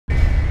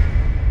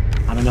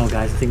know,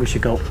 guys. I think we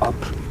should go up,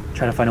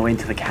 try to find a way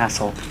into the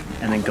castle,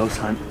 and then ghost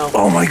hunt.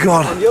 Oh my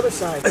god! On the other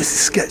side. This is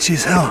sketchy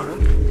as hell.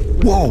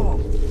 Whoa!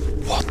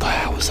 What the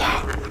hell was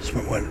that?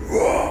 Something went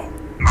whoa.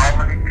 How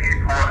many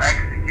people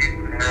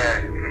executed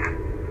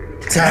here?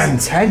 10.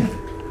 10?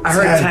 I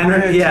heard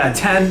 10. Yeah,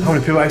 10. How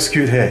many people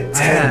executed here?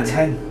 10.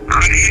 10.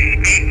 Could you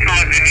speak to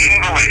us in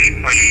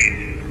English, please?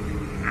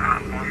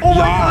 Oh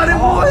my god, it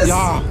was!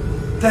 Yeah.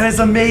 That is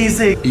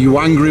amazing. Are you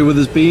angry with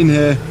us being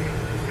here?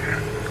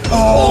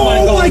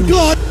 Oh my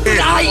god!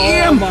 I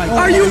am!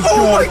 Are you?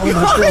 Oh my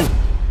god!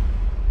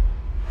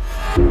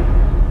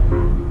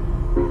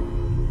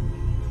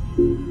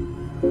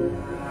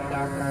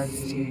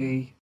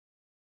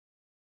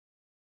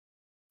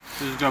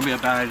 This is gonna be a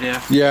bad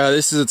idea. Yeah,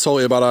 this is a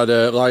totally bad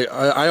idea. Like,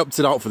 I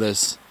opted out for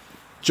this.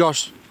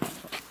 Josh,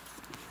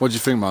 what do you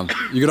think, man?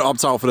 You're gonna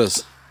opt out for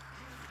this?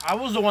 I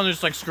was the one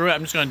that's like, screw it,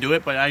 I'm just gonna do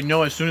it, but I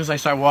know as soon as I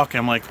start walking,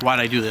 I'm like, why'd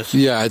I do this?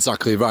 Yeah,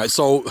 exactly, right.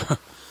 So,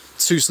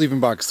 2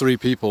 sleeping bags, 3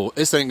 people.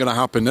 This ain't gonna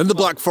happen. In the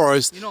Black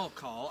Forest. You know,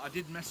 Carl, I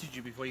did message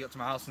you before you got to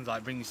my house and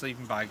like, bring your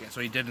sleeping bag,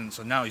 so he didn't,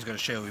 so now he's gonna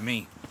share with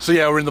me. So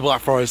yeah, we're in the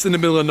Black Forest, in the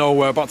middle of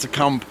nowhere, about to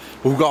camp.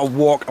 We've got to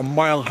walk a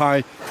mile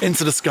high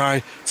into the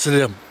sky to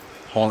the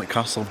Haunted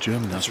Castle of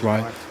Germany, that's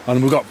right.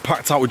 And we've got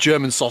packed out with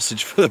German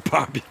sausage for the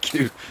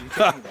barbecue.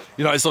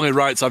 You know, it's only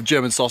right to have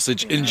German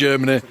sausage in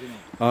Germany.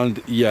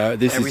 And yeah,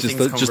 this is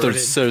just a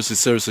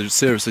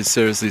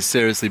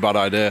seriously bad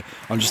idea.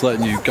 I'm just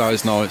letting you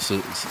guys know it's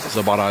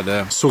a bad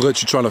idea. So we're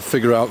literally trying to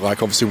figure out,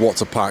 like, obviously what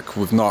to pack.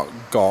 We've not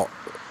got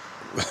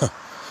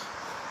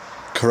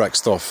correct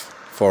stuff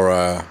for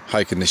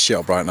hiking this shit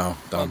up right now,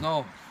 Dan.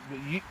 Oh,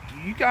 no,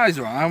 you guys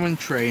are Iron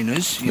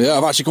trainers. Yeah,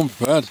 I've actually come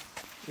prepared.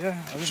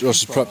 Yeah,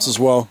 Josh is prepped as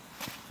well.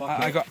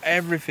 I got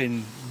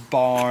everything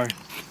bar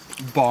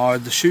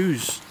the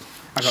shoes.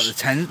 I got the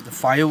tent, the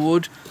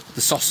firewood,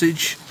 the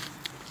sausage,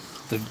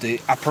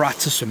 the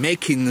apparatus for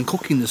making and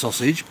cooking the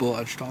sausage, but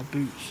I just don't have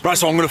boots. Right,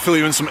 so I'm going to fill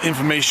you in some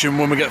information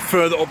when we get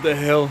further up the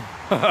hill.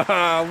 What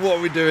are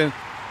we doing?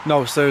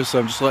 No, seriously,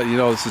 I'm just letting you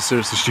know this is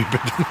seriously stupid.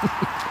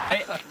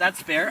 Hey,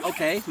 that's fair.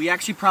 Okay, we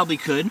actually probably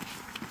could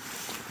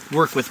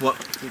work with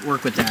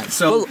that.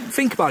 So, well,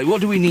 think about it.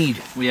 What do we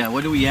need? Yeah,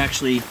 what do we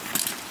actually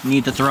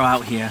need to throw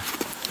out here?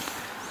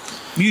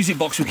 Music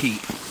box we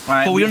keep. All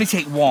right, but we only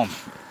take one.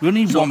 We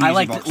only need one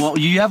music box. Well,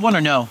 you have one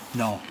or no?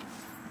 No.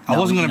 I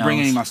wasn't going to bring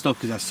any of my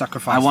stuff because I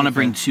sacrificed. I want to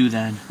bring 2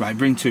 then. Right,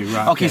 bring 2.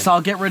 Right. Okay, so I'll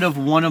get rid of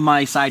one of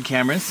my side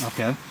cameras.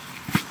 Okay.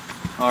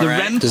 All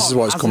right. This is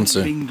what it's come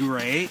to. Been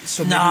great,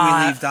 so maybe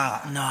we leave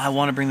that. No, I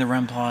want to bring the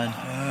REM pod.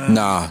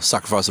 Nah,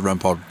 sacrifice the REM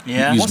pod.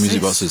 Yeah. Use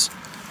music boxes.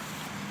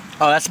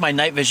 Oh, that's my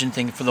night vision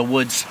thing for the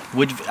woods.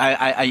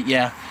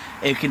 Yeah,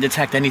 it can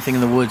detect anything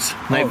in the woods.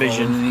 Night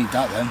vision. We need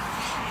that then.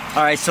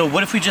 All right, so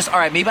what if we just? All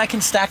right, maybe I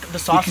can stack the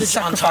sausage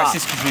on top.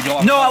 This we don't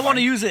have no, I want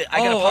to use it. I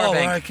got a power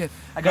bank. Right, okay.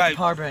 I got the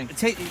power bank.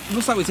 It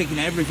looks like we're taking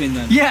everything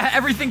then. Yeah,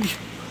 everything.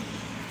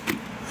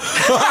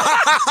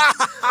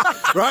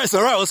 Right, it's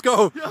all right. Let's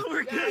go. No,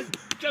 we're good.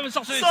 German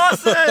sausage.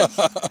 Sausage.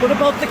 What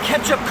about the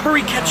ketchup?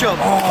 Curry ketchup.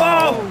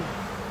 Oh.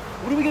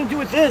 What are we gonna do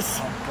with this?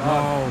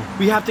 No.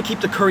 We have to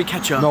keep the curry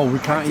ketchup. No, we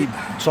can't eat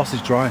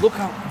sausage dry. Look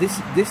how this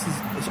is.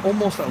 It's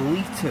almost a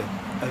litre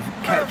of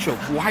ketchup.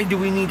 Why do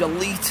we need a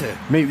litre?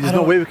 Mate, there's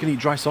no way we can eat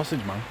dry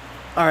sausage, man.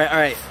 All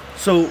right.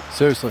 So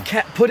seriously,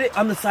 put it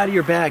on the side of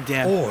your bag,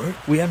 Dan. Or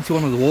we empty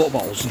one of the water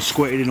bottles and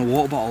squirt it in a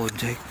water bottle and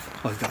take.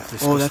 Like that's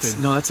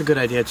disgusting. Oh, that's a good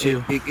idea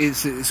too.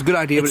 It's a good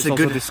idea, but it's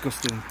also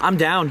disgusting. I'm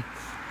down.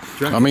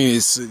 I mean,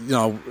 it's, you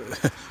know,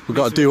 we've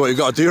got to do what you've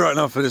got to do right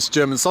now for this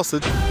German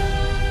sausage.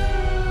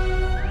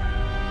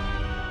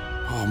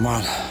 Oh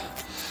man,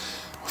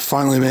 we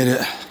finally made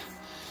it.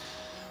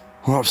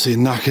 We're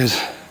absolutely knackered.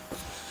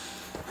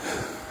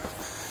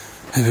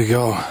 Here we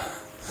go.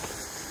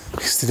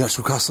 It's the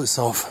actual castle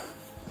itself.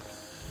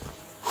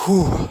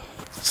 Whew.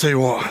 Tell you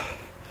what,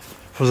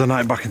 if it was a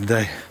night back in the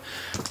day,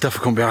 definitely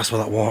couldn't be asked for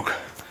that walk.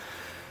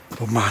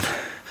 But man,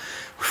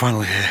 we're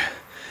finally here.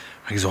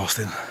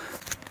 Exhausting.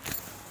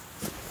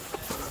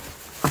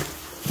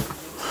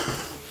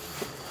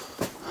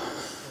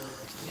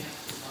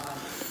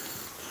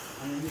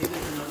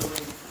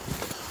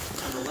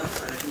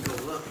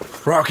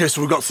 Right, okay,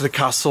 so we got to the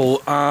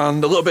castle,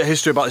 and a little bit of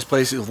history about this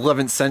place. It was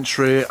 11th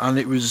century, and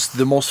it was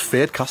the most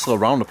feared castle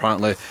around,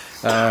 apparently.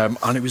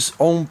 And it was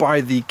owned by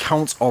the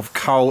Count of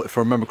Cowle, if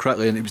I remember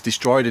correctly, and it was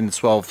destroyed in the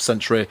 12th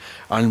century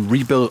and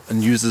rebuilt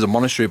and used as a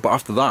monastery. But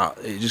after that,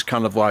 it just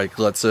kind of like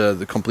led to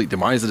the complete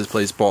demise of this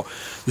place. But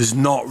there's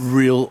not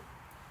real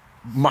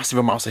massive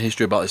amounts of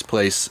history about this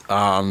place,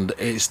 and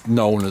it's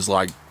known as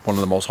like one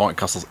of the most haunted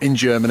castles in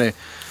Germany.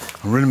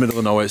 And we're in the middle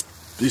of nowhere.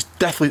 It's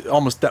definitely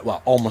almost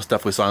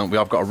definitely silent. We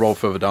have got a road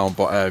further down,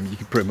 but you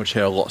can pretty much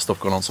hear a lot of stuff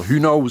going on. So who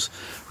knows?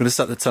 We're going to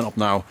set the tent up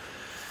now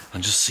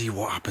and just see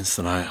what happens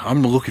tonight.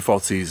 I'm looking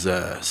forward to these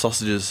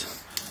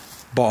sausages,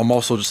 but I'm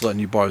also just letting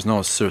you boys know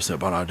it's seriously a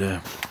bad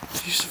idea.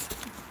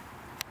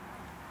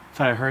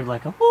 So I heard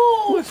like a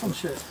or some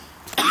shit.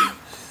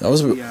 That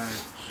was a bit.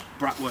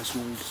 Bratwurst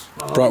wolves.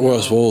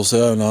 Bratwurst wolves,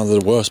 yeah, no, they're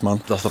the worst,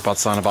 man. That's the bad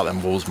sign about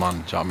them wolves, man. Do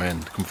you know what I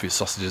mean? They come for your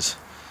sausages.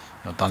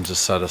 Dan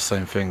just said the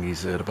same thing.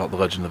 He's heard about the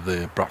legend of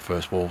the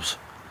Bratwurst wolves.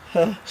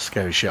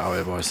 Scary shit out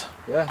here, boys.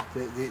 Yeah,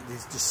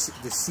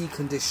 they seek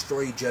and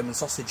destroy German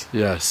sausage.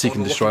 Yeah, seek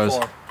and destroyers.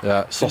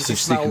 Yeah, sausage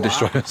seek and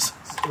destroyers.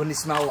 When they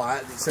smell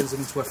that, it sends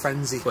them into a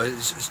frenzy. But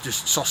it's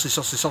just sausage.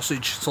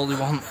 That's all they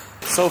want.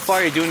 So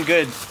far, you're doing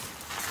good.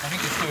 I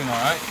think it's doing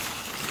alright.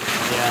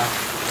 Yeah.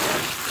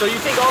 So you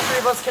think all three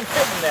of us can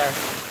fit in there?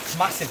 It's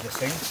massive, this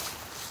thing.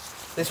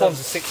 This one's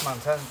a 6-man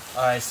tent.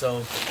 Alright,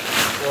 so...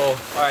 Well,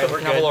 alright, we we're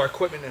can have good. all our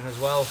equipment in as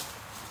well.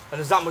 And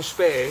there's that much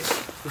space,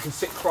 we can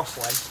sit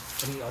cross-legged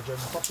and eat our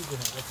German sausage in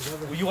it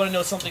together. Well, you want to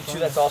know something too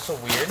that's also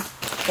weird?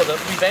 So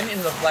we've been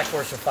in the Black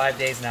Forest for 5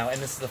 days now,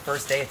 and this is the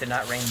first day it did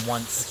not rain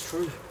once. It's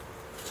true.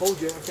 Told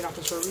you, everything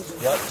happens for a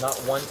reason. Yep, not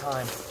one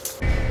time.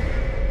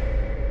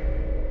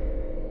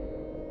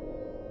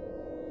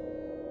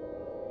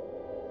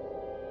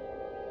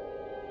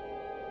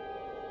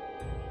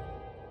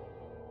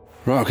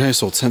 Right, okay,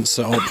 so tent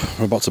set up.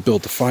 We're about to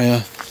build the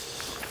fire.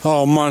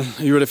 Oh man,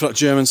 are you ready for that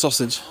German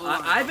sausage?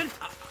 I've been...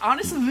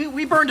 Honestly,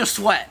 we burned a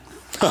sweat.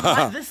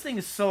 This thing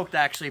is soaked,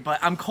 actually, but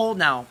I'm cold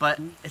now, but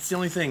it's the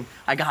only thing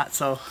I got,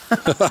 so...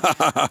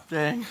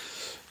 Dang.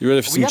 You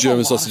ready for some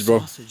German sausage, bro?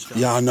 Sausage,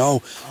 yeah, I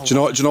know. Do you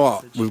know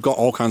what? We've got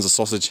all kinds of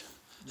sausage.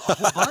 A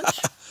whole bunch?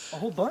 A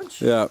whole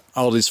bunch? Yeah,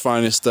 Aldi's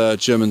finest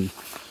German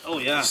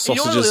sausages. You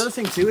know what, the other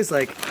thing, too, is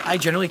like, I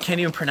generally can't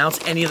even pronounce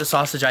any of the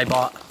sausage I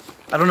bought.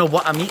 I don't know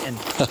what I'm eating.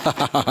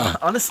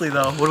 Honestly,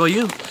 though, what about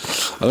you?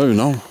 I don't even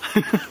know.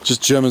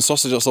 Just German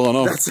sausage, that's all I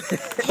know. That's it.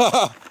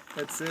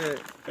 That's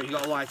it. Oh, you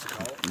got a lighter,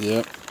 Carl?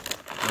 Yeah.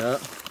 Yeah.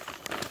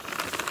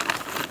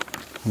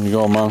 There you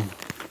go, man.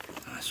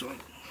 Nice one.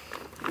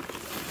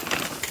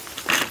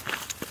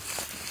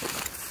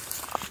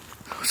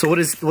 So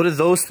what is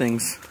those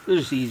things? They're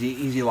just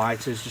easy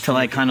lighters. Just To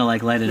like kind of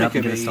like light it up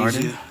and get it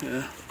started? Easier.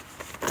 Yeah.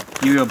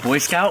 You a Boy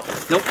Scout?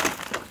 Nope.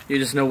 You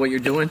just know what you're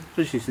doing?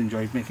 Just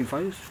enjoy making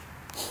fires.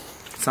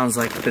 Sounds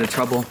like a bit of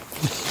trouble.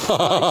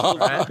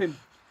 Right.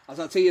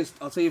 I'll tell you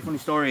a funny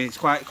story. It's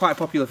quite a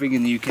popular thing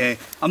in the UK.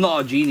 I'm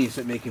not a genius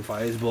at making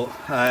fires, but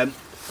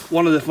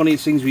one of the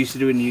funniest things we used to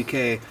do in the UK,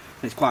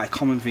 and it's quite a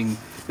common thing,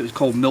 it was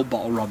called milk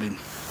bottle robbing,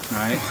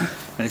 right?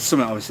 And it's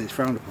something obviously it's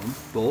frowned upon,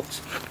 but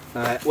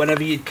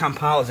whenever you'd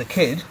camp out as a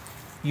kid,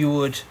 you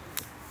would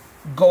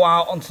go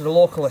out onto the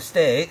local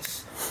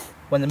estates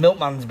when the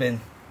milkman's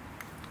been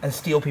and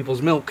steal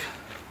people's milk.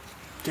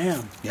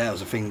 Damn. Yeah, it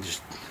was a thing.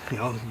 Just, you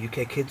know,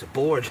 UK kids are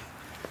bored.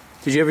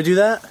 Did you ever do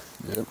that?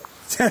 Yep.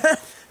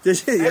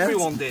 Did you? Yeah.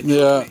 Everyone did.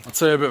 Yeah, I'll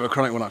tell you a bit of a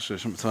chronic one actually, I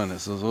shouldn't be telling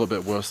this. It was a little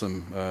bit worse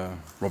than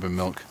robbing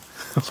milk.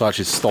 So I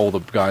actually stole the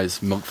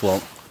guy's milk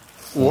float.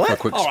 What? For a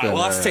quick Alright, spin.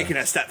 well that's taking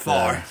it a step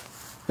far.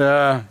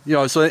 Yeah, you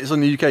know, so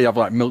in the UK you have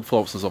like milk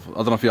floats and stuff. I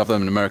don't know if you have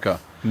them in America.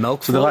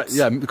 Milk So they're like, floats?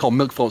 yeah, they're called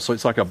milk floats. So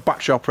it's like a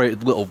battery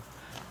operated little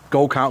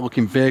go-kart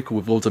looking vehicle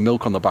with loads of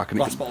milk on the back. And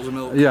Glass bottles of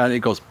milk. Yeah, and it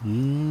goes,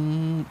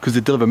 because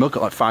they deliver milk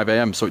at like 5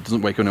 AM, so it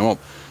doesn't wake anyone up.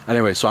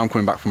 Anyway, so I'm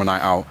coming back from a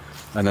night out,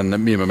 and then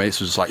me and my mates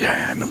was just like,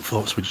 yeah, milk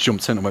floats. We just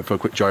jumped in and went for a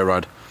quick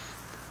joyride.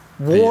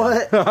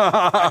 What?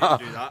 I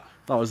didn't do that.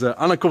 That was it.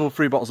 And a couple of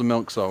 3 bottles of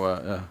milk, so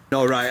yeah.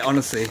 No, right,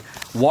 honestly,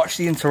 watch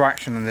the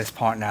interaction in this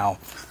part now.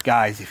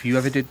 Guys, if you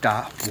ever did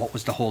that, what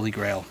was the Holy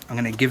Grail? I'm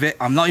going to give it,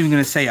 I'm not even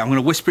going to say it, I'm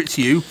going to whisper it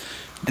to you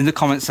in the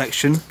comment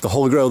section. The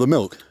Holy Grail of the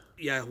milk?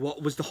 Yeah,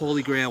 what was the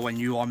Holy Grail when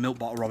you are milk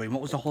bottle robbing?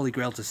 What was the Holy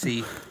Grail to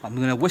see? I'm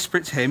going to whisper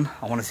it to him.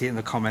 I want to see it in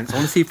the comments. I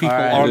want to see if people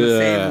are on the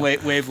same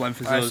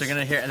wavelength as Alright, us. so you're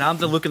gonna hear, and I'm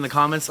to look in the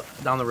comments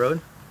down the road.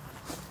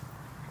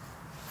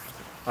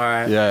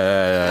 Alright.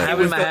 Yeah.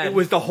 It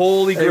was the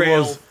Holy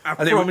Grail, was. I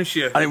And promise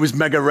you. And it was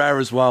mega rare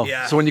as well.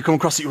 Yeah. So when you come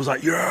across it, you was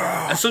like,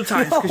 yeah. And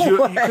sometimes,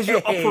 because you're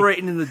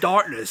operating in the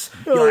darkness,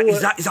 you're like,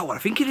 is that what I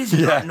think it is?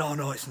 Like,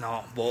 no, it's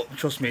not. But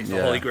trust me, it's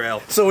the Holy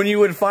Grail. So when you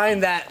would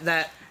find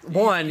that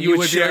one, You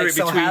would be share like it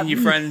so between happy. your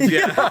friends,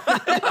 yeah.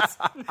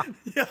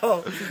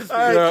 Yo,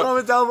 alright,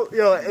 comment down.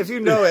 Yo, if you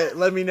know it,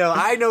 let me know.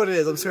 I know what it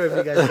is. I'm sure if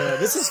you guys know it.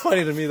 This is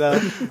funny to me though.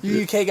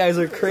 You UK guys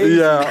are crazy.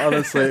 Yeah,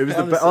 honestly, it was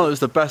it was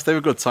the best. They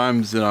were good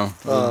times, you know.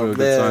 They were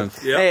good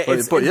times. Yeah.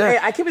 Hey, But yeah. hey,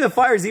 I can't believe the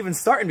fire's even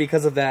starting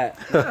because of that.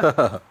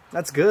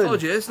 That's good.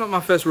 Told you, it's not my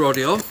first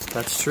rodeo.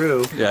 That's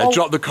true. Yeah,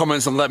 drop the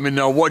comments and let me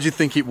know. What do you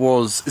think it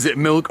was? Is it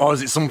milk or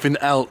is it something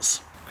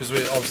else? Because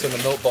we obviously in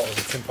the milk bottles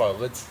are tinfoil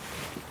lids.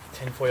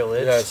 Tinfoil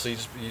lids. Yeah, so you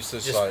used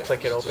to Just like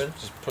click it open?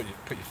 Just put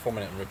your thumb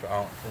in it and rip it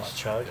out. Just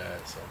chug? Yeah,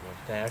 it's so good.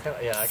 Dang,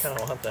 I kind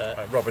of want that.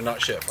 Like, Robin,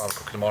 not shit. I'll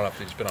cook in the morning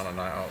after you've been on a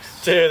night out.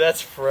 Dude,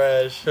 that's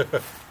fresh. Do you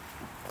know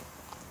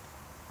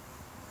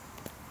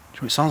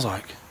what it sounds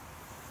like?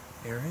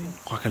 Earring?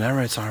 Like an air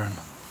raid siren.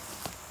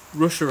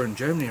 Russia and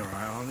Germany are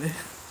right, aren't they?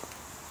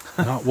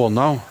 No, well,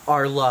 no.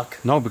 Our luck.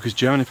 No, because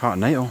Germany part of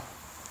NATO.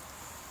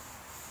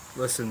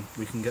 Listen,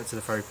 we can get to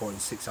the ferry port in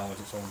 6 hours,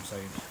 that's all I'm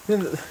saying.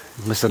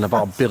 Listen,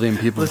 about 1 billion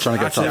people trying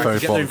to get to that ferry I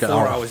can port. get there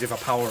in 4 hours if I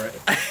power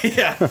it.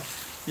 Yeah.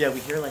 Yeah,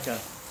 we hear like a...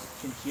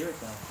 You can hear it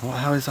though. What the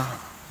hell is that?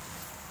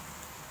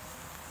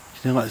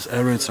 You know, like this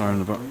air raid siren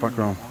in the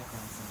background.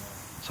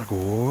 It's like,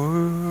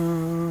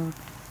 what?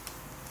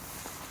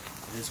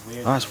 It is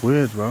weird. That's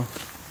weird, bro.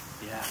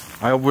 Yeah.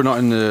 I hope we're not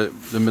in the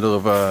middle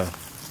of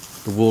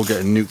the world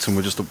getting nuked and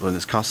we're just up in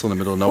this castle in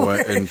the middle of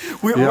nowhere. And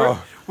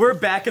we're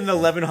back in the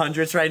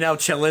 1100s right now,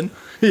 chilling.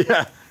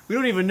 Yeah. We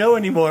don't even know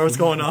anymore what's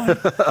going on.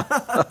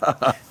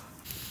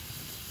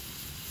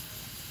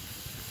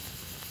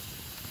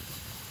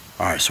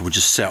 Alright, so we're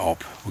just set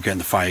up, we're getting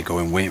the fire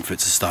going, waiting for it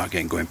to start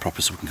getting going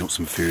proper so we can cook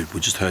some food. We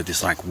just heard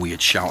this like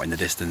weird shout in the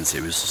distance.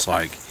 It was just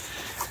like,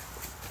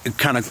 it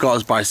kind of got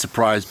us by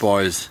surprise,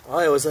 boys. Oh,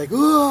 it was like,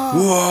 whoa!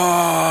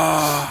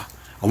 Whoa!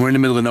 And we're in the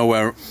middle of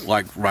nowhere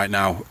like right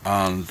now,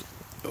 and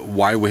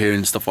why we're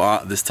hearing stuff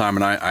like that this time of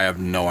night, I have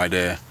no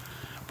idea.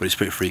 But it's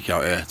pretty freaky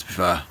out here, to be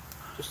fair.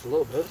 Just a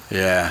little bit.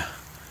 Yeah.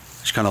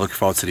 Just kind of looking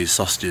forward to these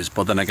sausages,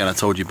 but then again I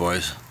told you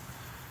boys,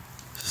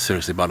 it's a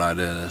seriously bad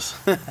idea this.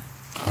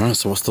 Alright,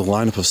 so what's the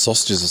lineup of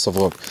sausages? Let's have a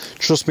look.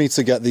 Trust me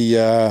to get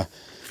the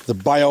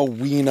Bio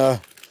Wiener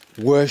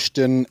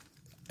Wursten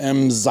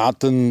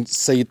Emsaten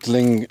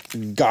Seitling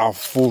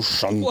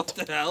Garfuschen. What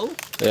the hell?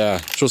 Yeah,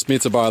 trust me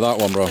to buy that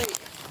one, bro.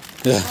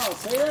 Yeah. Oh,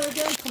 say that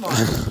again? Come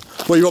on.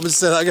 Well, you want me to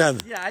say that again?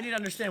 Yeah, I need to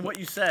understand what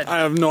you said. I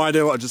have no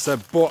idea what I just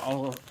said, but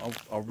I'll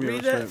Read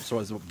read it. it. So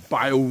it's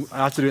Bio. I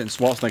have to do it in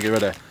Schwarzenegger,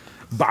 ready?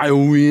 Bio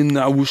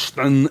Wiener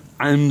Wursten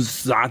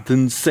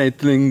Emsaten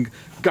Seitling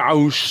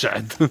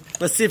Garfuschen.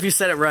 Let's see if you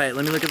said it right.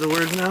 Let me look at the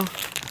words now.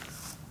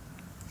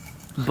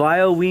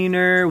 Bio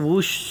Wiener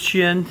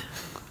Wuschen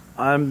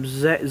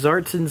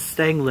Zarten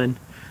Stanglin.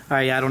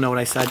 Alright, yeah, I don't know what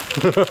I said.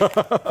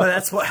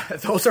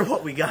 But those are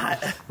what we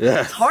got.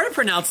 Yeah. It's hard to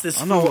pronounce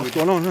this I know food. what's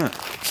going on, isn't it?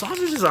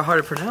 Sausages are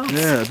hard to pronounce.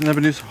 Yeah, I never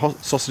knew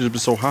sausages would be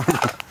so hard.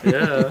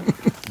 Yeah.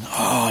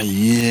 Oh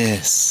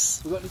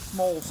yes. We got any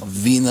small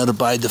sausages? Wiener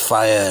by the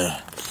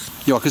fire.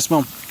 Yo, I can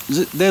smell,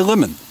 they're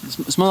lemon. It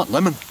smells like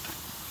lemon.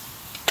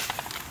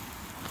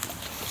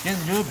 Yeah,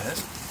 they do a bit.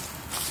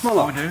 Smell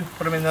like we do.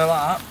 Put them in there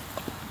like that.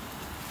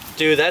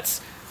 Dude,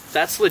 that's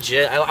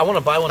legit. I want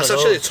to buy one That's of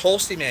those. actually a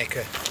toasty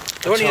maker.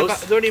 They're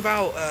only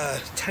about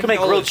 $10. Can make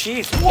grilled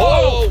cheese.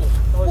 Whoa!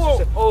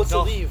 Oh, it's a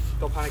No, leaf.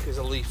 Don't panic, it's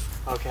a leaf.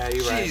 Okay,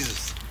 you're right.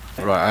 Jesus.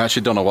 Right, I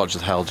actually don't know what the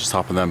hell just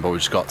happened then, but we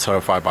just got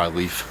terrified by a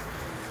leaf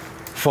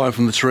falling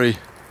from the tree.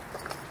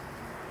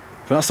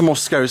 But that's the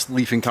most scariest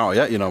leaf encounter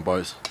yet, you know,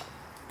 boys.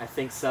 I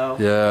think so.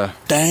 Yeah.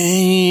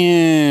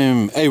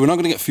 Damn! Hey, we're not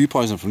going to get food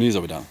poisoning from these,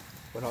 are we, Dan?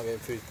 We're not getting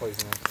food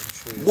poisoning,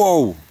 I'm sure.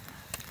 Whoa!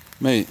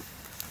 Mate.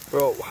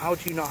 Bro, how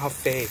do you not have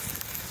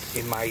faith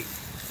in my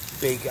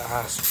big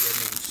ass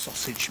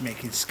sausage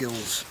making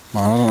skills?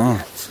 I don't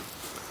know.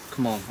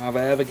 Come on, have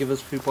I ever given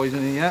us food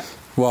poisoning yet?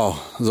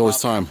 Well, there's always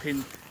time.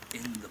 In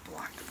the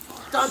black.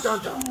 Dun, dun,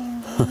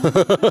 dun.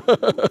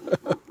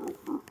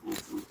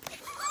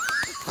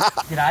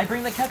 Did I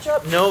bring the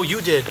ketchup? No, you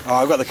did. Oh,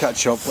 I've got the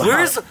ketchup.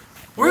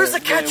 Where's the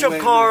ketchup,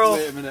 Carl?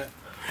 Wait a minute.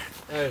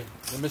 Hey,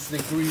 the missing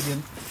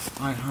ingredient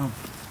I have,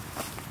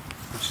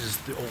 Which is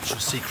the ultra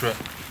secret,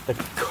 The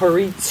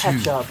curry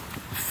ketchup.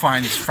 the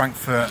finest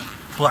Frankfurt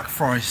Black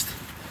Forest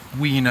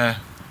Wiener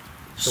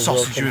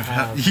sausage can you've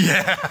had.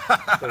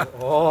 have. Yeah.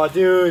 Oh,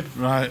 dude.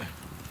 Right.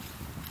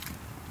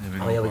 There we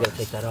go, Oh, yeah, we boys. gotta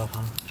take that off,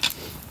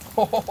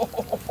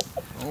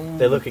 huh?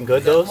 They're looking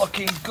good, those?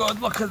 Looking good.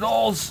 Look at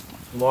those.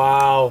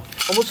 Wow.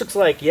 Almost looks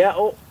like, yeah,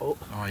 oh. Oh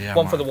yeah.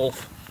 One man. for the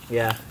wolf.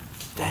 Yeah.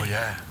 Oh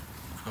yeah.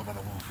 Forgot about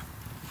the wolf.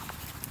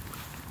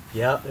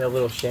 Yeah, a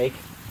little shake.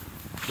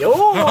 Yo!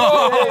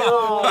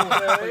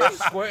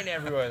 Squirting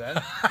everywhere then.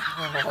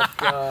 Oh,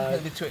 God.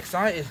 Don't be too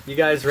excited. You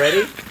guys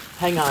ready?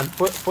 Hang on,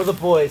 for the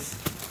boys.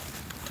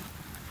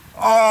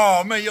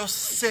 Oh mate, you're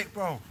sick,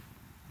 bro.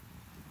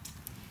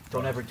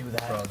 Don't ever do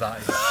that. Bro, that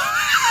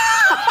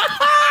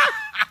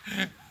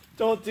is.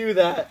 Don't do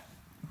that.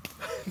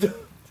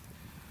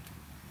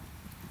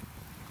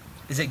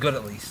 Is it good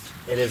at least?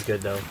 It is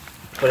good though,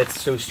 but it's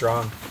so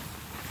strong.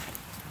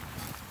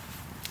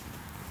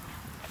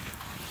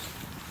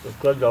 It's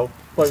good though.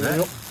 But Is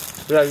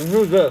it? Yeah, you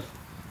knew this.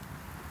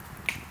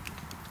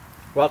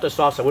 Without the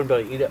sauce, I wouldn't be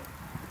able to eat it.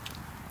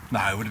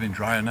 Nah, it would have been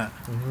dry, innit?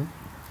 Would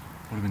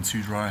have been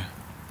too dry.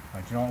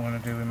 Right, do you know what I'm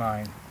going to do with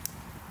mine?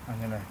 I'm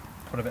going to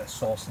put a bit of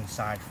sauce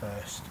inside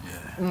first.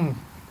 Yeah.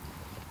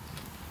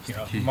 You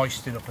know, Key.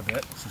 moisten it up a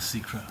bit. It's a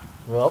secret.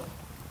 Well,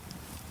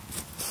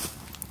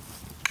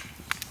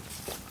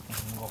 And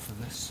we'll go for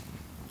this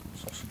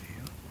sausage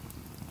here.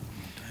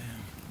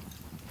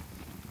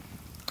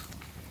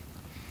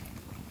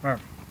 Right.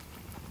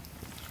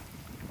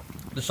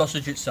 The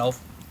sausage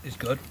itself is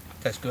good,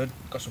 tastes good,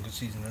 got some good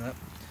seasoning in it.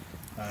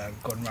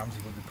 Gordon Ramsay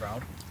would be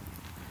proud.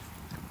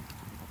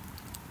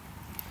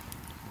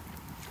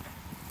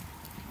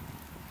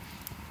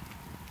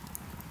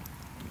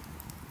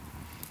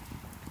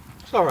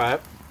 it's all right.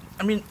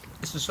 I mean,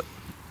 it's a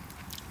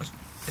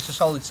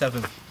solid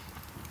 7.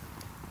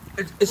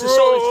 It's a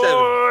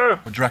solid 7.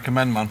 Would you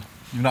recommend, man?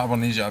 You've not had one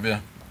of these yet, have you?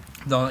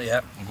 No, not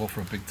yet. I'll go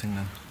for a big thing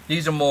then.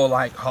 These are more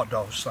like hot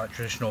dogs, like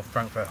traditional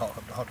Frankfurt hot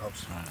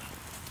dogs. Right.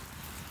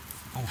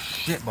 Oh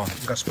shit, boy.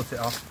 You gotta split it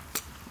off.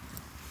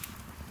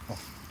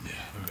 Yeah.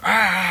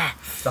 Ah!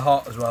 They're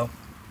hot as well.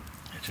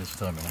 Yeah, cheers for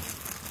telling me, man.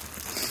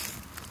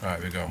 Right,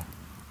 here we go.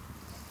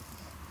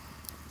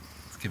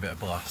 Let's give it a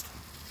blast.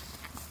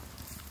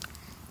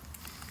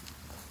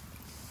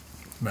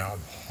 Man,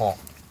 hot.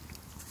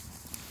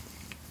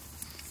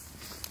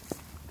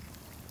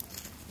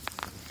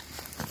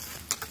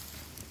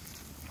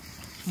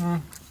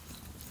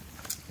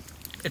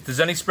 If there's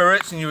any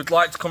spirits and you would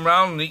like to come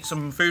round and eat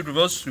some food with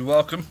us, you're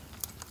welcome.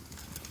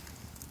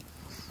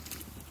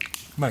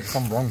 Mate, if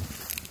I'm wrong.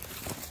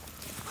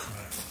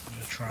 I'm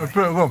gonna try. It's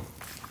pretty good.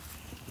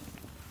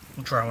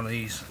 I'll try one of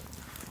these.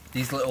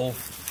 These little.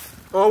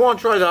 Oh, I want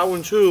to try that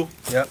one too.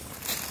 Yep.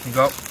 You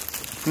go.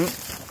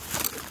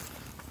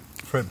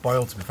 For it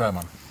boiled, to be fair,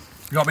 man.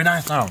 You gotta be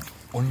nice now.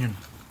 Onion.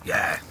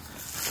 Yeah.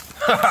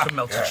 Some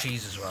melted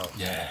cheese as well.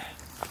 Yeah.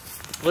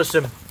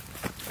 Listen,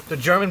 the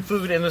German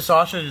food and the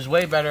sausage is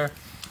way better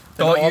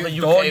than all the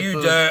UK don't you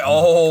food. dare.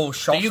 Oh,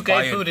 shots The UK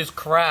fired. food is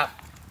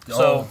crap. Oh.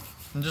 So,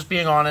 I'm just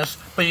being honest.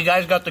 But you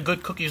guys got the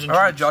good cookies and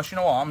Alright, treats. Josh, you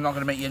know what? I'm not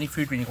going to make you any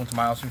food when you come to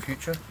my house in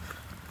future.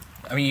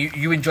 I mean,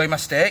 you enjoy my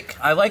steak.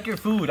 I like your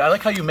food. I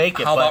like how you make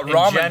it. How but about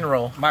ramen? in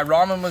general, My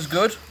ramen was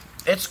good.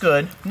 it's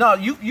good. No,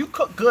 you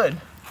cook good.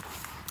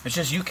 It's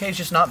just UK's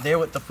just not there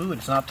with the food.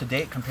 It's not up to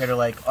date compared to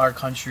like our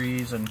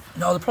countries and.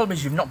 No, the problem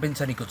is you've not been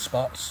to any good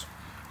spots.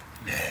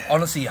 Yeah.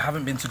 Honestly, you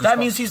haven't been to good spots. That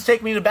means he's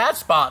taking me to bad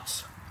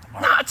spots.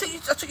 Nah, I took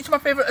you to my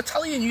favourite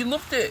Italian. You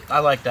loved it. I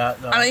like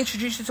that. Though. And I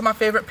introduced you to my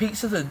favourite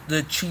pizza,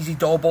 the cheesy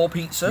dough ball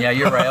pizza. Yeah,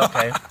 you're right.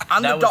 Okay.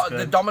 And that was good.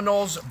 the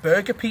Domino's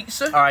burger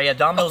pizza. All right, yeah,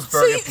 Domino's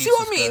burger pizza. See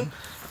what I mean?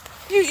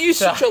 You're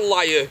such a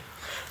liar.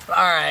 All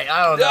right,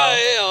 I don't know.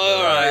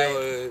 All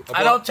right.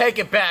 I don't take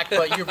it back,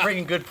 but you're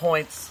bringing good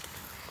points.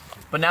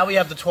 But now we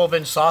have the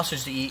 12-inch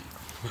sausage to eat.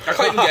 I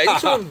can't even get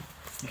into one.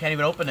 You can't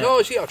even open it.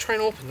 No, see, I'll try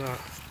and open that.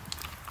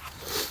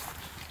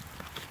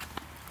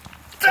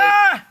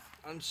 Ah!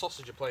 And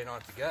sausage are playing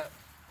hard to get.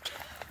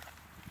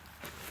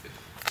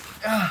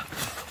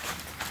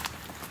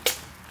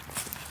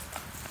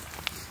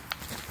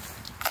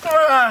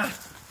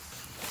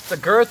 The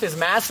girth is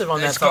massive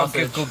on that It's got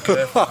sausage. good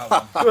girth on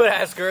that one. Good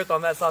ass girth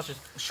on that sausage.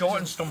 Short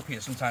and stumpy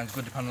are sometimes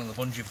good depending on the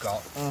buns you've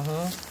got.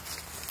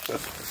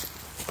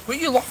 What are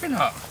you laughing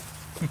at?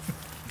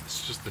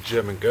 It's just the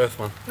German girth,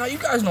 man. Now you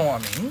guys know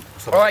what I mean.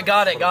 All right,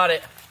 got it.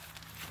 Got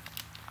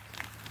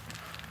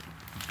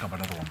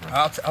another one, bro.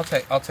 I'll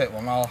take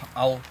one.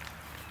 I'll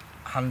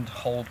hand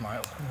hold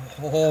my.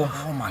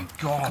 Oh my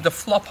god. The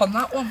flop on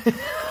that one.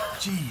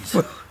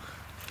 Jeez.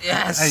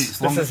 Yes. Hey,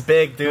 it's long. This is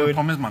big, The dude.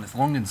 problem is, man, it's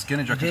long and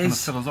skinny. Do you reckon It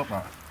it's gonna is. fill us up,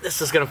 that? This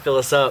is gonna fill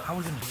us up. I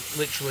was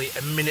literally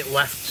a minute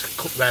left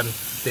to cook them.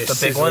 They're The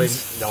big sizzling.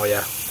 ones? Oh yeah,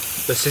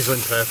 they're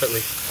sizzling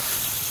perfectly.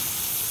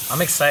 I'm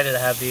excited to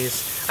have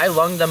these. I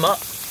lunged them up.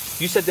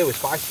 You said they were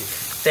spicy.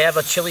 They have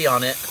a chili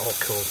on it. Oh,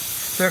 cool.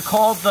 They're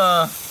called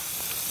the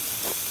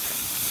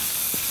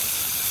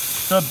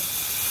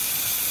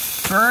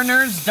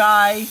Burners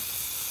Die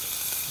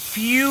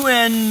Few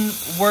and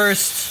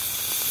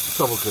Worst.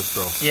 Double kiss,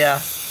 bro.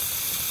 Yeah.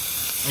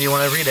 You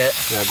want to read it?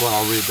 Yeah, go on,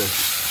 I'll read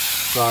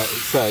this. Right,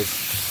 it says,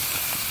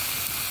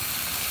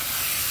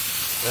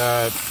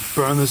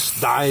 Burners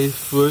die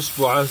first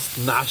was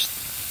nascht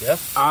Yeah.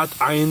 at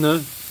eine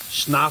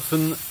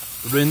Schnaffen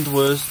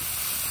Rindwurst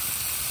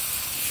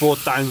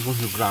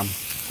 4,100 gram.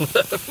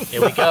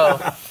 Here we go.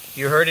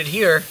 You heard it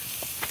here.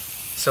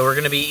 So we're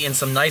going to be eating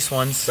some nice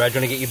ones. Brad, do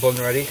you want to get your bun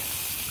ready?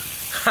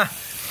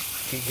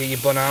 Get your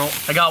bun out.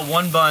 I got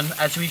one bun.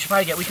 Actually, we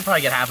could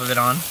probably get half of it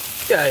on.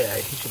 Yeah,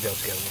 you should be able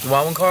to get one. You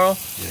want one, Carl?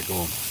 Yeah, go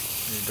on.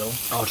 There you go.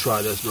 I'll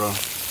try this, bro.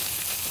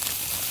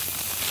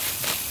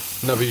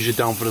 Never usually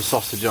down for the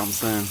sausage, you know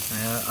what I'm saying?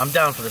 Yeah, I'm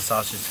down for the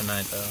sausage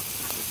tonight, though.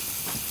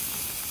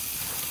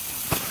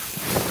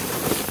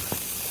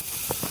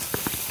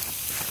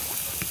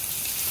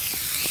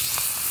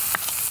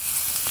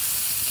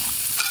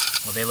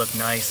 Well, they look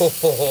nice.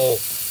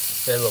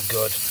 They look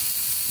good. They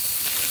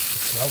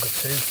smell good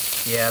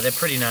too. Yeah, they're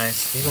pretty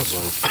nice. These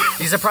ones,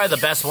 These are probably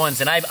the best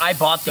ones, and I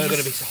bought these. they're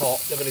going to be hot.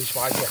 They're going to be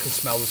spicy. I can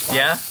smell the spice.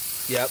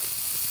 Yeah? Yep.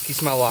 Can you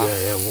smell that?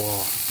 Yeah,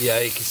 wow. Yeah,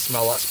 you can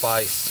smell that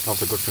spice.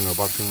 That's a good thing or a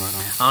bad thing right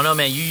now. I don't know,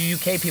 man. You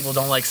UK people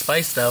don't like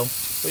spice, though.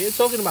 What are you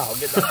talking about?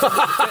 Get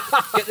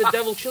the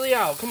devil chili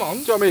out. Come on.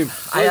 Do you know what I mean?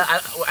 I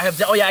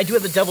have. Oh yeah, I do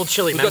have the devil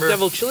chili. We got Remember?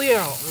 devil chili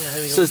out.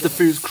 Says the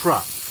food's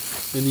crap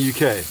in the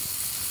UK.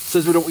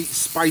 Says we don't eat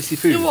spicy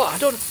food. You know what?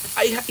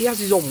 He has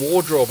his own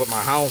wardrobe at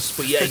my house,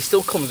 but yeah, he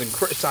still comes and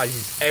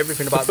criticises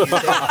everything about the UK.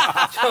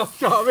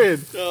 You know what I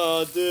mean?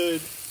 Oh,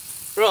 dude.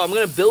 Bro, I'm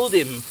going to build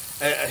him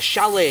a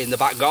chalet in the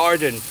back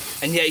garden,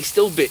 and yeah, he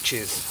still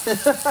bitches.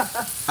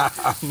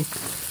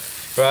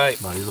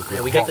 Right. Man, he's looking Yeah,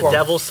 a we bit got hot, the man.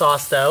 devil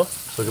sauce, though.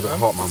 It's looking a bit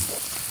hot, man.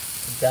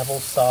 Devil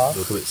sauce.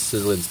 Look a bit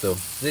sizzling still.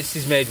 This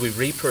is made with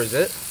Reaper, is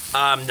it?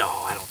 No,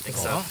 I don't think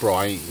so. Bro,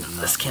 I ain't eating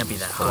that. This can't be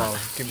that Come hot. on,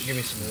 give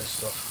me some of this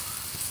stuff.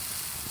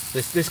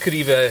 This could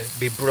either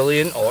be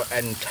brilliant or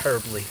end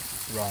terribly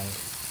wrong.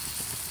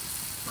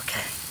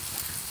 Okay.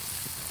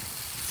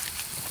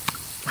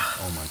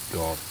 Oh my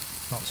god.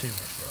 Not too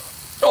much, bro.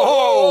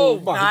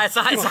 Oh my Nah, it's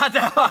not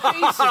that hot.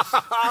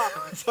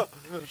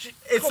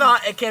 It's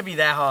not. It can't be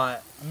that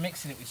hot. I'm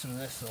mixing it with some of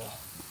this,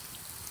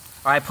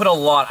 though. I put a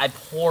lot. I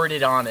poured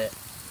it on it.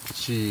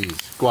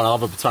 Jeez. Go on, I'll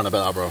have a turn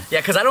about that, bro. Yeah,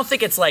 because I don't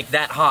think it's like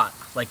that hot,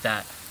 like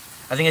that.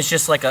 I think it's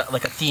just like a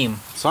theme.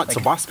 It's like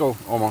Tabasco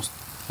almost.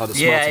 Like the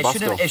Yeah, smell of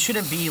Tabasco. it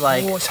shouldn't be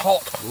like. Oh, it's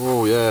hot.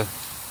 Oh yeah.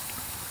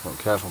 Well,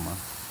 careful, man.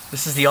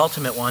 This is the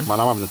ultimate one. Man,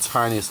 I'm having the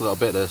tiniest little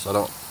bit of this. I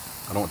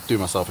don't do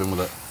myself in with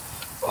it.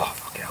 Oh,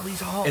 fucking hell,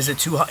 these are hot. Is it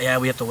too hot? Yeah,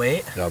 we have to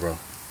wait. Yeah, bro.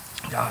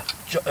 Yeah.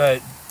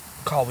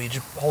 Carl, will you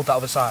just hold that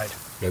other side?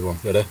 Yeah, go on.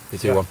 You ready? 3,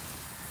 2, 1.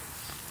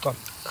 Go on.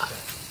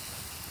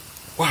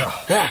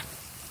 Wow. Yeah.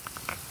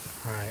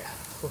 Alright.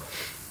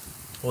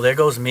 Well, there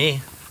goes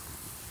me.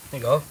 There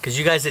you go. Cause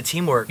you guys did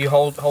teamwork. You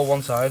hold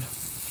one side.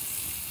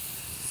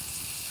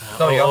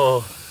 There you go.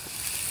 Oh.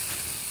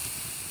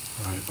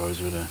 Alright,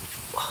 boys, we're there.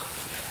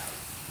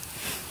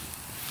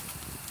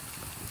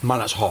 Man,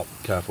 that's hot.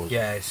 Careful.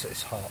 Yeah,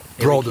 it's hot.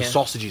 Yeah, Bro, we the can.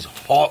 sausage is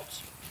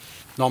hot.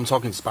 No, I'm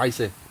talking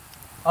spicy.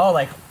 Oh,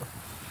 like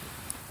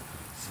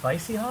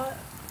spicy hot?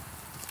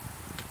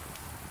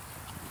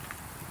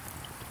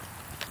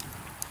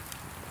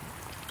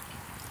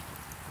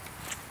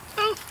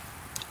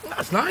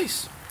 That's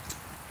nice.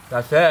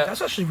 That's it.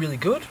 That's actually really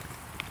good.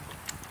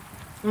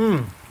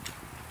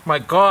 My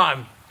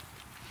God.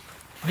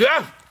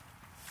 Yeah!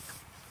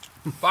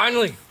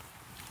 Finally!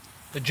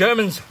 The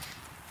Germans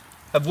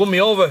have won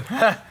me over.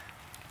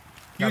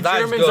 You Now that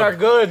is Germans good. are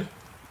good.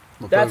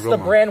 Not That's very the good,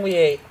 man. brand we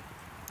ate.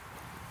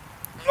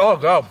 Oh,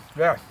 God.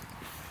 Yeah.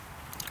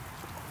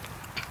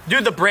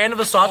 Dude, the brand of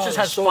the sausage it's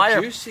has so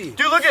fire. juicy.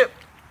 Dude, look at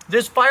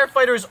there's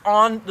firefighters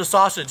on the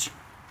sausage.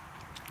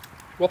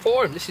 What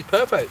for? This is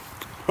perfect.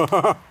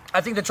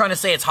 I think they're trying to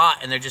say it's hot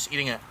and they're just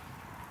eating it.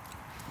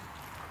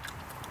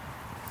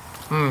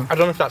 I don't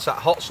know if that's that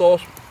hot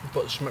sauce,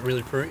 but there's something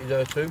really fruity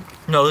there too.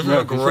 No, this is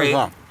Yeah, a can you great. say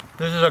that?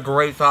 This is a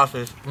great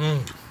sausage.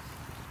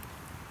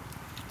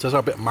 Tastes like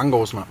a bit of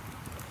mango, man.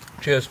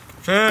 Cheers.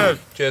 Cheers.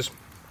 Cheers.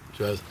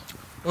 Cheers.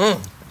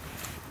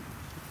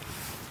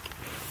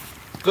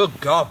 Good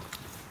God.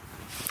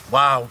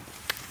 Wow.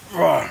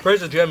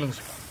 Praise the Germans.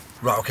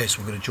 Right, okay, so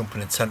we're going to jump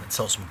in a tent and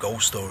tell some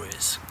ghost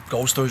stories.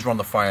 Ghost stories are on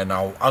the fire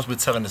now. As we're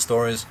telling the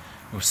stories,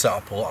 we've set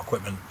up a lot of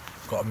equipment.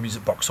 We've got a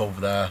music box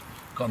over there.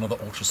 Got another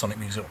ultrasonic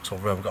music box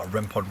over there. We've got a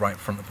REM pod right in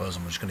front of us,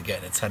 and we're just going to get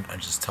in a tent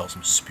and just tell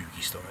some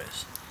spooky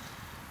stories.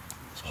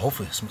 So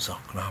hopefully something's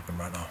going to happen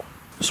right now.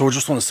 So we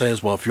just want to say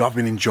as well, if you have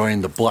been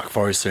enjoying the Black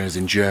Forest series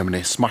in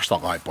Germany, smash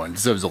that like button. It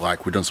deserves a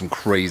like. We've done some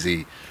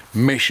crazy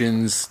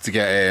missions to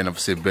get in.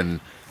 Obviously, we've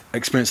been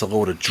experienced a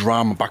load of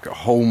drama back at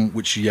home,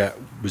 which, yeah,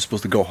 we're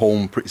supposed to go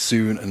home pretty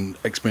soon and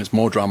experience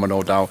more drama,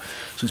 no doubt.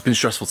 So it's been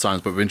stressful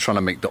times, but we've been trying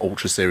to make the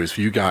Ultra series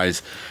for you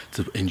guys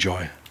to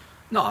enjoy.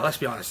 No, let's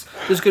be honest.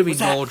 There's going to be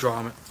no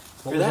drama.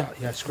 What was that?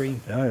 that? Yeah, scream.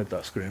 Yeah, I heard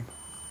that scream.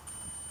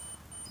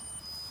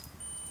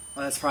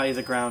 Well, that's probably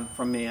the ground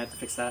from me. I have to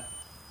fix that.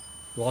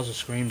 Was a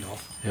scream though.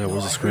 Yeah, it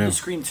was a I scream. heard the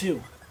scream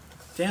too.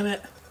 Damn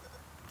it.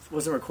 It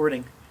wasn't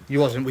recording. You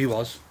wasn't, we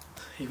was.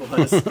 He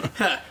was.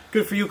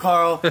 Good for you,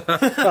 Carl.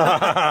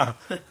 But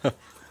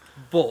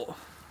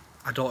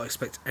I don't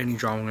expect any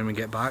drama when we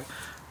get back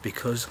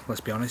because,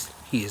 let's be honest,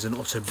 he is an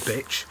utter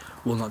bitch.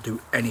 Will not do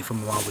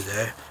anything while we're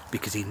there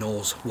because he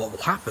knows what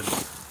will happen.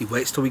 He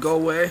waits till we go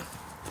away.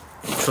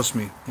 Trust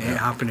me, it ain't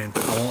happening.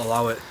 I won't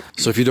allow it.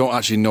 So if you don't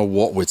actually know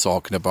what we're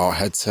talking about,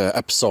 head to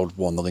episode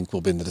 1. The link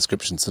will be in the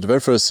description. So the very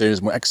first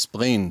series, we'll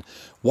explain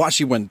what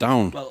actually went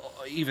down. Well,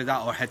 either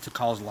that or head to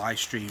Carl's live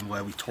stream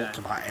where we talked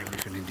about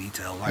everything in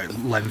detail, like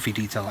lengthy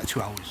detail, like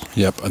 2 hours.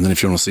 Yep, and then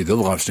if you want to see the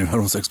other live stream, I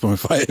don't Exploring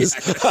Fighters.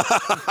 If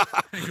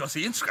you want to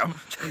see Instagram,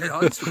 check it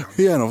out on Instagram.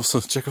 Yeah, and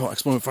also check out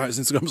Exploring Fighters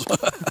Instagram as well.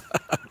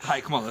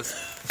 Right, come on, let's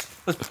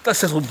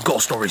say some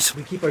ghost stories.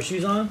 We keep our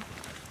shoes on?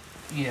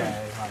 Yeah,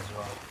 might as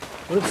well.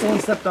 What if someone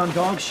stepped on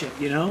dog shit,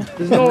 you know?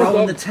 There's no no row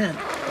in dog- the tent.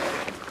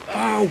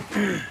 Ow!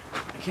 I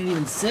can't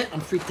even sit.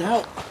 I'm freaked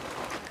out.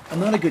 I'm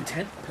not a good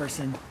tent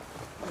person.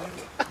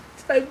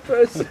 10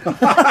 person.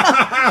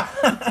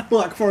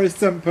 Black Forest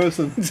 10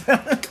 person. 10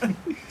 person.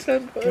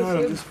 God,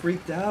 I'm just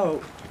freaked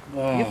out.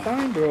 You're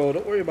fine, bro.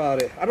 Don't worry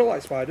about it. I don't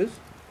like spiders.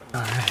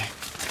 Alright.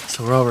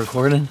 So we're all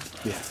recording?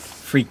 Yeah.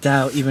 Freaked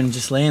out, even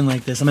just laying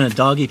like this. I'm in a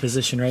doggy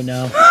position right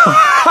now.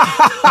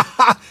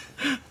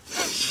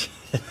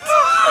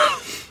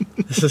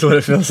 This is what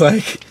it feels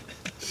like.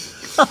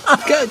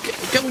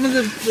 Get one of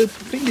the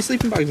thingy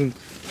sleeping bags and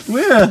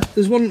Where?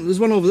 there's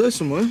one over there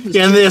somewhere.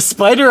 Yeah, and the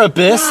spider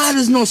abyss. Ah,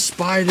 there's no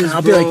spiders.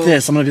 I'll bro. be like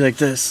this. I'm gonna be like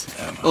this.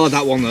 Oh,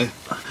 that one there.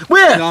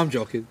 Where? No, I'm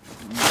joking.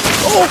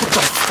 Oh, what the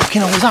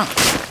fucking hell was that?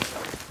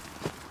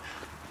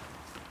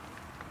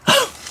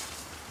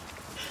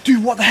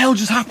 Dude, what the hell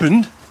just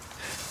happened?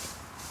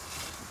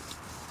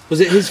 Was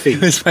it his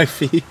feet? It's my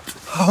feet.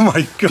 Oh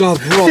my god. God,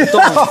 bro,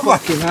 don't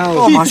fucking hell.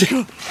 Oh my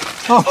god.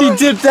 He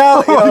dipped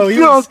out. Oh Yo,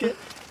 my god.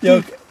 Yo.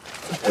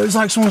 It was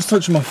like someone's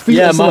touching my feet.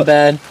 Yeah, or my something.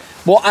 bad.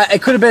 Well,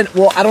 it could have been.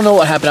 Well, I don't know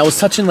what happened. I was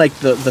touching like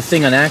the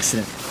thing on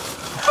accident.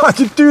 How'd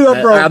you do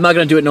that, bro? I'm not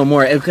gonna do it no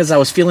more because I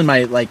was feeling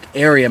my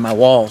area, my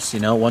walls.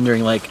 You know,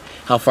 wondering like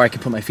how far I can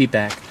put my feet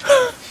back.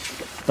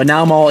 But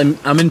now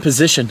I'm in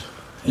position.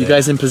 You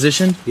guys in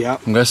position? Yeah.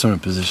 I'm guessing I'm in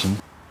position.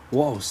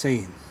 What I was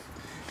saying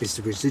is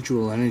the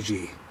residual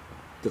energy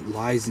that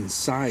lies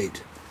inside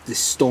this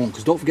stone,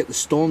 because don't forget the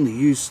stone they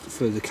used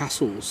for the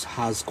castles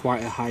has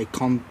quite a high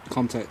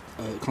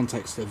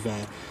context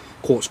of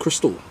quartz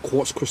crystal.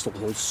 Quartz crystal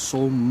holds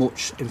so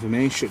much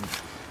information,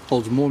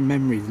 holds more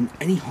memory than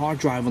any hard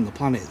drive on the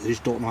planet. They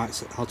just don't know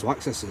how to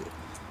access it,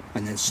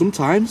 and then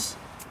sometimes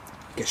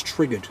it gets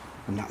triggered,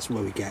 and that's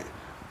where we get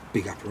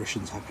big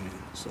apparitions happening.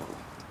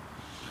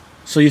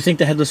 So you think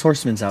the Headless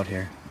Horseman's out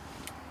here?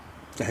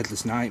 The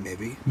Headless Knight,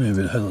 maybe.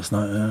 Maybe the Headless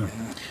Knight,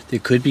 yeah. There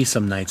could be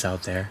some knights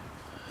out there.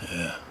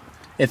 Yeah.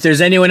 If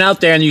there's anyone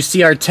out there and you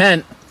see our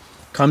tent,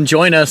 come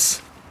join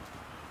us.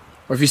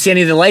 Or if you see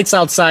any of the lights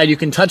outside, you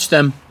can touch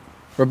them.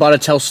 We're about to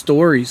tell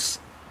stories.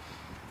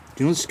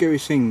 Do you know the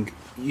scariest thing?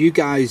 You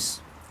guys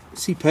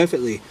see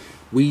perfectly.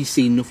 We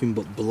see nothing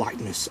but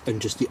blackness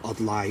and just the odd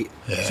light.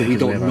 Yeah, so we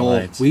don't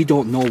know. We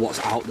don't know what's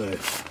out there.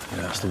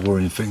 Yeah, that's the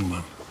worrying thing,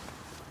 man.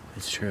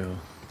 It's true.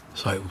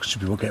 It's like we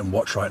should be getting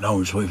watched right now.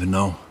 We just don't even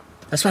know.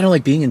 That's why I don't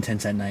like being in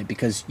tents at night,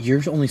 because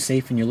you're only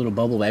safe in your little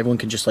bubble, but everyone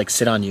can just like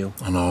sit on you.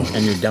 I know.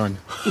 And you're done.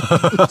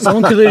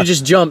 Someone could literally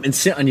just jump and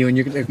sit on you and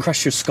you're going to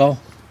crush your skull.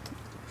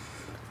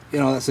 You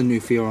know, that's a new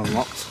fear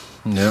unlocked.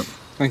 Yep.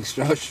 Thanks,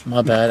 Josh.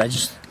 My bad.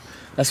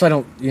 That's why I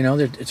don't,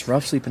 it's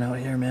rough sleeping out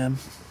here, man.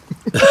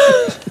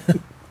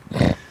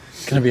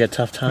 It's going to be a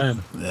tough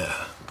time.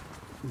 Yeah.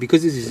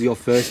 Because this is your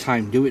first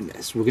time doing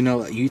this, we're going to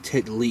let you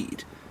take the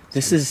lead.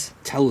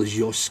 Tell us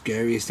your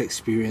scariest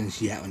experience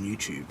yet on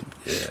YouTube.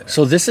 Yeah.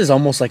 So this is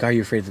almost like Are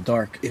You Afraid of the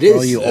Dark? It is. For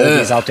all you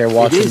oldies out there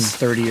watching, It is.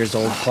 30 years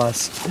old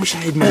plus. I wish I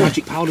had my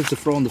magic powder to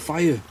throw on the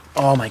fire.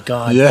 Oh my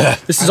god. Yeah.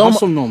 This I is have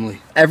almost some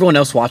normally. everyone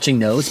else watching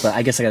knows, but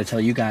I guess I got to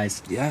tell you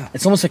guys. Yeah.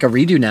 It's almost like a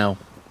redo now.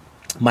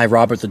 My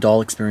Robert the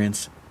Doll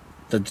experience.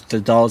 The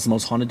doll is the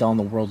most haunted doll in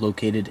the world,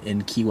 located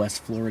in Key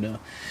West, Florida.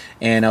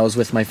 And I was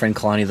with my friend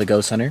Kalani, the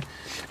Ghost Hunter,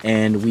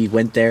 and we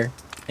went there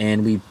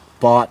and we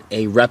bought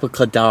a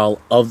replica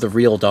doll of the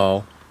real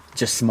doll,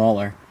 just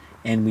smaller,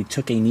 and we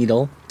took a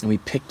needle and we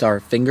picked our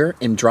finger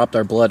and dropped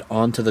our blood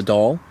onto the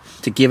doll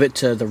to give it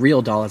to the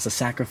real doll as a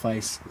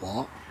sacrifice.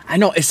 What? I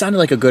know, it sounded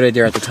like a good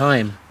idea at the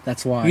time.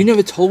 That's why. You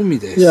never told me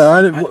this. Yeah,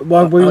 I didn't.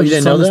 Why you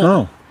didn't know that?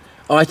 now?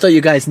 Oh, I thought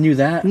you guys knew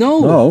that. No.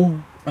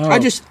 No. Oh.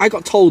 I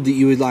got told that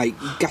you were like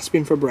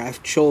gasping for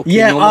breath, choking,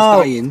 Yeah,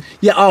 almost dying.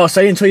 Yeah,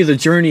 so I didn't tell you the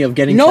journey of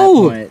getting No.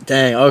 to that point.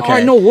 Dang,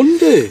 okay. Oh, no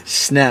wonder.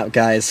 Snap,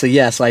 guys. So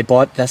yeah, so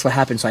that's what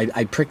happened. So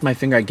I pricked my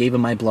finger, I gave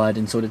him my blood,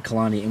 and so did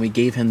Kalani, and we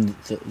gave him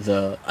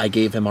I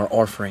gave him our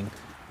offering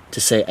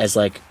to say as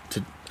like,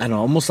 I don't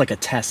know, almost like a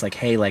test, like,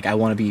 hey, like I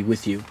want to be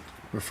with you.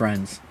 We're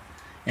friends.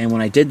 And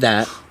when I did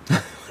that,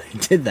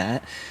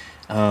 it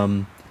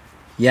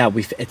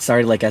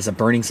started like as a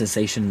burning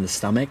sensation in the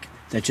stomach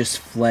that just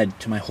fled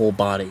to my whole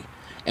body.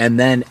 And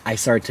then I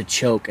started to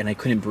choke and I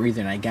couldn't breathe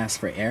and I gasped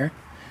for air.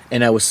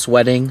 And I was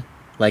sweating,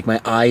 like my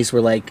eyes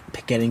were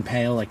like getting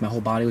pale, like my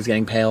whole body was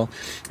getting pale.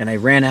 And I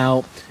ran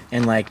out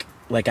and like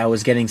I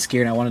was getting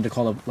scared. I wanted to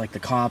call the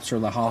cops or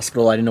the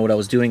hospital. I didn't know what I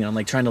was doing. And I'm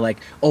like trying to like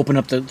open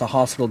up the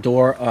hospital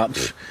door,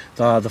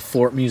 the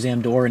Fort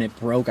Museum door, and it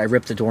broke. I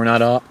ripped the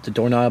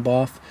doorknob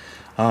off.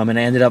 And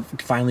I ended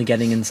up finally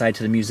getting inside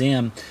to the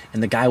museum,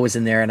 and the guy was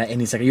in there, and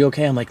he's like, "Are you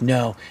okay?" I'm like,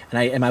 "No,"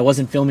 and I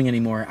wasn't filming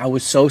anymore. I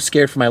was so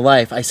scared for my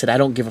life. I said, "I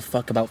don't give a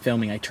fuck about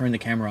filming." I turned the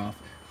camera off.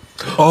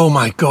 Oh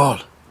my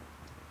god.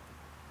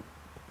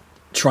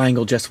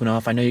 Triangle just went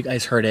off. I know you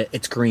guys heard it.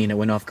 It's green. It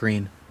went off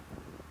green.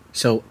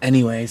 So,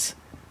 anyways,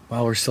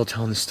 while we're still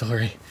telling the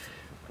story,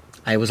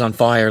 I was on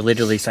fire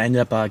literally. So I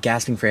ended up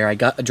gasping for air. I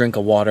got a drink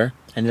of water.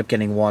 Ended up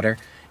getting water.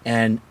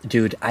 And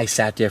dude, I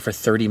sat there for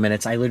 30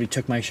 minutes. I literally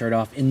took my shirt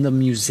off in the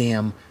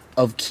museum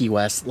of Key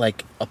West,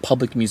 like a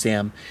public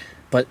museum,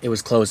 but it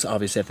was closed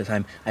obviously at the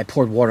time. I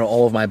poured water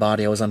all over my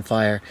body. I was on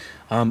fire.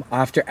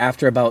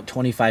 After about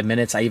 25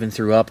 minutes, I even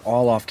threw up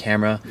all off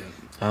camera.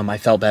 I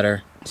felt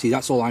better. See,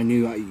 that's all I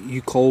knew.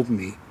 You called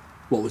me,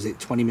 what was it,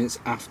 20 minutes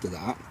after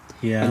that?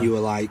 Yeah. And you were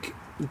like,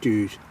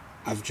 dude,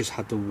 I've just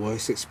had the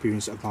worst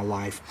experience of my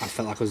life. I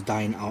felt like I was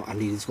dying out. I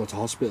needed to go to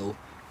hospital.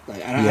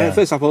 At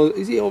first I thought,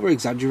 is he over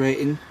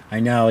exaggerating? I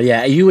know,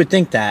 yeah. You would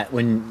think that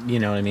when, you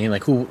know what I mean?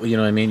 Like, who, you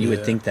know what I mean? You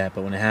would think that,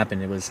 but when it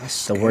happened, it was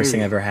the worst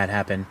thing I ever had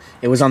happen.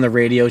 It was on the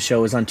radio show.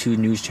 It was on 2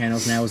 news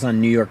channels now. It was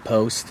on New York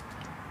Post.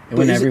 It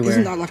went everywhere.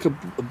 Isn't that like a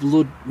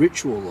blood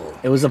ritual, though?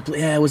 It was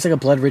it was like a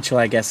blood ritual,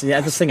 I guess. Yeah,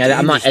 that's the thing.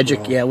 I'm not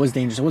educated. Yeah, it was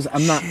dangerous.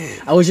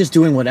 I was just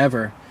doing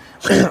whatever.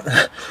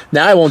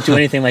 Now I won't do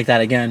anything like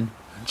that again.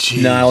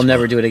 Jeez, no, I'll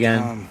never do it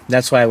again.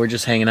 That's why we're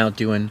just hanging out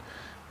doing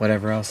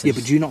whatever else. Yeah,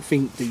 but do you not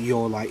think that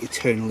you're like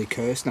eternally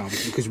cursed now?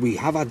 Because we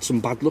have had some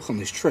bad luck on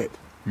this trip.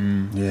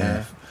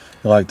 Yeah.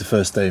 Like the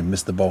first day,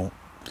 missed the boat.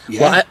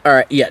 Yeah. Well, all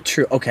right. Yeah,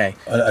 true. Okay.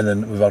 And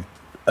then we've had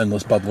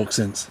endless bad luck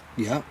since.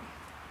 Yeah.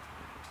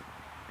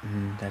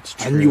 That's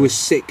true. And you were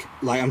sick.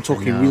 Like, I'm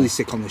talking really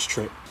sick on this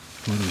trip.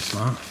 Bloody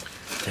smart.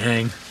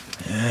 Dang.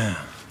 Yeah.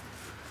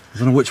 I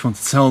don't know which one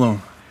to tell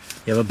though.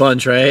 You have a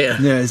bunch, right?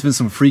 Yeah, it's been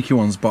some freaky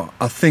ones, but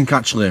I think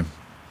actually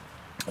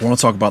I want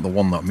to talk about the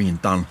one that me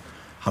and Dan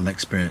had an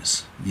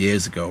experience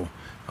years ago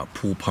at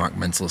Pool Park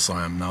Mental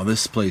Asylum. Now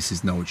this place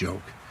is no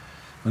joke,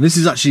 and this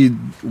is actually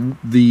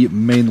the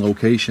main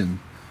location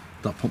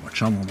that put my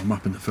channel on the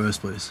map in the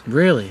first place.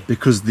 Really?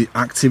 Because the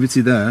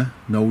activity there,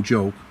 no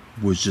joke,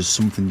 was just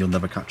something you'll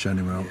never catch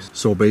anywhere else.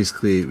 So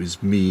basically it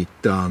was me,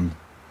 Dan,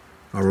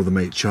 our other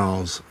mate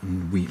Charles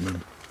and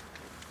Wheatman,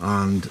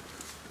 and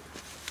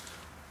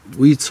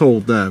we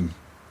told them,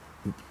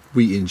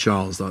 Wheaty and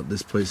Charles, that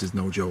this place is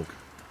no joke,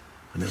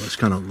 and they was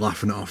kind of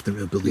laughing it off, didn't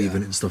really believe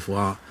in it and stuff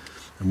like that.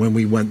 And when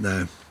we went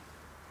there,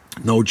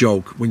 no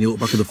joke, when you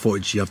look back at the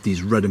footage, you have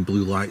these red and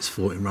blue lights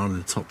floating around in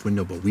the top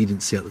window, but we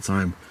didn't see it at the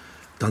time.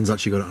 Dan's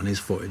actually got it on his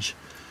footage.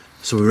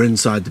 So we're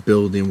inside the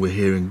building, we're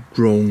hearing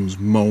groans,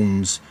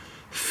 moans,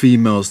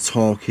 females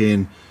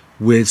talking,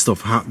 weird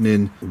stuff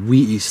happening.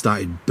 Wheaty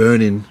started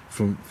burning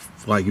from,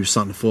 like, he was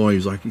sat on the floor,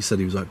 he said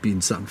he was like being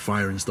set on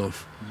fire and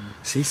stuff.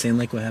 See, same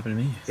like what happened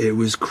to me. It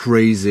was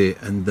crazy,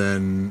 and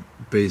then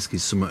basically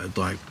someone had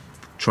like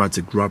tried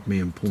to grab me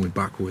and pull me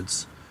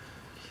backwards.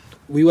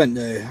 We went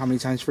there how many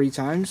times? 3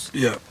 times.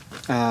 Yeah.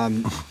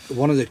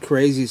 One of the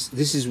craziest.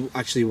 This is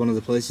actually one of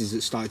the places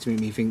that started to make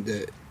me think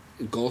that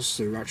ghosts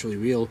are actually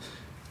real.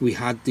 We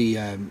had the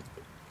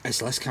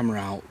SLS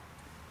camera out,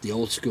 the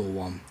old school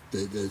one,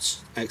 the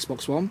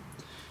Xbox one,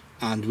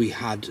 and we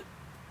had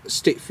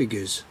stick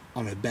figures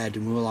on a bed,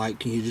 and we were like,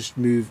 "Can you just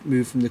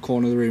move from the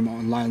corner of the room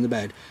and lie on the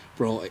bed?"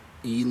 Bro,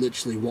 he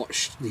literally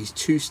watched these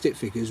 2 stick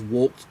figures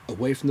walked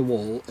away from the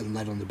wall and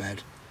laid on the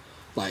bed.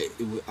 Like,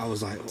 I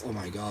was like, oh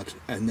my god.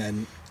 And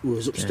then we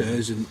was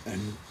upstairs, and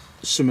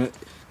some,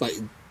 like,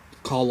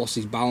 Carl lost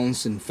his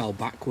balance and fell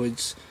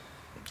backwards.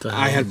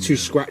 I had 2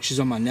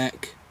 scratches on my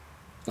neck.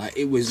 Like,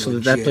 it was so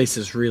legit. that place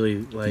is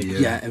really like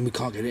Yeah, and we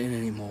can't get in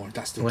anymore.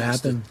 That's the What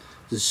happened?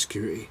 The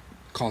security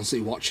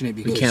constantly watching it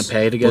because we can't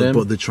pay to get in.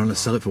 But they're trying to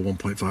sell it for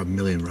 1.5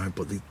 million, right?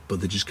 But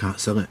they just can't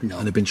sell it. No.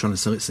 And they've been trying to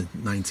sell it since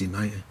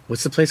 1990.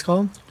 What's the place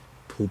called?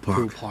 Pool Park.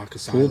 Pool Park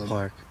Asylum. Pool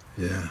Park.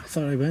 Yeah. I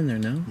thought I'd been there.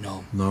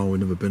 No. No, we've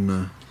never been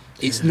there.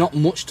 It's not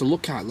much to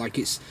look at. Like,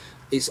 it's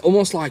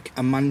almost like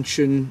a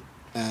mansion,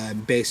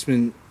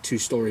 basement,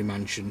 2-story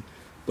mansion,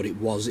 but it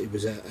was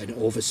an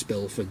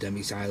overspill for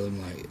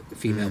Asylum. Like,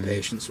 female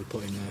patients were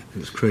put in there. It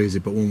was crazy,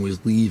 but when we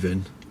was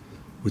leaving,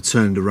 we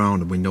turned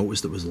around and we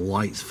noticed there was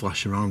lights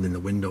flashing around in the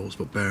windows,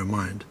 but bear in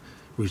mind,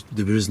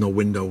 there is no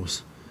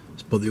windows.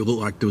 But it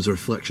looked like there was a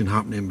reflection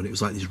happening, but it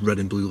was like these red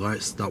and blue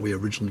lights that we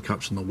originally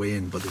captured on the way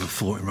in, but they were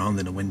floating around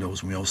in the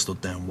windows, and we all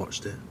stood there and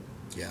watched it.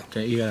 Yeah.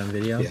 Okay, you got it on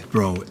video? Yeah.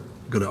 Bro,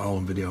 got it all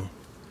on video.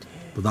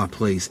 But that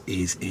place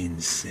is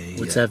insane.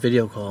 What's that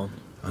video called?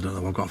 I don't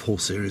know, I've got a whole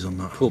series on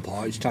that. Pool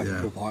Park. Just type in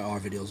Yeah. Pool Park. Our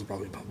videos will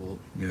probably pop up.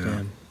 Yeah.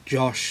 Damn.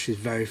 Josh is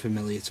very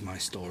familiar to my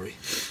story.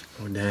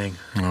 Oh, dang.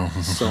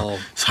 So,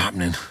 It's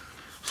happening.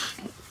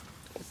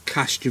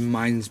 cast your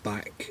minds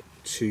back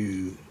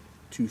to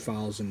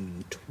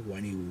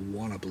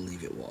 2021, I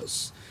believe it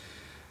was.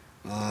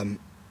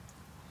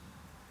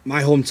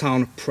 My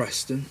hometown of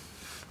Preston.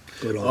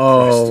 Good old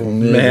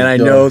Preston. Man, I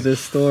know this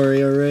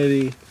story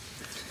already.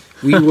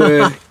 We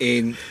were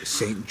in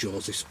St.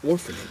 Joseph's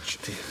Orphanage.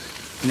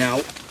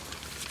 Now,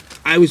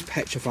 I was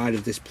petrified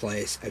of this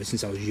place ever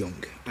since I was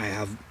young. I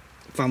have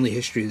family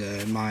history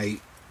there. My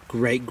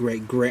great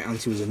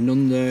auntie was a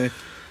nun there.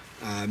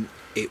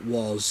 It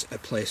was a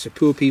place for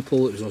poor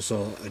people. It was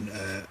also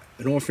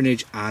an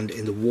orphanage, and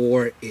in the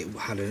war it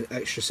had an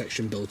extra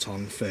section built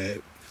on for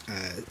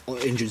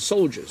injured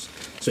soldiers.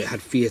 So it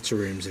had theatre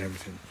rooms and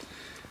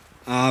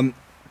everything.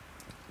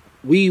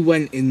 We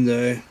went in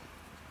there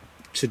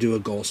to do a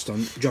ghost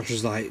hunt. Josh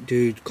was like,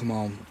 dude, come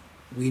on,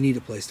 we need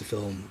a place to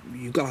film.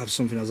 You've got to have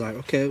something. I was like,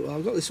 okay, well,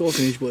 I've got this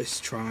orphanage, but it's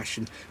trash.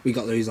 And we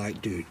got there, he's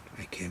like, dude,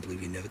 I can't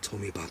believe you never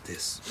told me about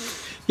this.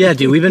 Yeah,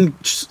 dude, we've been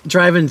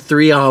driving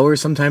 3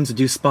 hours sometimes to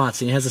do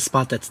spots, and he has a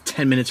spot that's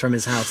 10 minutes from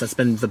his house. That's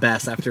been the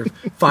best after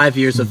 5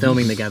 years of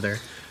filming together.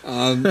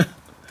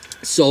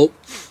 So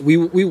we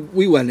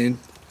went in.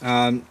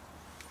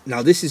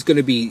 Now this is going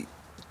to be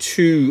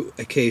 2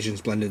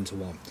 occasions blended into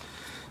one.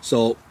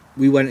 So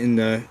we went in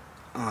there,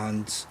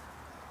 and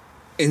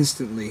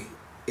instantly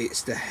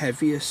it's the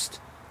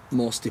heaviest,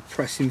 most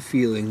depressing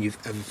feeling you've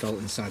ever felt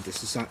inside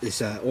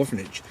this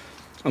orphanage.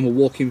 And we're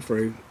walking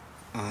through,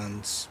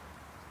 and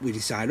we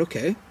decide,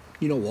 okay,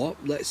 you know what,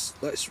 let's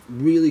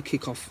really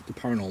kick off the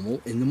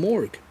paranormal in the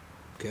morgue.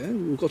 Okay,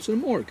 we'll go to the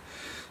morgue.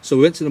 So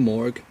we went to the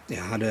morgue. It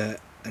had a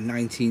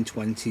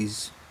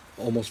 1920s,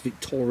 almost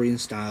Victorian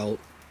style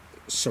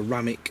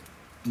ceramic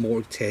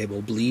morgue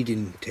table,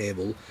 bleeding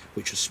table,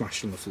 which was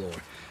smashed on the floor,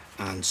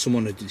 and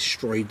someone had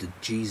destroyed the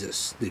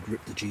Jesus. They'd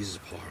ripped the Jesus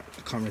apart.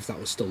 I can't remember if that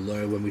was still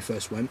there when we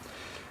first went.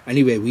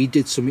 Anyway, we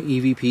did some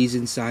EVPs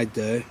inside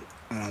there,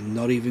 and I'm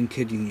not even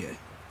kidding you,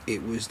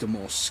 it was the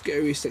most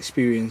scariest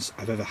experience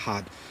I've ever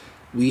had.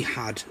 We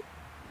had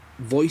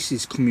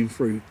voices coming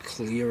through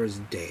clear as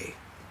day,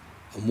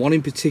 and one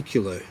in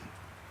particular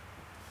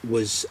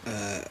was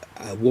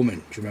a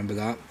woman. Do you remember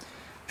that?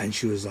 And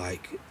she was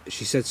like,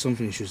 she said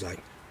something, and she was like,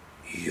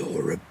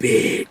 "You're a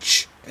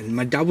bitch." And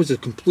my dad was a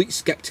complete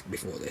skeptic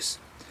before this.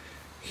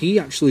 He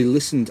actually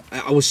listened.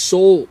 I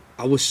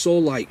I was so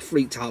like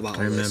freaked out about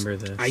all this. I remember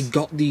this.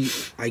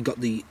 I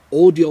got the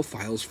audio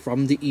files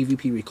from the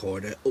EVP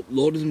recorder,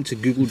 uploaded them to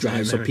Google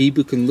Drive so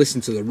people can listen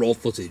to the raw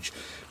footage.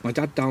 My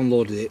dad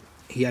downloaded it.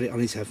 He had it on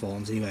his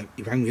headphones, and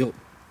he rang me up.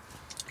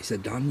 He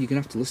said, Dan, you're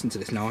going to have to listen to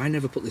this. Now, I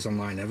never put this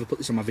online. I never put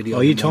this on my video.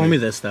 Oh, you told me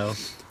this, though.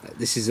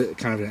 This is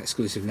kind of an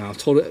exclusive now. I've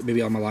told it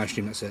maybe on my live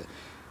stream, that's it.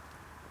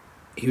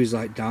 He was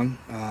like, Dan,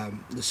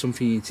 there's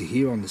something you need to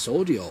hear on this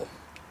audio.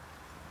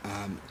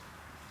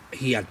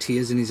 He had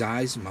tears in his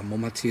eyes. My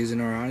mum had tears in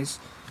her eyes.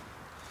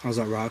 I was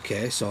like, right,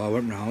 okay. So I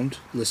went round,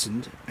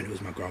 listened, and it was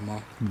my grandma.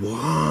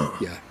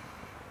 What? Yeah.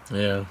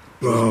 Yeah.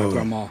 It was my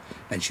grandma.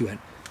 And she went,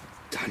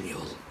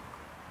 Daniel.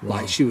 Wow.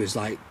 Like, she was,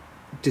 like,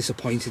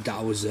 disappointed that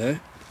I was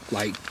there.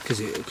 Like, because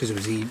it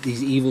was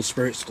these evil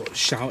spirits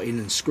shouting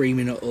and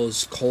screaming at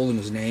us, calling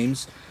us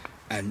names,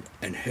 and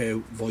her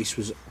voice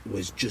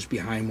was just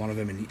behind one of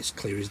them, and it's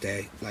clear as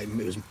day. Like,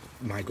 it was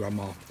my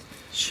grandma.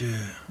 Sure.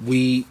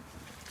 We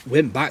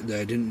went back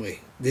there, didn't we?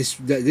 This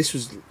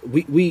was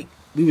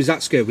we was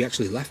that scared. We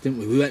actually left, didn't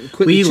we? We went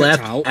quickly. We checked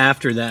left out.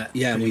 after that.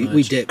 Yeah,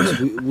 we dipped.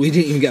 we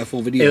didn't even get a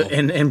full video.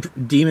 And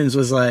Demons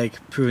was like,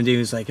 Proven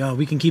Demons was like, oh,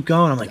 we can keep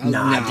going. I'm like,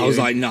 nah, dude. I was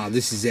like, nah,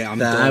 this is it. I'm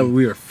done.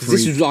 We were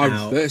This was our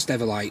out. first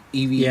ever like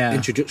EV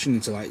introduction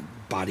into like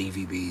bad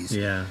EVBs.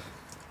 Yeah.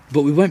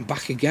 But we went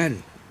back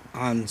again,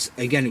 and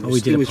again it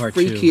was part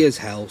freaky two. as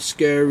hell,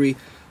 scary.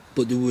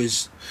 But there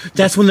was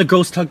That's when the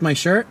ghost tugged my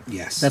shirt?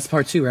 yes, That's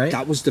part 2, right?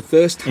 that was the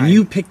first time. And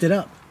you picked it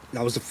up.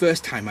 That was the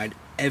first time I'd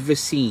ever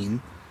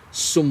seen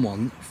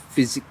someone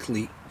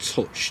physically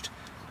touched.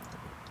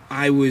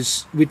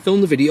 We'd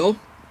filmed the video,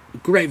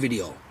 great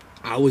video.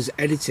 I was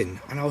editing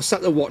and I was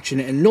sat there watching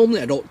it, and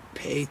normally I don't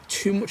pay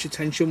too much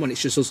attention when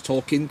it's just us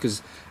talking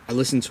because I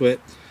listen to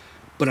it,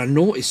 but I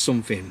noticed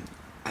something,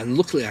 and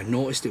luckily I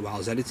noticed it while I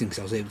was editing because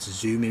I was able to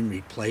zoom in,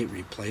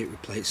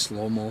 replay it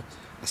slow-mo.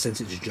 I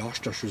sent it to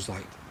Josh. Josh was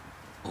like,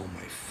 oh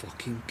my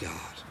fucking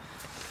god.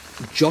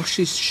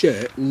 Josh's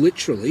shirt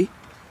literally,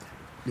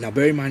 now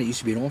bear in mind it used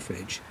to be an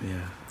orphanage.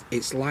 Yeah.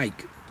 It's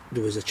like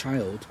there was a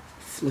child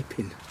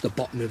flipping the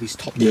bottom of his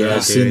top. Yeah,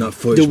 I've seen that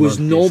footage. There was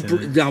man. no.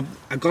 Decent. Now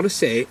I gotta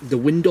say, the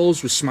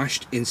windows were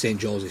smashed in St.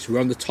 Joseph's. We were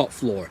on the top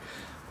floor,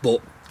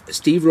 but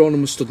Steve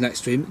Ronan was stood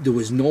next to him. There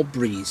was no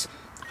breeze.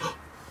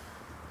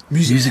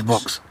 Music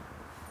box.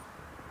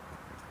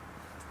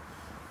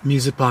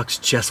 Music box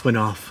just went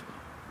off.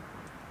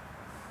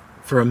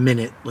 For a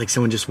minute, like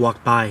someone just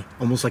walked by,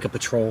 almost like a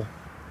patrol.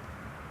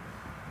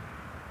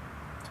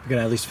 We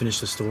gotta at least finish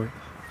the story.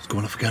 It's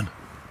going off again.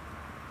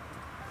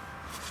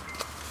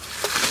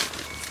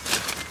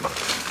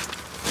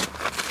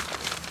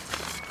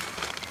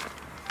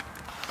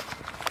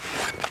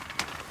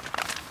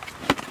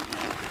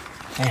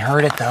 I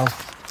heard it though.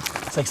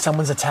 It's like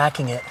someone's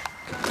attacking it.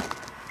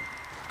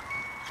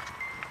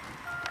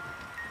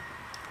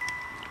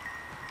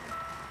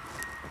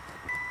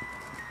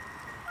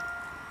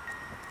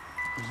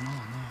 There's no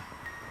one there.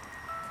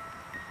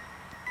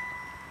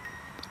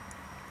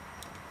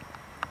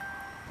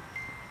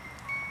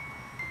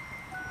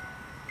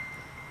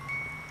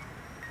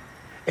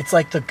 It's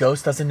like the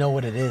ghost doesn't know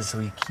what it is, so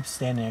he keeps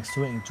standing next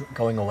to it and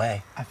going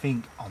away. I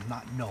think on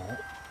that note,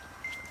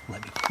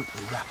 let me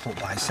quickly wrap up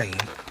by saying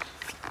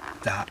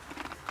that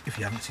if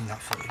you haven't seen that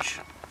footage,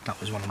 that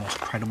was one of the most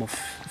credible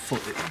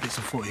bits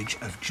of footage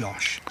of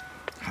Josh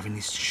having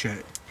his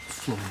shirt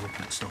flung up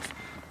and stuff.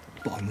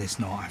 But on this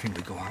note, I think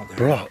we go out there.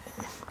 Bro,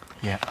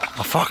 Yeah.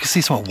 I thought I could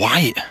see something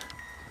white.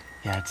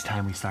 Yeah, it's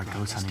time we start ghost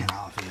Let's hunting. get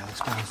out of here.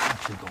 Let's go and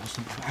actually go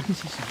something. I can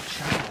see some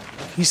shadow.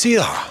 You see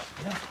that?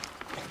 Yeah.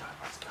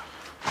 Let's go.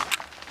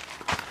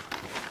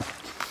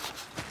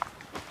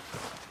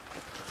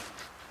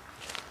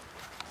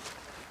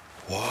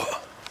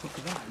 What? Look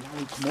at that. Now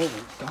we come over.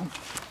 It's gone.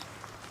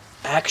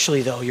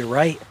 Actually, though, you're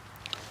right.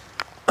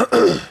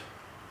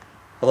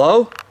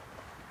 Hello?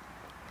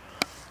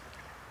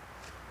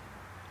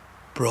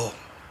 Bro,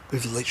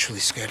 we've literally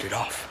scared it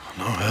off.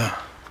 No, yeah.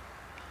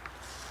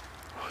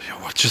 Oh,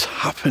 yeah, what just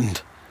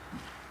happened?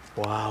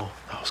 Wow.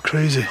 That was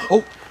crazy.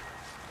 Oh,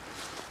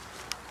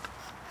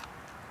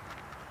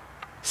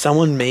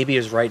 Someone maybe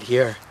is right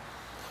here.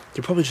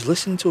 they're probably just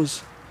listening to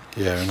us.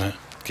 Yeah, innit?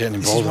 Getting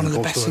This involved is one in of the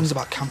ghost best stories. things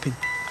about camping.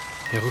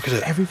 Yeah, look at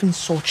it. Everything's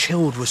so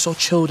chilled. We're so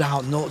chilled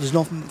out. No, there's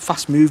no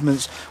fast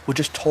movements. We're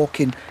just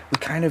talking. We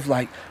kind of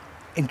like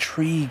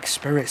intrigue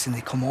spirits, and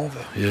they come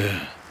over.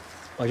 Yeah.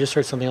 I just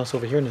heard something else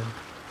over here now.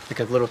 Like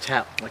a little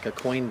tap, like a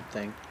coin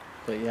thing.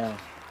 But yeah.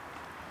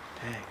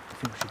 Dang. I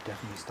think we should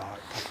definitely start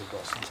talking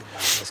about something now.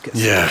 Let's get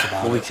Yeah. serious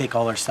about Well, we it. take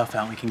all our stuff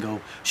out and we can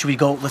go. Should we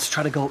go? Let's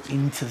try to go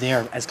into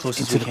there as close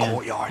Into as we the can.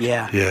 courtyard.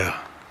 Yeah. Yeah.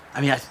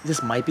 I mean,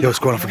 this might be. Yo, the it's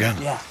going off courtyard.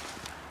 again. Yeah.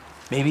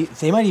 Maybe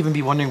they might even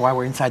be wondering why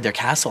we're inside their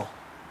castle.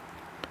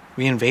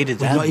 We invaded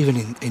We've them. not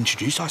even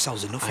introduced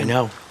ourselves enough. I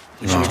know.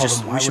 We Should we tell just?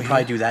 them why We should we're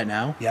probably here. do that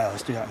now. Yeah,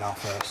 let's do that now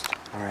first.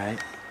 All right.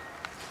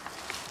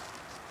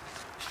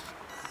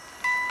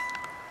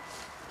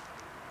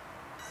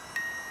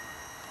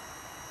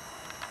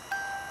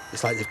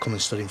 It's like they've come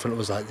and stood in front of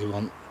us like they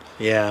want.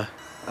 Yeah.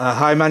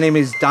 Hi, my name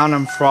is Dan.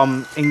 I'm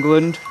from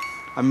England.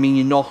 I mean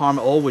you no harm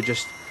at all. We're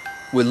just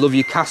We love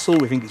your castle.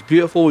 We think it's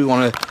beautiful. We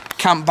want to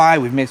camp by.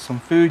 We've made some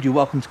food. You're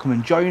welcome to come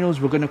and join us.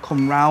 We're going to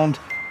come round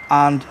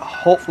and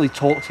hopefully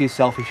talk to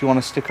yourself. If you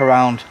want to stick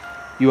around,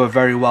 you are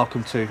very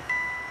welcome to.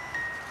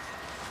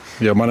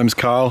 Yeah, my name's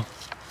Carl.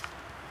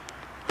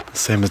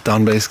 Same as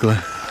Dan, basically.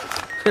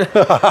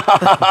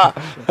 But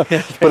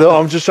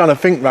I'm just trying to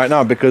think right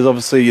now because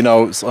obviously, you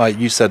know, it's like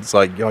you said, it's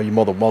like, you're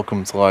more than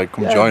welcome to like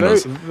come join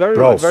us.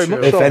 Bro, very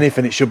much if so.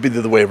 anything, it should be the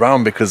other way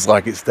around because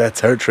like it's their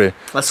territory.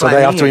 That's so what they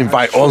I have to mean.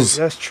 invite us.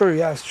 That's true.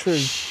 Yeah, that's true.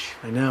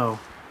 I know.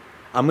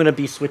 I'm gonna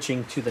be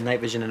switching to the night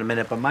vision in a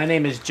minute, but my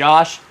name is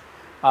Josh.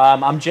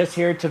 I'm just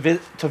here to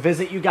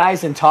visit you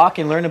guys and talk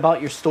and learn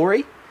about your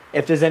story.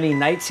 If there's any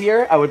knights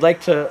here, I would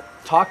like to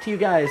talk to you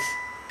guys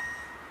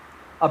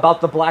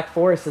about the Black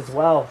Forest as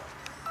well.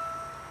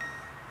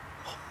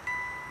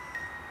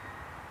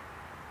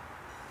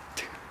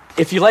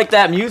 If you like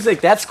that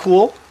music, that's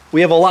cool. We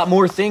have a lot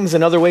more things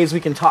and other ways we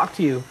can talk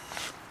to you.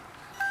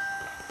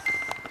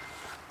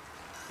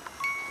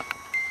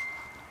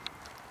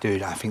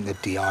 Dude, I think the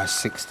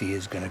DR60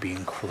 is going to be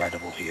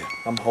incredible here.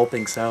 I'm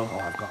hoping so. Oh,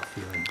 I've got a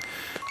feeling.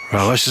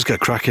 Right, let's just get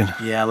cracking.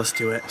 Yeah, let's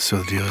do it. See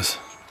what the deal is.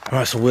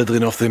 Alright, so weirdly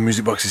enough, the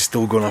music box is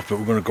still going off, but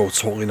we're going to go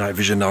totally night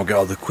vision now, get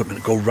all the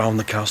equipment, go round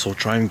the castle,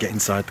 try and get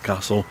inside the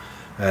castle.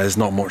 There's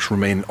not much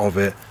remaining of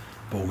it,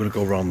 but we're going to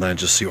go around there and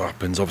just see what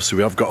happens. Obviously,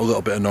 we have got a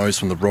little bit of noise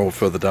from the road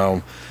further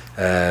down,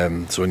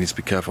 so we need to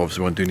be careful,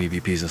 obviously, when doing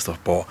EVPs and stuff,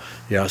 but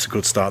yeah, it's a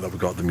good start that we've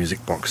got the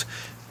music box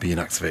being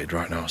activated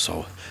right now,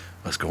 so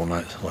let's go and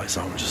lights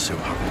out and just see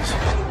what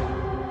happens.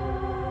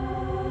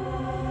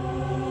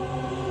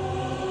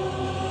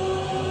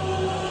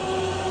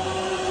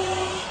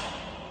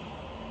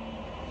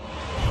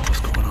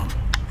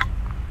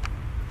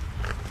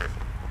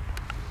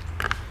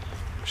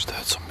 Just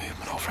heard some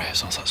movement over here,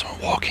 sounds like someone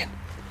walking.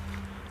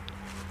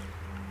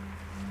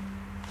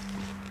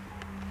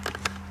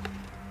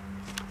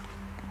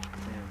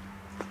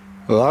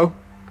 Hello?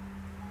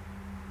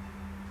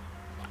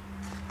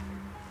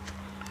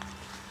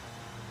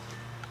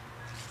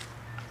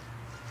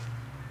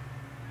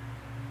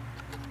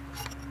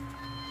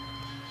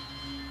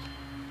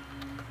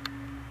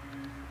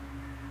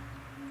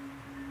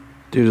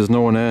 Dude, there's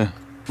no one here.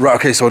 Right,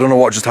 okay, so I don't know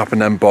what just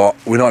happened then, but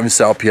we're not even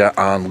set up yet,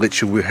 and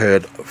literally we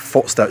heard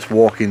footsteps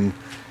walking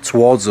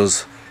towards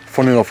us,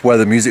 funny enough where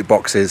the music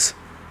box is,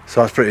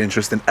 so that's pretty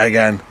interesting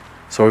again.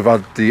 So we've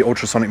had the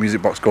ultrasonic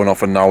music box going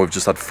off and now we've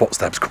just had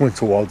footsteps coming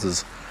towards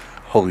us.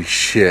 Holy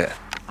shit.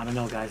 I don't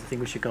know, guys. I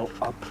think we should go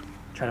up,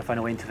 try to find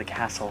a way into the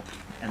castle,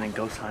 and then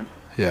ghost hunt.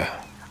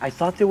 Yeah. I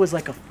thought there was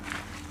like a...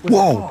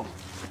 Whoa!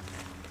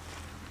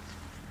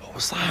 What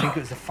was that? I think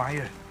it was a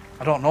fire.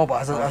 I don't know,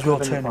 but as we all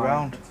turn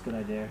around. That's a good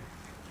idea.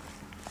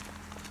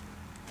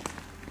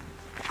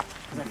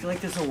 'Cause I feel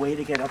like there's a way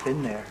to get up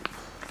in there.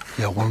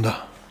 Yeah, I wonder.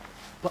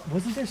 But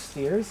wasn't there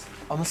stairs?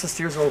 Unless the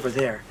stairs are over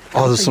there.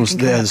 Oh, there's some,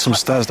 yeah, there's some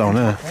stairs down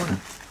there. Yeah,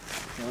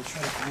 let's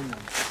try to find them.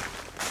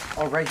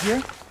 Oh, right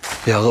here?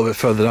 Yeah, a little bit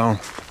further down.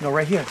 No,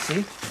 right here,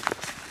 see?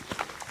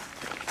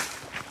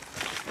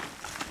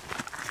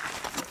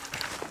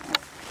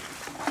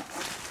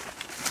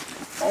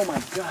 Oh my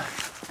god.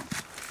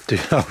 Dude,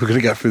 how are we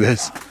gonna get through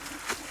this?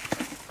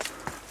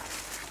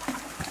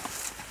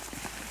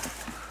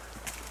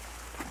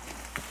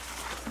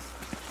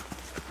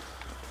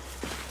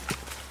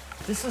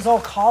 This is all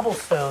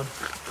cobblestone.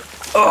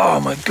 Oh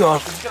my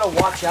god. You just gotta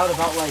watch out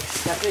about like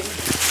stepping.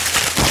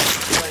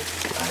 Like,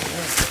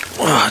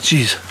 Oh,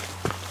 jeez.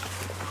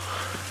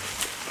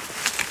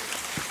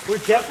 we're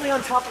definitely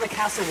on top of the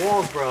castle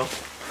walls, bro.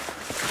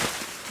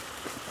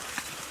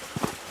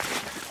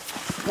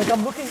 Like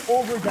I'm looking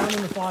over down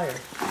in the fire.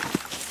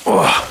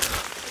 Oh.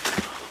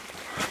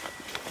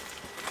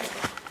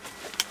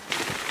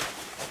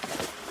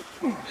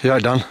 Yeah,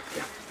 done.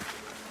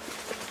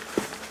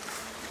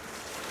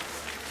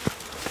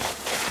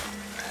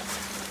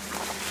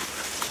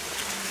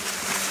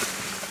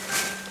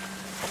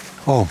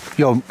 Oh,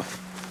 yo,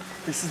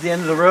 This is the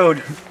end of the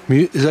road.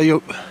 is that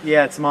your...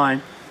 Yeah, it's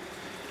mine.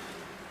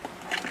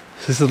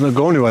 This doesn't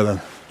go anywhere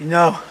then?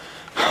 No.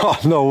 Oh,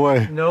 no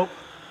way. Nope.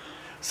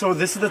 So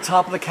this is the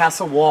top of the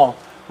castle wall.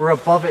 We're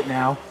above it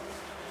now.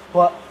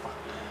 But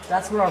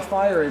that's where our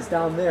fire is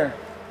down there.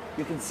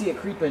 You can see it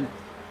creeping.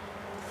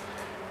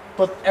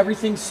 But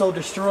everything's so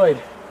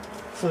destroyed.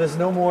 So there's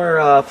no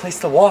more place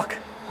to walk.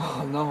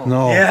 Oh no.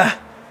 No. Yeah.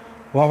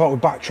 What about we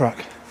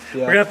backtrack?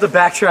 We're gonna have to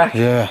backtrack.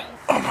 Yeah.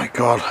 Oh my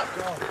god.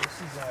 God,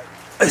 this is like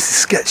This is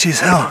sketchy as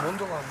hell.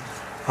 Wonderland.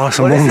 Oh, it's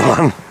a What is it?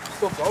 wonderland.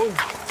 Still going.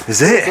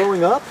 Is it?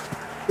 Going up?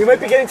 We might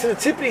be getting to the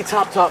tippity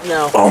top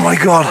now. Oh my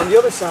On god. the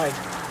other side.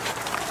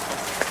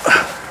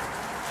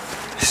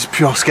 This is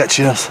pure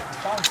sketchiness.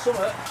 Found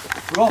summit.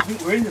 We all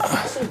think we're in the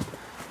castle.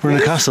 We're in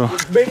the castle.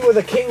 It's maybe where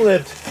the king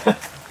lived.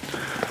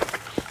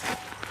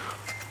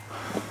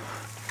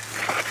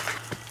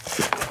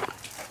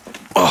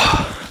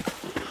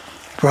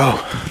 Bro.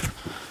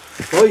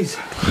 Boys,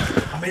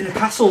 I'm in the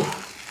castle.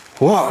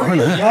 What? We're in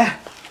it? Yeah.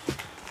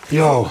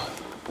 Yo.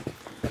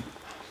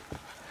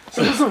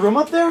 So there's a room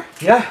up there?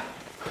 Yeah.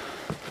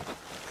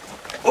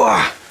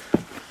 Oh.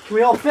 Can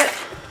we all fit?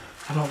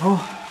 I don't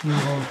know.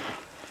 We'll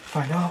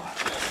find out.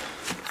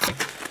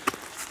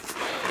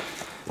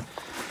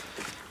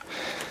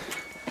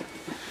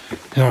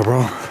 Yeah,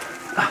 bro.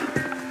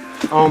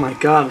 Oh my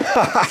god.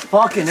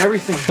 Fucking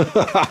everything.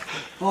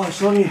 Oh,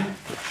 it's only.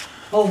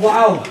 Oh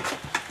wow.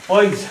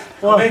 Boys,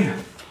 come in.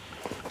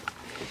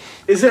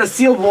 Is it a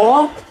sealed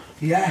wall?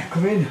 Yeah,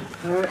 come in.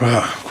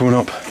 Right, coming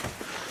up.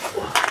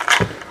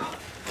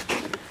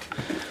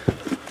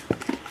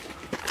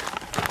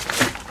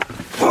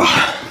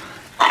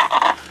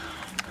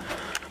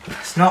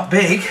 It's not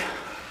big,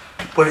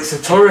 but it's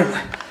a turret.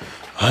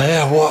 Oh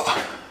yeah,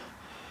 what?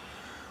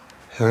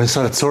 They're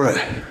inside a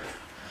turret.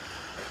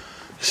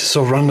 This is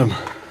so random.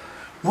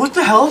 What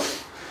the hell?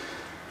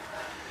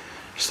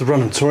 Just a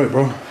random turret,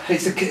 bro.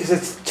 It's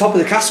the top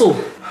of the castle.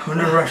 And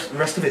the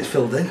rest of it's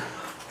filled in.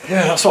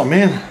 Yeah, that's what I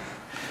mean.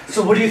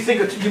 So what do you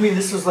think? You mean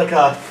this was like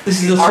a...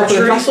 This is the top of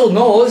the castle?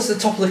 No, this is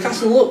the top of the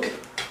castle, look.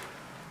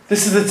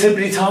 This is the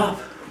tippity top.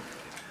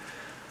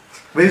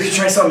 Maybe we could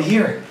try something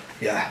here.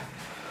 Yeah.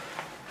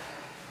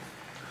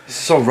 This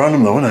is so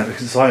random though, isn't it?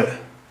 Because it's like,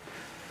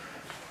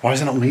 why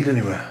does it not lead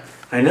anywhere?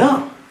 I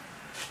know.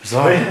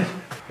 Bizarre.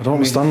 I don't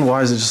understand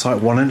why is it just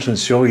like one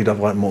entrance. Surely you'd have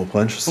like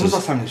multiple entrances. When was the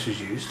last time this was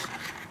used?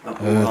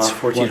 It's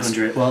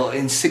 1400. Well,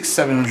 in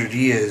 600-700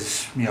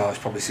 years, you know, it's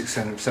probably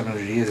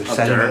 600-700 years of Of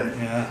sediment.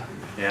 dirt. Yeah.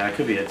 Yeah, it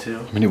could be it too.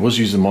 I mean, it was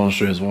used in the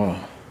monastery as well.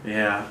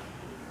 Yeah.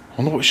 I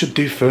wonder what we should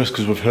do first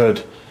because we've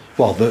heard,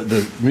 well,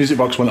 the music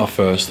box went off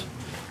first,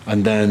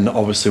 and then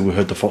obviously we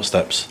heard the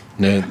footsteps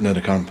near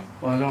the camp.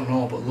 Well, I don't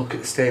know, but look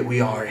at the state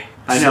we are.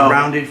 I know.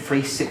 Surrounded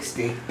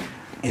 360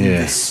 in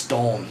this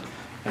storm.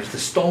 Now, if the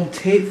storm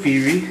tape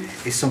theory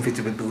is something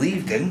to be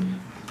believed in,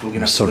 we're going to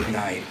have to look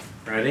at it.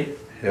 Ready?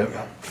 Yep.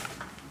 Yeah.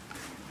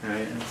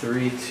 Alright,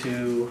 3,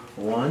 2,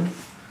 1.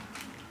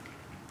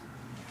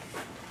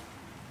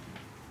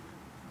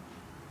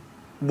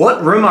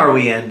 What room are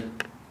we in?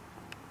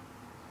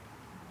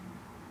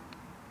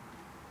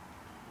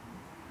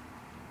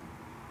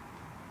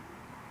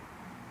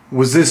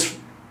 Was this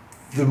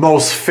the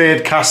most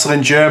feared castle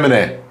in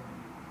Germany?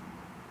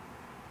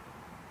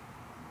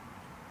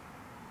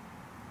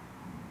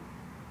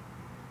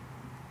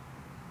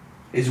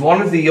 Is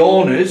one of the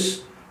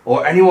owners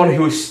or anyone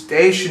who is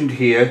stationed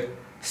here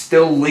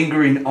still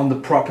lingering on the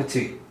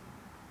property?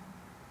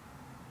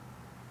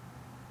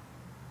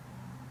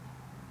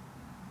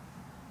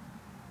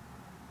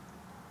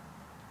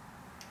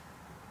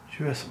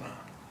 Yes, man.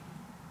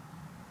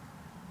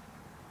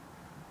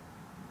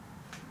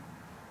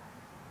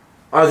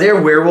 Are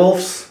there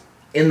werewolves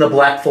in the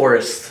Black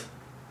Forest?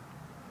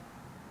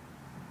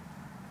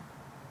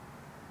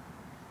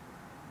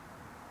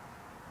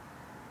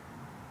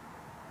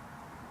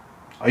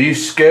 Are you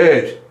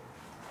scared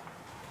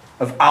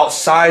of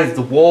outside of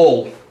the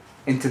wall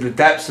into the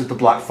depths of the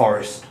Black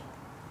Forest?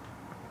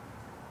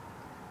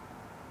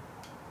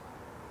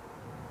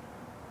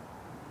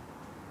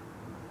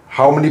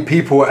 How many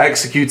people were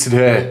executed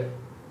here?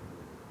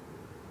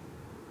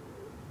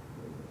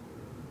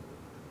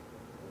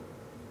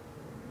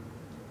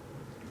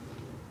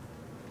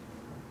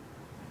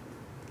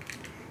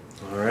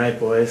 Alright,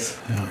 boys.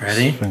 Yeah,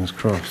 Ready? Fingers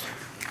crossed.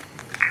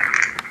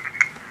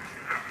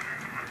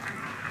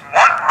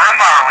 What room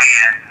are we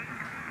in?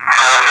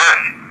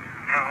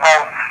 The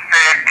most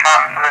feared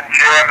castle in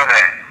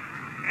Germany.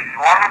 Is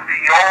one of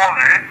the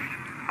owners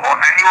or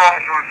anyone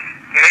who's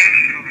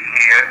stationed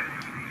here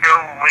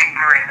still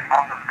lingering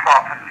on the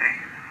property?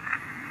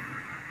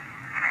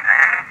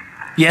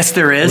 Yes,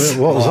 there is.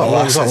 What was that?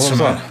 What was that? What was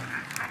that?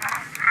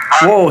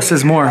 Whoa, it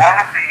says more. One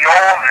of the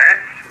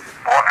owners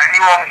or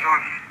anyone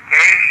who's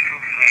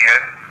stationed here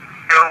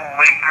still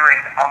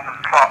lingering on the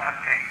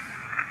property.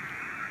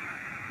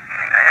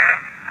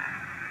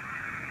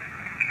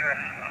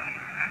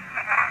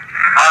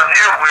 Are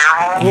there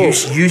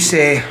werewolves? You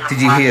say, did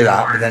you hear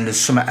that? But then there's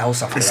something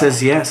else after It that.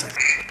 says yes.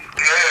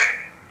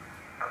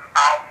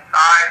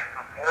 Outside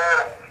the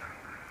walls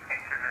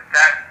into the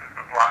depths of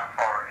the Black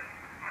Forest.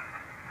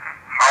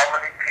 How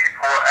many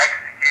people were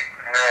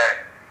executed there?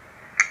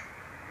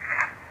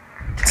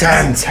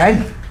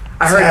 10.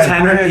 I heard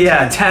 10.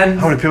 Yeah, 10.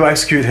 How many people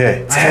executed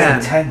here?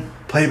 10.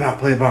 Play it back,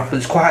 play it back.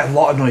 There's quite a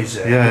lot of noise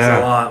there. Yeah, That's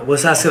a yeah. lot.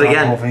 Let's ask it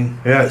again.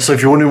 Yeah, so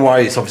if you're wondering why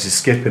it's obviously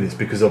skipping, it's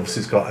because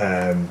obviously it's got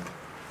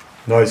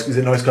noise, is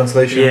it noise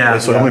cancellation? Yeah.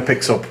 So it only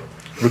picks up,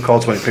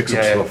 records when it picks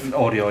up Yeah, stuff.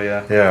 audio,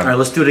 yeah. Yeah. Alright,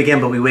 let's do it again,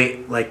 but we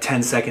wait like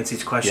 10 seconds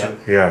each question.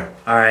 Yeah.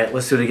 Alright,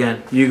 let's do it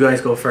again. You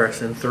guys go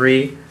first. In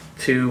 3,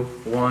 2,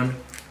 1,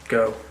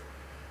 go.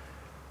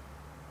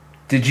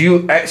 Did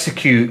you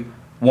execute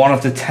one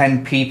of the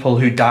 10 people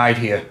who died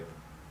here?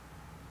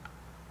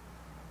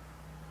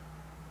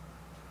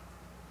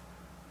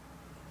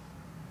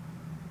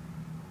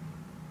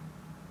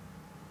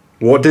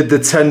 What did the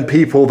 10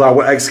 people that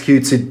were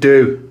executed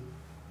do?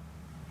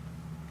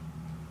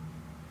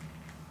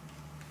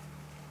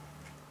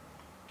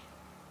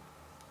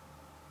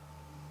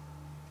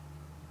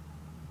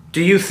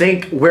 Do you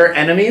think we're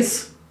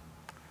enemies?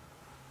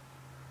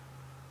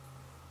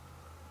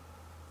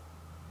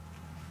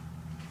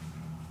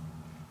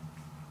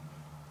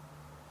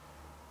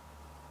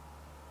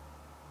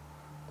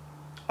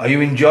 Are you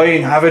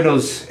enjoying having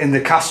us in the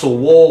castle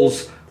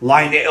walls,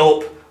 lighting it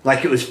up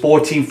like it was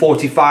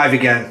 1445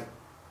 again?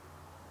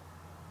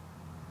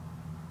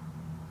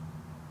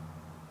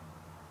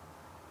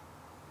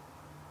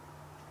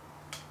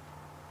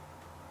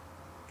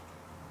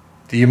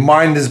 Do you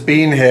mind us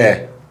being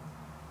here?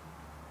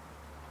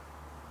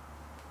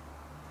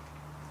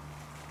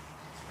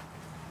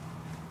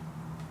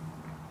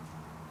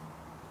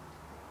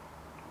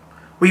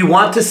 We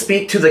want to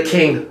speak to the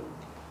king.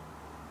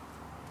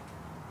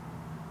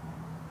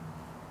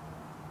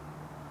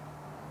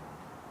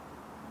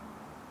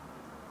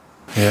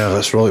 Yeah,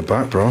 let's roll it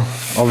back, bro.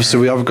 Obviously,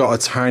 we have got a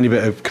tiny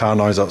bit of car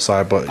noise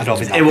outside, but I don't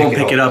think It won't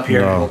pick it up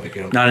here. It won't pick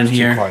it up. Not in It's too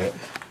here. quiet.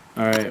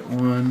 All right,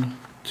 1,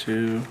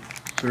 2,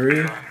 3.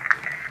 Did you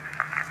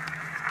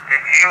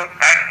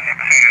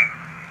execute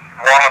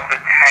one of the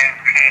 10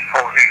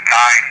 people who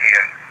died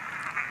here?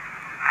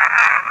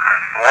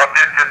 What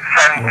did the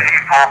 10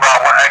 people that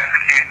were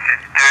executed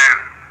do?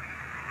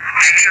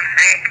 Do you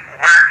think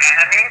we're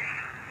enemies?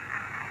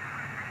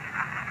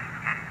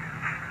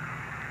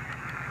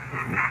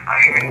 Are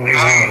you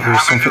enjoying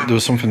there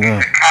was something there.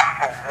 the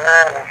castle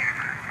walls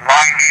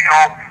lighting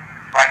up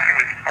like it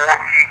was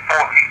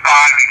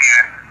 1445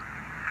 again?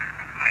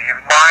 Do you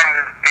mind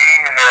us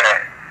being there?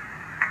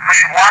 We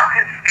want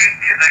to speak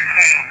to the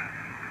king.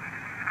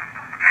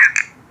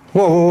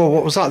 Whoa, whoa, whoa!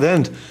 What was that at the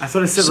end? I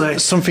thought it said like,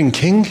 Something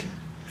king?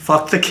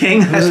 fuck the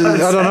king. I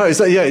don't know. Is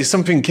that, yeah, it's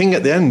something king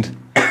at the end.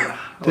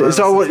 Is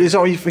that what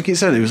you think it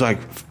said? It was like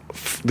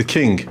the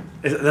king.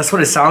 That's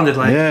what it sounded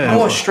like. You Yeah. know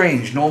what's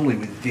strange? Normally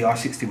with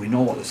DR60 we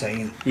know what they're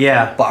saying.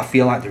 Yeah. But I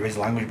feel like there is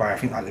language barrier. I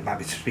think like they might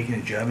be speaking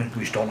in German.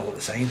 We just don't know what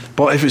they're saying.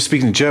 But if it's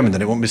speaking German,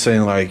 then it won't be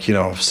saying like, you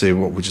know, obviously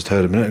what we just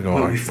heard a minute ago.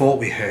 Well, like- we thought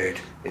we heard,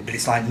 but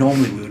it's like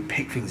normally we would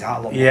pick things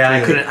out a lot more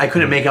Yeah, clearly. I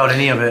couldn't make out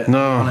any of it. No,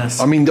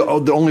 honest. I mean the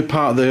only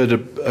part they heard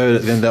at the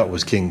end of that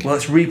was king. Well,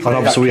 let's replay And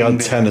obviously we that king had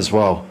bit 10 then. as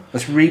well.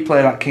 Let's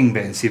replay that king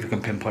bit and see if we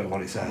can pinpoint what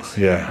it says.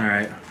 Yeah. All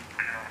right.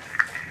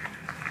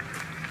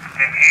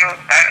 Did you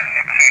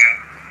execute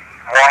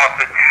one of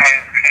the 10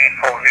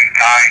 people who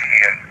died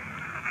here?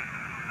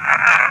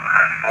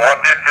 What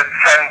did the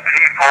 10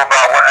 people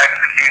that were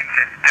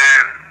executed do?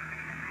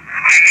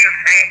 Do you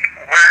think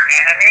we're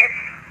enemies?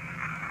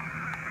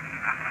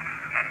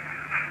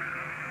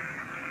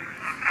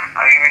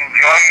 Are you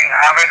enjoying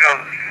having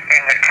us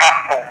in the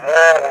castle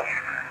walls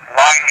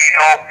lighting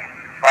up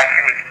like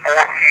it was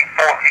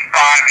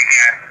 1445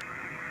 again?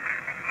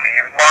 Do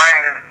you mind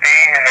us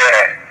being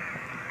there?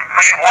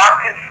 We want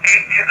to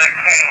speak to the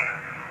king.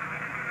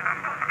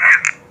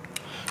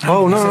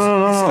 Oh no,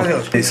 no,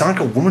 no. It's like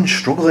a woman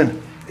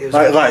struggling.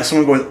 Like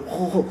someone going,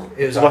 oh,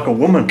 It was like a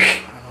woman.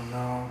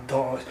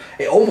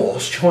 It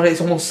almost, you know what it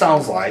almost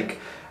sounds like.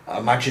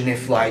 Imagine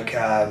if like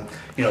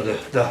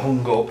they're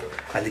hung up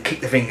and they kick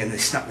the thing and they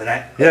snap the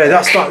neck. Yeah,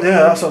 that's what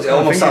It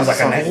almost sounds like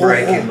a neck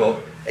breaking,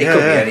 but it could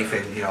be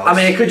anything. You know. I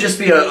mean, it could just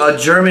be a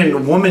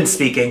German woman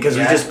speaking because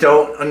we Yeah. just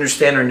don't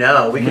understand or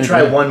know. We could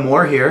try one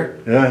more here.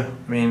 Yeah.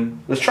 I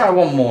mean, Let's try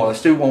one more.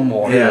 Let's do one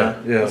more. yeah,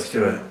 let's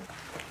do it.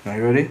 Are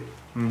you ready?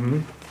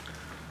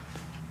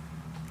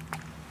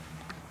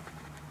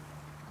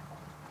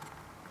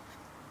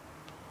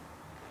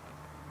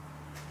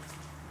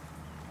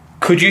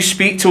 Could you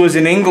speak to us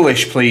in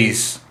English,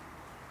 please?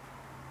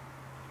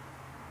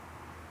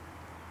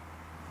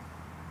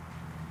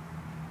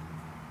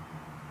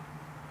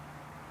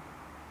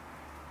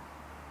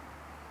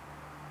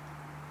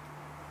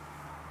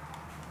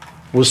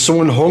 Was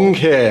someone hung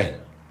here?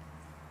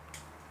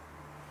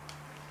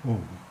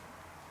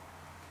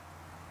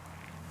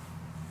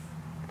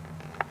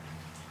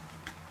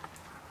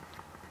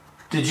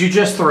 did you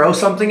just throw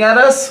something at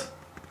us?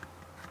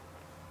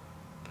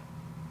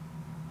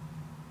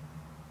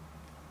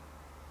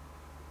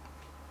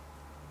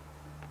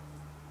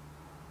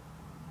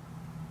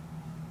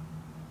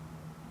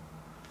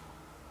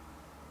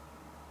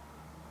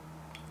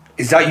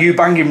 Is that you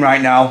banging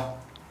right now?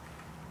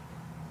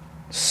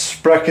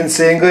 Sprechen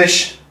Sie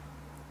English?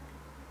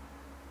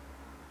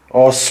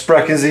 Or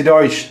sprechen Sie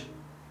Deutsch?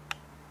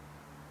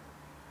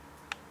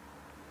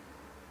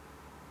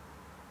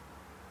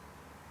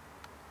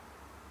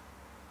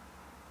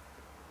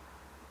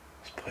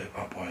 Let's play it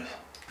back, boys.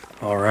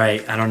 All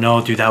right. I don't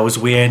know, dude. That was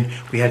weird.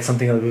 We had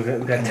something that we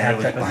got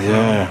attacked right behind.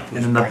 Yeah. And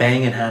then the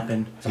banging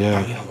happened.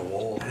 Yeah. Banging on the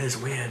wall. That is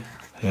weird.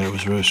 Yeah, it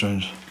was really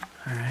strange.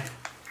 All right.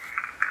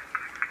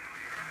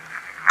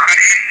 Could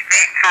you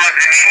speak to us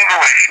in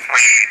English,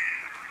 please?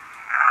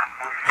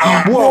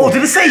 Whoa!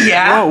 Did it say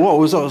yeah? Oh, what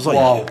was that? I was like,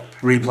 Whoa.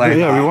 Replay.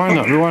 yeah, rewind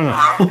that, rewind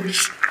that. Could you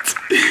speak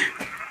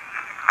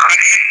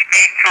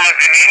to us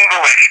in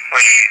English,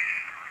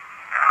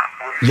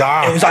 please?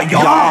 Yeah. It was like,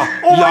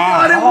 yeah. Oh my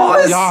God! It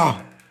was.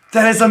 Yeah.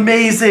 That is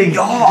amazing.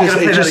 Oh, I'm gonna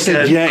It play just that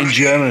said again. yeah in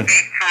German.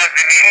 Speak to us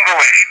in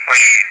English,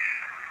 please.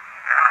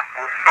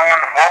 Was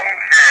someone hung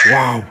here?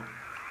 Wow.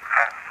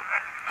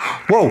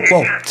 Whoa,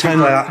 whoa. 10.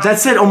 That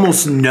said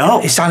almost no.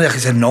 It sounded like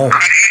it said no.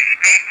 Could you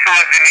speak to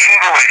us in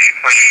English,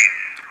 please?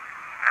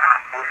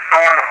 Was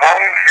someone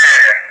hung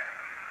here?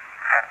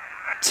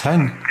 10.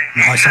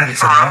 No, it sounded like it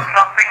said Throw no.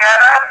 something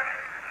at us?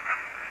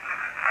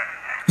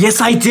 Yes,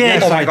 I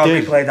did. Oh my God,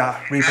 did. replay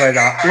that. Replay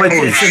that. Wait,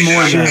 it's in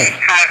more than It was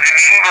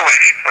in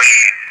English,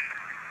 please.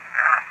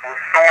 Was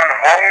someone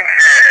home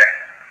here?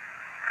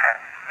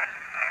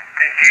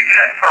 Did you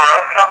just throw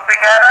something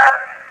at us?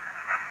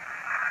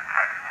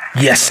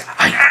 Yes,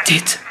 I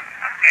did. Is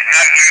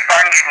that you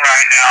banging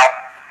right now?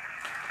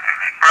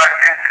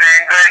 Expressing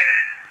English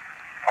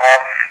or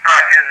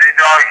expressing the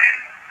Deutsch?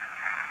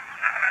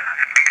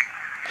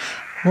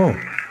 Whoa.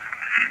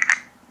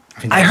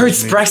 I heard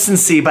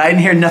Sprexency, but I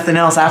didn't hear nothing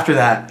else after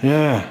that.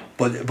 Yeah.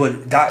 But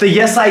that. The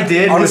yes, I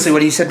did. Honestly,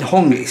 when he said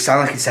hung, it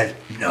sounded like he said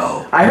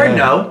no. I heard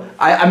no.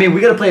 I mean,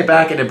 we gotta play it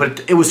back in it,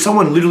 but it was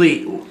someone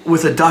literally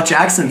with a Dutch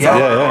accent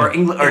or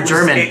English or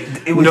German.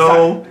 It was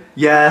no,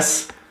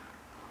 yes.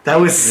 That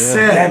was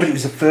sick. Yeah, but it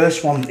was the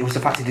first one. It was the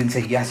fact he didn't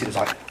say yes. It was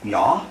like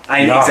yeah.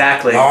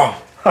 Exactly.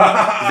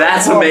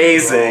 That's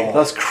amazing.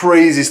 That's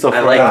crazy stuff. I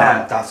like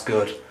that. That's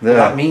good. Yeah.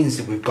 That means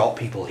that we've got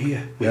people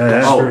here. We've Yeah,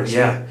 got yeah. Oh spirits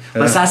yeah. here.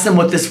 Let's ask them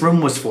what this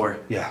room was for.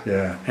 Yeah.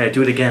 Yeah. Hey,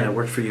 do it again. It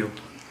worked for you.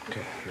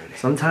 Okay, ready.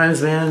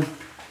 Sometimes, man,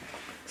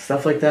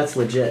 stuff like that's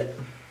legit.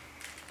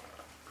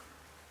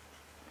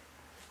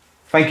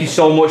 Thank you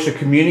so much for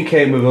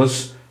communicating with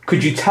us.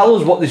 Could you tell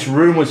us what this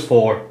room was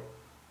for?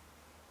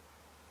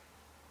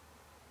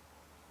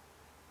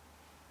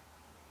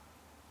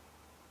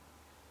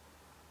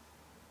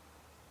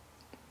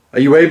 Are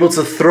you able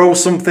to throw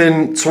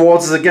something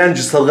towards us again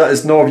just to let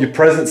us know of your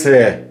presence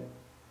here?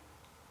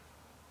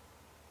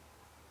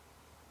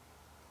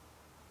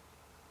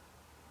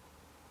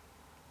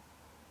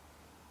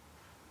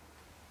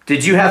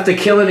 Did you have to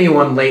kill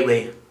anyone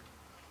lately?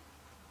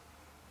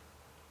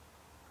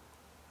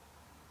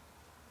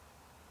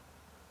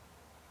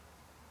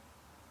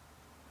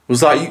 Was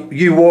that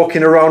you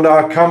walking around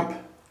our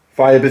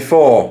campfire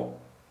before?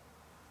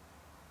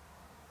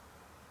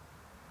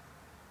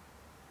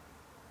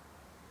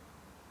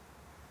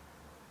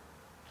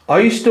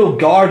 Are you still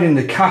guarding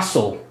the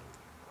castle?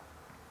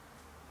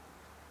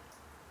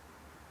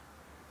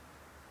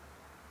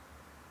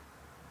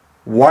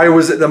 Why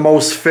was it the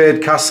most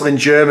feared castle in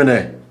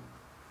Germany?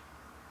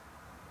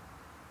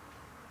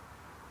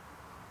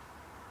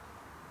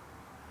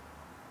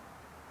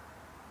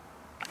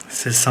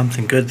 This is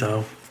something good,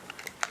 though.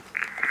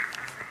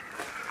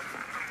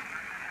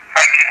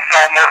 Thank you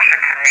so much for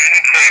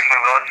communicating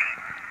with us.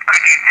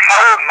 Could you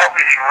tell us what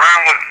this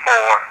room was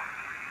for?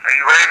 Are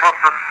you able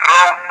to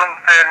throw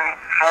something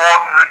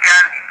towards us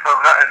again to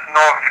let us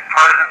know of your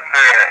presence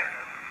here?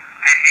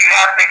 Did you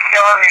have to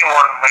kill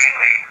anyone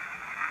lately?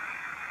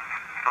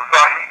 Was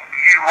that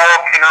you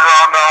walking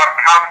around our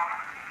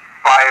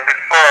campfire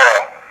before?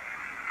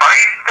 Are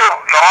you still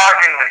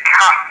guarding the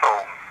castle?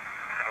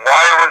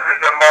 Why was it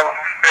the most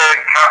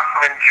feared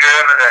castle in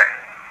Germany?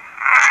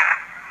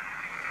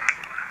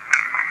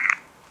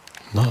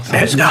 No,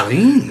 that's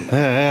Clean.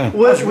 yeah.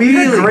 What we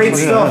did great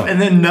clean. stuff and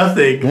then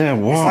nothing. Yeah,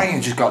 It's wow. like you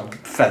just got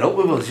fed up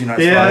with us, you know.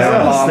 It's Yeah, like, that's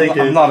what I was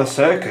thinking. I'm not a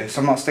circus.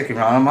 I'm not sticking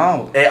around. I'm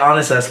out. Hey,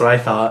 honestly, that's what I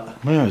thought.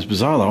 Yeah, it's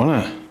bizarre though,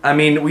 isn't it? I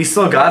mean, we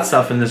still got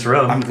stuff in this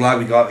room. I'm glad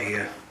we got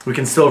here. We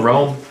can still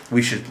roam,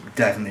 We should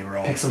definitely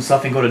roll. pick some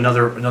stuff, and go to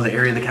another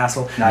area of the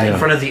castle. In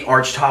front of the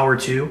arch tower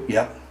too.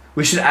 Yep.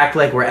 We should act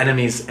like we're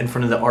enemies in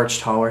front of the arch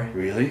tower.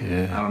 Really?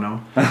 I don't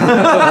know.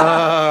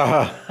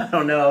 I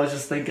don't know. I was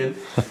just thinking.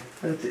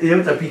 You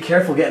have to be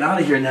careful getting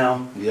out of here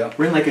now. Yeah.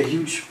 We're in like a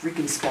huge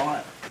freaking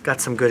spot. Got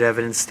some good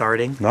evidence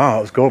starting. No,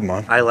 it was good,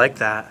 man. I like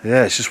that.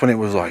 Yeah, it's just when it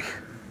was like,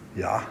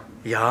 yeah.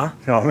 Yeah.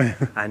 You know what I mean?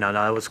 I know.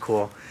 No, that was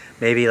cool.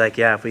 Maybe like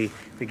if we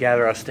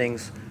gather our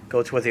stings,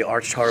 go to where the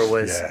arch tower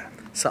was. Yeah.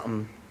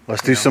 Something.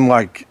 Let's do some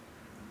like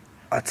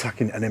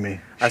attacking enemy.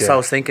 That's shit. what I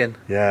was thinking.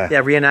 Yeah.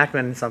 Yeah, reenactment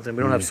and something.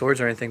 We don't have swords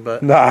or anything,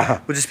 but Nah.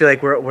 we'll just be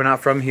like, we're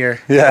not from here.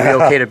 Yeah. Are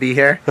we okay to be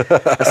here?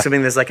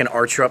 Assuming there's like an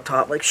archer up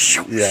top, like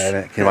shoo. Yeah,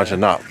 innit? Can you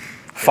imagine that?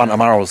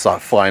 Phantom arrows like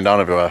flying down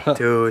everywhere.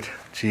 Dude.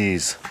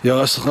 Jeez. Yeah,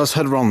 let's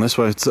head around this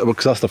way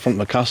because that's the front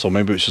of the castle.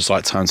 Maybe it's just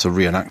like time to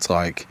reenact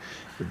like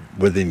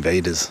with the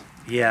invaders.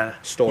 Yeah.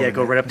 Storm Yeah,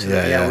 go it. right up to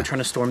Yeah, the yeah. we're trying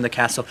to storm the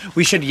castle.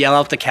 We should yell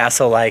out the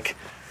castle like,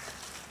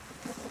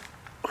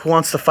 who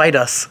wants to fight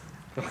us?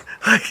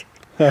 Like,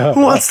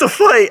 who wants to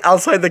fight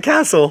outside the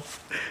castle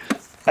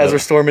as we're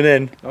storming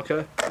in?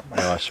 Okay. Yeah,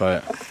 that's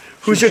right.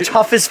 Who's your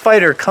toughest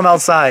fighter? Come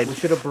outside. We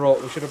should have brought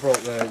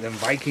the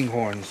Viking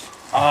horns.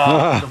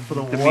 For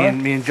the war?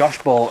 Me and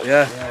Josh bought,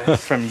 yeah.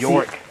 It's from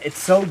York. See, it's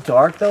so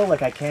dark though,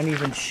 like I can't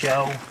even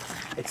show.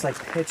 It's like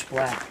pitch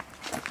black.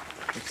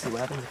 Let's see what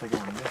happens if I go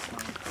on this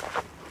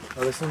one.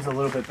 Oh, this one's a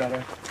little bit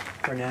better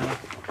for now.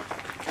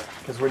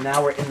 Because we're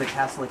in the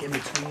castle, like in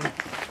between.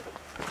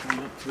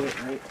 Coming up to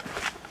it, right?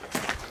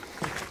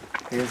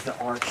 Here's the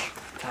arch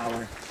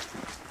tower.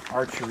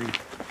 Archery.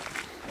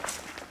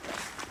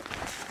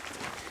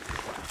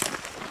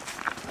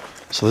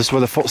 So this is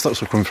where the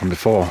footsteps were coming from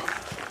before.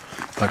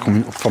 They're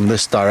coming from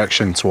this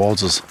direction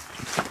towards us.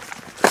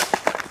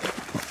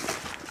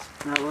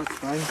 That looks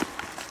fine.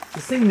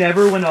 This thing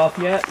never went off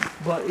yet,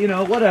 but you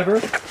know,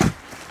 whatever.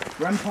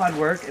 REM pod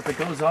work. If it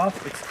goes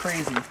off, it's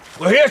crazy.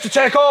 We're here to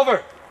take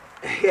over.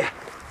 Yeah.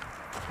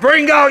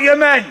 Bring out your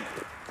men.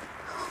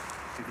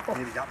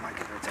 Maybe that might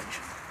get their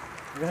attention.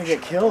 We're gonna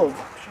get killed.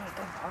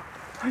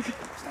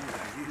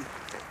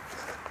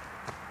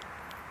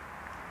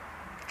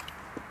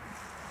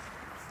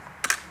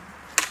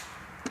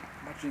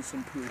 Imagine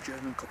some poor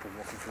German couple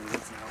walking through the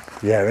woods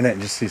now. Yeah,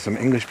 innit? Just see some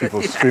English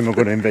people scream, I'm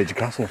going to invade your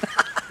castle.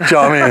 Do you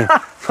know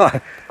what I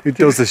mean? Who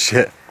does this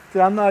shit?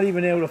 Dude, I'm not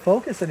even able to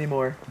focus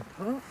anymore.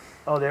 Huh?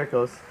 Oh, there it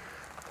goes.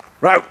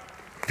 Right,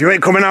 if you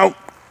ain't coming out,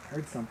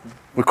 Heard something.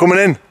 we're coming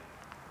in.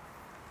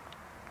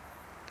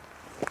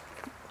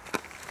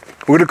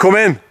 We're gonna come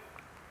in.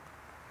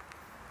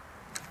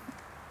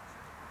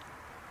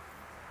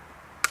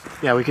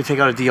 Yeah, we could take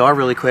out a DR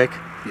really quick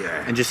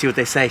Yeah. and just see what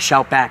they say.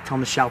 Shout back. Tell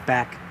them to shout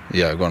back.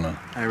 Yeah, go on then.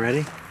 All right,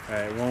 ready? All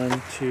right,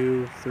 1,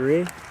 2,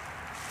 3.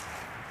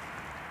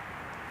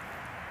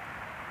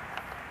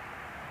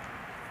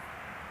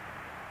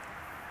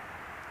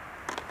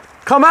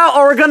 Come out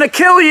or we're gonna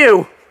kill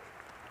you!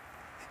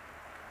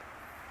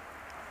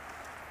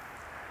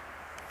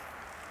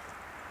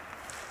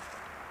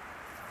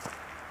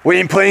 We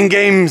ain't playing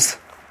games.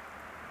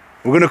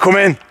 We're gonna come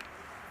in.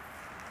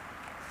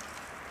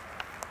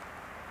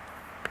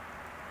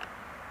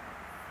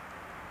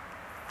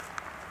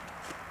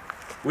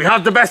 We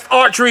have the best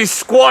archery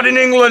squad in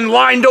England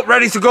lined up,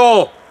 ready to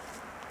go.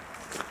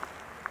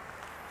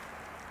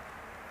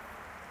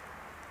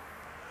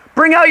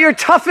 Bring out your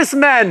toughest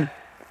men!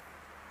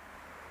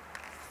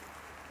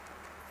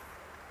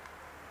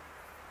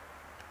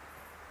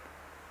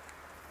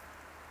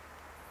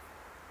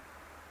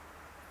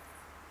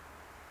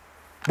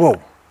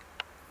 Whoa.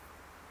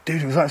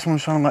 Dude, it was like someone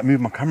was trying to like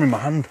move my camera in my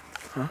hand.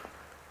 Huh?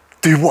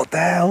 Dude, what the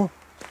hell?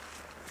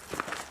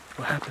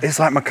 What happened? It's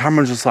like my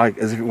camera just like,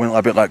 as if it went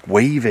a bit like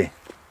wavy.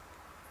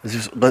 As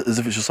if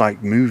it's just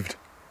like moved.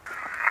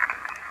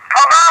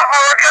 Come out or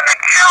we're gonna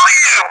kill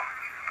you!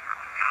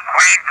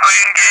 We ain't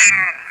playing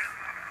games.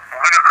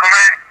 We're gonna come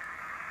in.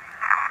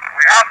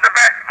 We have the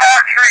best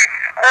archery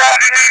squad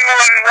in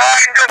England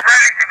lined up,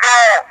 ready to go.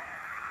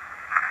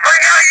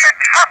 Bring out your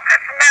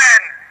toughest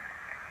men!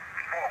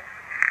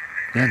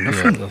 Yeah,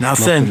 nothing.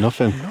 Nothing.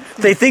 Nothing.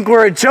 They think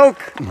we're a joke.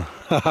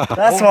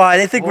 That's why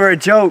they think we're a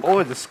joke.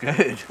 Oh, they're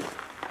scared.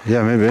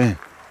 Yeah, maybe.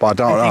 But I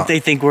doubt I think that. they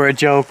think we're a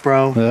joke,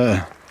 bro.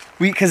 Yeah.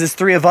 Because it's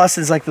 3 of us.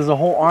 It's like there's a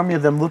whole army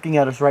of them looking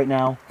at us right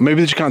now.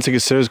 Maybe they just can't take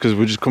us serious because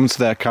we just come to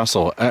their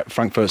castle, ate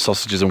Frankfurt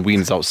sausages and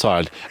wieners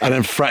outside, and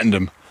then threatened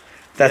them.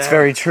 That's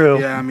very true.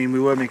 Yeah, I mean, we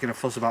were making a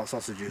fuss about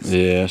sausages.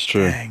 Yeah, that's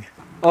true. Dang.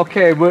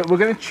 Okay, we're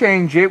going to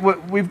change it.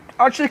 We've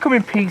actually come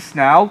in peace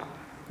now.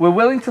 We're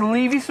willing to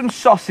leave you some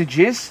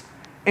sausages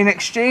in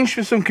exchange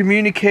for some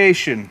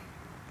communication.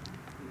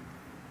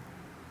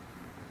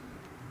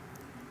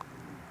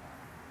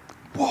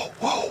 Whoa,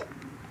 whoa.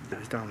 It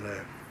was down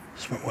there.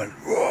 Something went,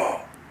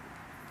 whoa.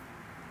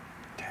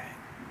 Dang.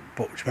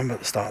 But do you remember at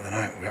the start of the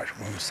night, when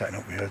we were setting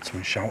up, we heard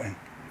someone shouting?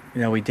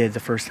 You know, we did the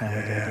first time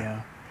we did,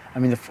 yeah. I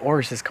mean, the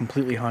forest is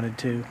completely haunted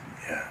too.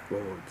 Yeah.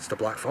 Well, it's the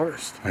Black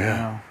Forest. Oh,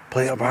 yeah. Wow.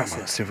 Play it back,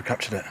 man. See if we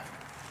captured it.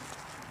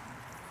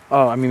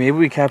 Oh, I mean, maybe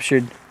we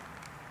captured...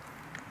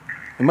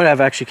 We might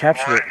have actually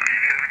captured it. 1, 2, 3.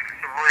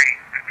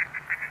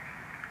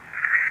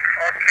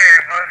 Okay,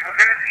 we're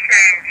gonna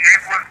change it.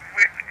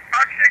 We're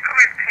actually come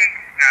in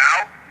peace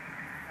now.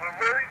 We're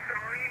willing to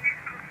leave you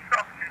some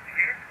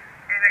sausages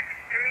in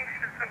exchange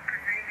for some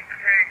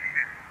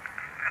communication.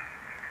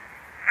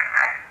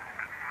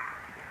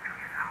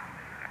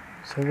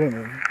 So what?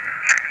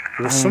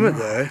 There was something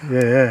there,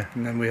 Yeah.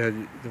 and then we heard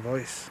the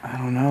voice. I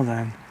don't know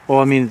then. Well,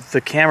 I mean, the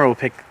camera will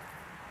could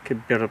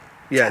be able to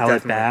tell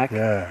it definitely. back.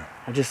 Yeah.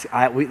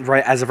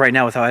 As of right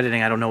now, without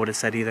editing, I don't know what it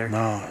said either.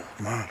 No,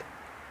 it's mad.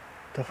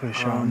 Definitely a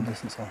shouting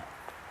distance on.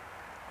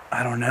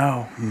 I don't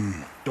know.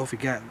 Don't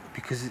forget,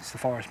 because it's the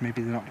forest,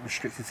 maybe they're not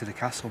restricted to the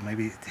castle.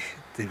 Maybe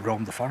they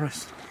roam the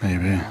forest.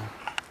 Maybe.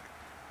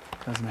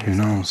 Doesn't make Who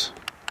sense. knows?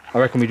 I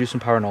reckon we do some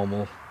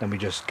paranormal, then we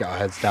just get our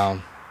heads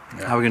down,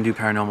 How are we gonna do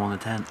paranormal in the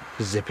tent?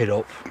 zip it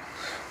up,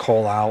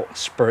 call out,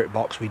 spirit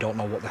box. We don't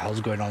know what the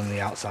hell's going on the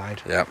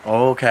outside. Yep.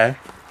 Oh, okay.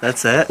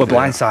 That's it. We're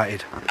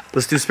blindsided.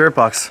 Let's do spirit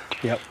box.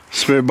 Yep.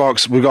 Spirit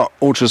box, we got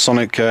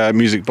ultrasonic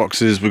music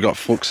boxes, we got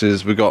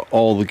fluxes, we got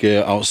all the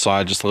gear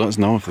outside. Just to let us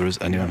know if there is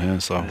anyone here.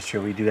 So That's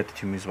true. We do get the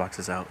 2 music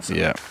boxes out. So.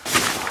 yeah.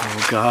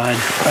 Oh God.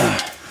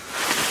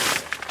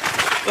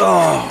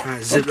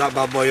 Right, zip that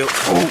bad boy up.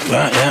 Oh,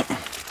 right, yeah.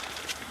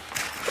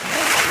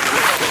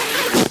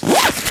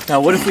 Now,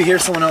 what if we hear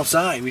someone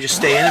outside? We just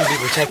stay in and be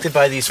protected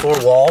by these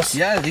 4 walls.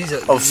 Yeah, these are.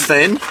 Oh,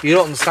 thin. You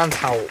don't understand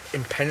how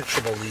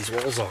impenetrable these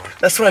walls are.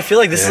 That's what I feel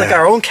like. This is like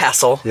our own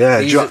castle. Yeah,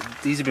 These, do you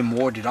these have been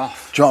warded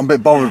off. know what I'm a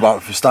bit bothered about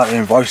if we start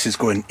hearing voices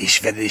going,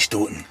 Ich werde dich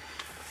töten.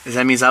 Is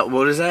that means that?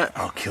 What is that?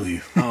 I'll kill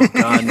you. Oh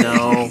God,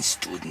 no.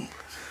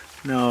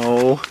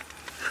 No.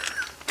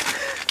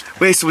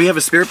 Wait, so we have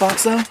a spirit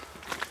box though?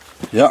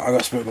 Yeah, I got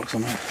a spirit box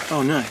on there.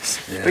 Oh,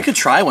 nice. Yeah. We could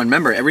try one.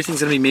 Remember,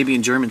 everything's gonna be maybe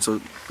in German, so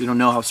we don't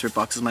know how spirit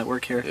boxes might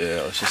work here.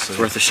 Yeah, let's just It's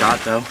worth a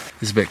shot, though.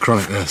 It's a bit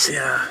chronic, this.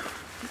 Yeah.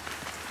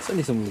 Send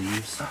me some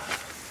leaves.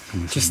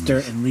 Just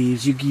dirt and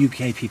leaves. You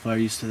UK people are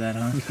used to that,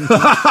 huh?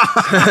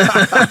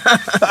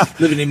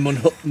 Living in mud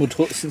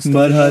huts and stuff.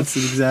 Mud huts,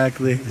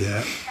 exactly.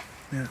 Yeah.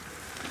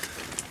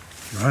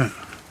 Right.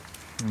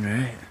 All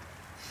right.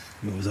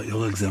 What was that, your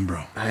legs then,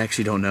 bro? I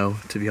actually don't know,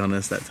 to be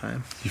honest, that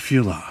time. You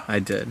feel that? I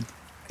did.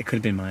 It could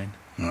have been mine.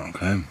 Oh,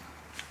 okay.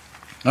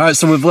 Alright,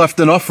 so we've left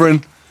an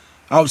offering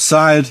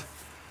outside.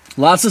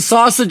 Lots of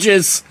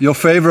sausages. Your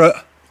favourite.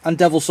 And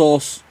devil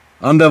sauce.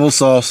 And devil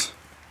sauce.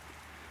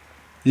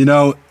 You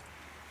know,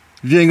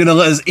 if you ain't gonna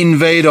let us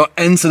invade or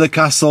enter the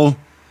castle,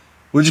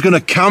 we're just gonna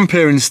camp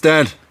here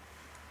instead.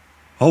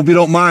 Hope you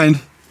don't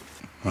mind.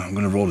 Right, I'm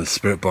gonna roll this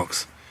spirit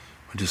box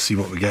and just see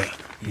what we get.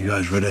 You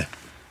guys ready?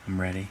 I'm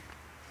ready.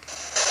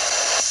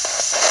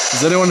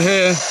 Is anyone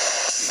here?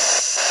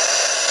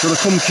 Gonna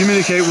come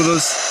communicate with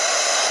us?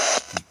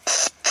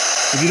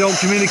 If you don't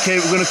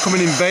communicate, we're gonna come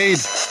and invade.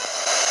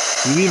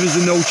 You leave us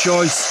with no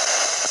choice.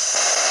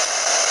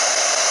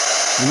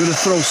 We're gonna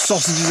throw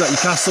sausages at your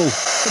castle.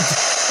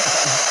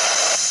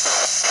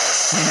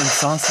 Man,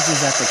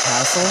 sausages at the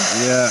castle?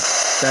 Yeah.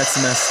 That's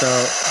messed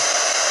up.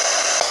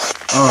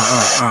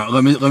 Alright.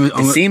 Let me.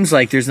 It seems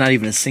like there's not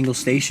even a single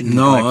station in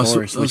No, Black that's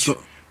Forest, what- that's which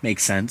what-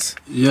 makes sense.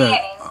 Yeah.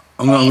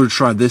 I'm gonna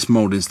try this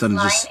mode instead and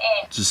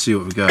just see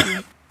what we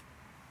get.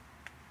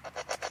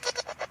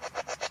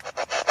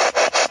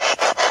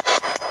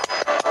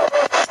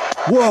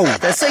 Whoa!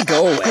 That say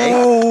go away?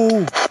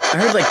 Oh! I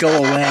heard like go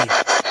away.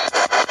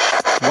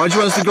 Why'd you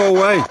want us to go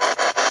away?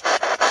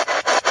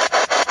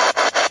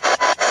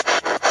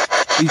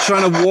 Are you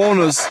trying to warn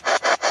us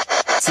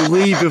to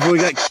leave before we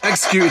get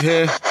executed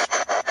here?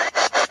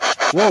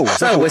 Whoa, Is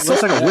that a whistle?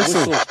 That's like a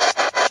whistle.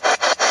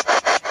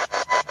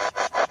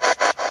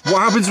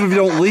 What happens if you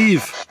don't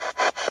leave?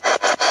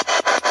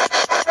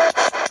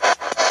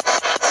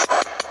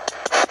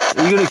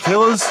 Are you gonna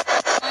kill us?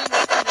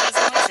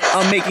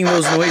 I'm making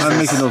those noises. I'm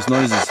making those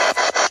noises.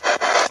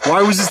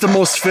 Why was this the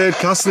most feared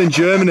castle in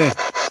Germany?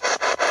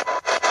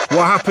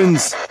 What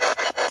happens?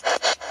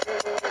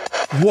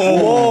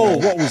 Whoa!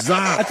 What was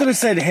that? I thought it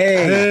said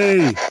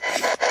hey. Hey!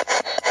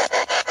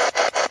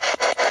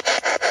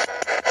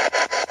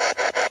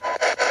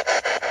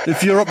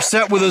 If you're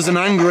upset with us and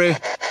angry,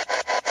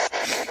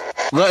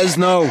 let us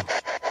know.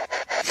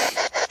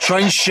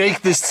 Try and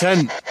shake this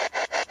tent.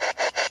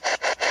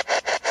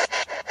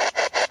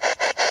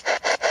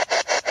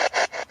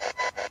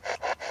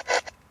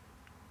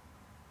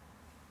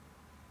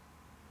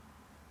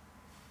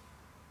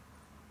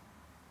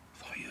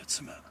 I thought you heard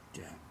something.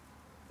 Yeah.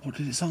 What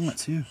did it sound like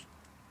to you?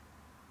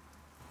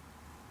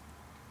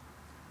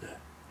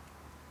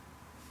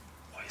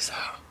 What is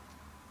that?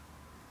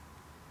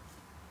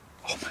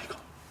 Oh my god.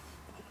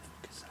 What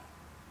the fuck is that?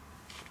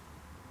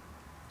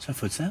 Is that a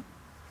footstep?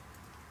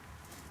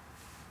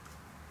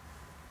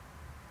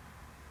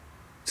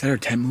 Is that our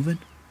tent moving?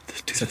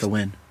 Is that the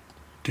wind?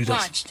 Dude,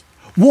 that's...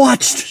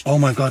 Watched! Oh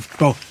my god,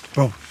 bro.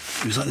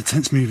 It was like the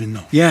tent's moving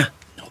though. Yeah.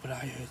 No, but I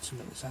heard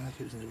something that sounded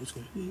like it was in the woods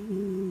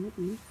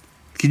going.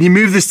 Can you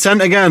move this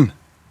tent again?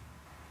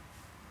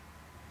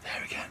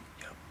 There again.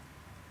 Yep.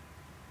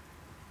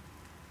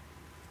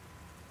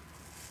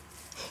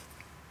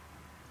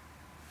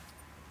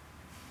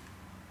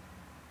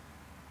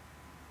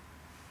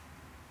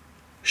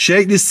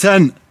 Shake this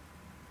tent.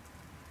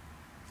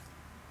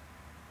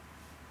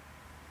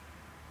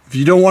 If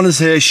you don't want us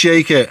here,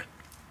 shake it.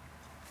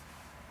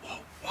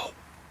 Whoa.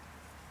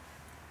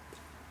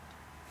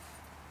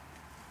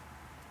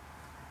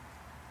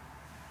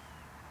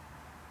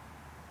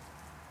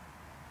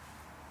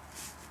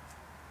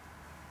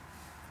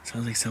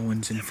 Sounds like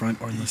someone's in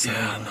front or on the side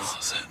Yeah, of no, us.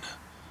 that's it.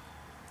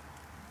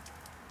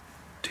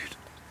 Dude.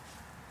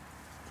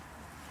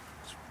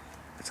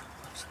 It's on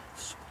the left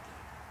side.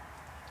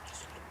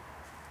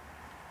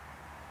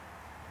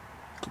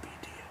 Could be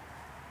a deer.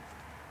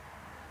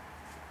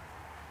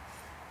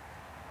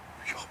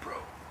 Yo, bro.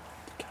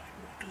 The guy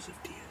warned us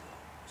of deer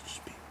though.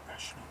 Just be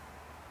rational.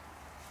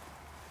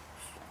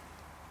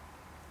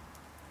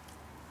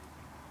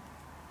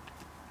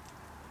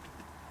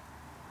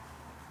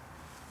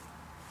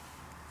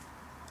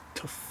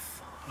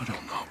 I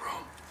don't know, bro.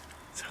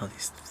 That's how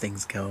these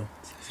things go.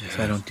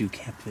 So I don't do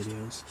camp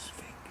videos.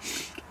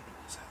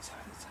 What's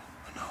outside the tent?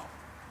 I know.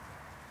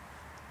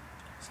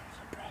 Sounds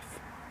like breath.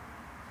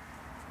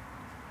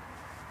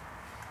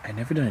 I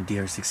never done a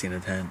DR60 in a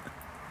tent.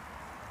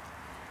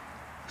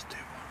 Let's do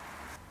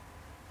one.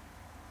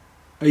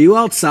 Are you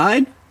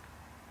outside?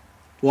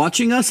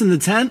 Watching us in the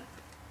tent?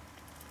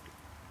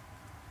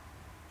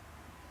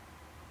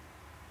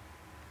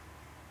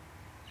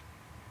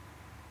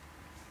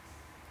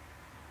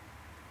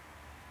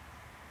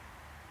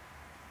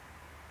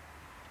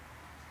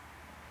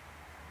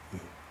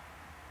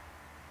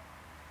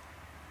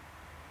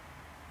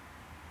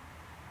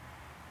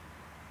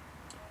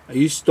 Are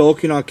you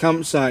stalking our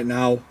campsite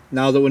now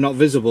that we're not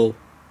visible?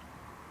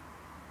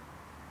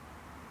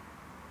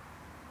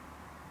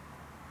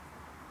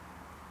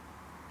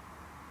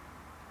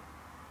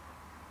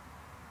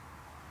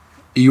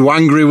 Are you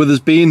angry with us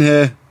being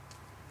here?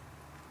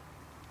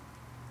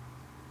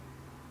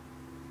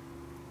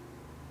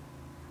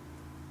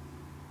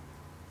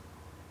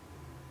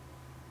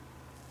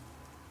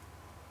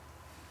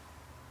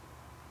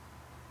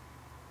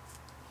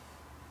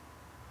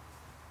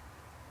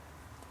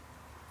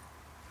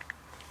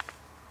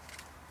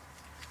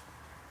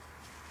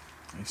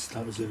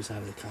 That was the other side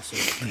of the castle.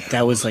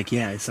 That was like,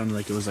 yeah, it sounded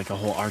like it was like a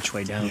whole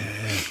archway down. Yeah.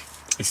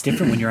 It's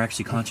different when you're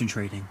actually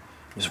concentrating.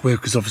 It's weird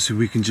because obviously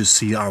we can just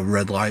see our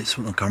red lights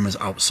from the cameras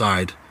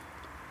outside,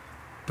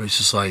 but it's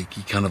just like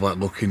you kind of like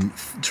looking,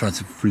 trying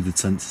to through the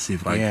tent to see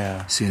if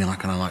like seeing like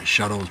kind of like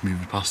shadows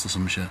moving past or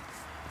some shit.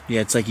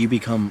 Yeah, it's like you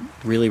become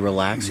really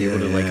relaxed, able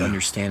to like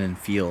understand and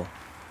feel.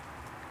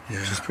 Yeah,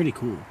 which is pretty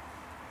cool.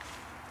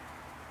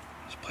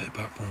 Let's play it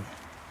back, bro.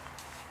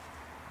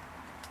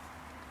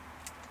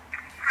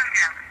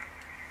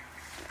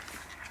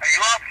 Are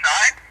you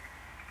outside?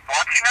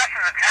 Watching us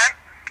in the tent?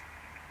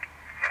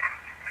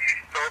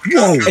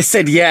 Whoa! I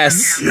said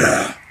yes. Yeah.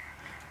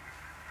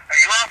 Are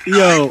you outside?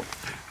 Yo.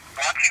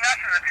 Watching us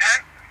in the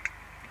tent?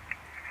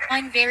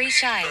 I'm very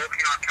shy. Looking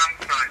on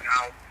campsite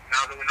now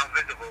that we're not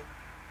visible.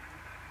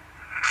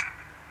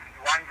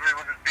 You angry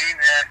with us being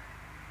there?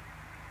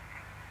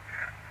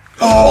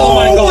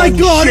 Oh my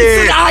god!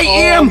 It said I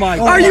am! my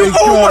Are you?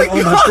 Oh my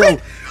god!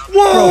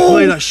 Whoa! Bro,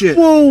 play that shit.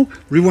 Whoa!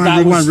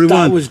 Rewind.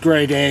 That was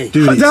grade A.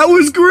 Dude, That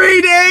was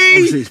great, eh?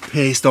 obviously it's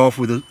paced off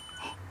with a.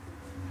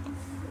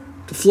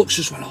 The flux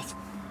just went off.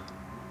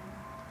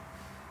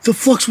 The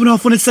flux went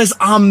off when it says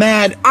I'm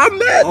mad. I'm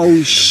mad.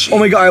 Oh shit! Oh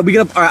my god! We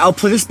get up. All right, I'll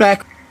play this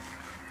back. Are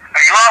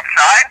you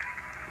outside?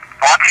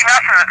 Watching us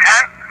in the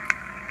tent?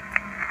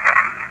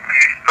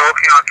 He's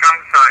stalking our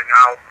campsite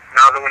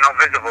now that we're not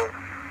visible.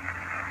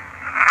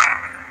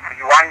 Are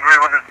you angry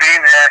with us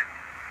being there?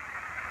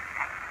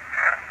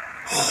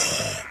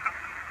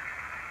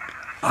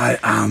 I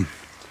am.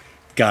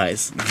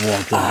 Guys,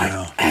 What the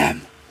hell?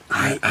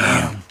 I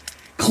am.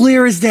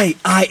 Clear as day.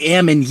 I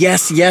am, and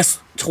yes,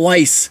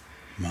 twice.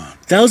 Man.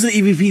 Those are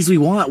the EVPs we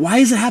want. Why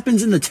is it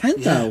happens in the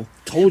tent though?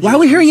 Told you. Why are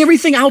we hearing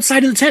everything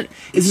outside of the tent?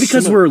 Is it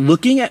because Some- we're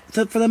looking at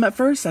for them at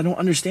first? I don't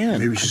understand.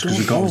 Maybe it's just because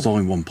we got us all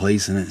in one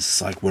place and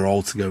it's like we're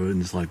all together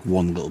and it's like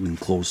one little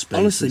enclosed space.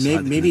 Honestly, It's like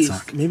they can maybe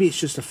attack. maybe it's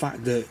just the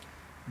fact that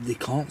they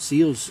can't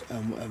see us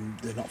and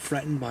they're not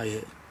threatened by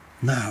it.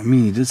 Nah, I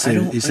mean, he did I say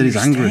don't he said he's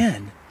angry.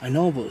 understand. I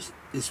know, but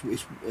it's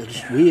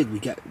just weird. We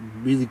get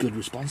really good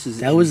responses.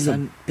 That was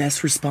the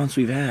best response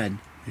we've had.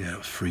 Yeah, it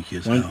was freaky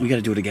as We hell. got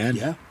to do it again.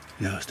 Yeah.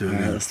 Yeah, let's do All it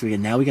right, again. let's do it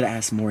again. Now we got to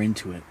ask more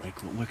into it. Like,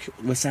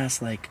 let's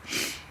ask like,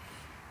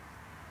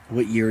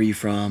 what year are you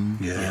from?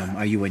 Yeah.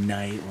 Are you a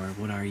knight or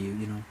what are you?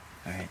 You know.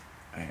 All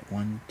right.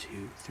 1, 2,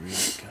 3,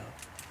 go.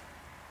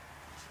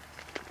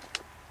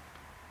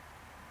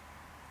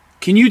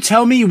 Can you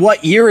tell me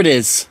what year it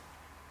is?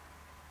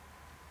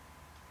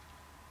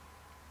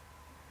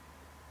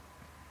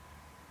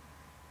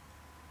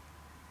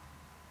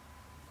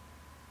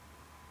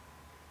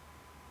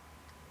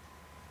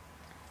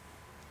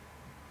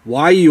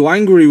 Why are you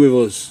angry with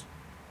us?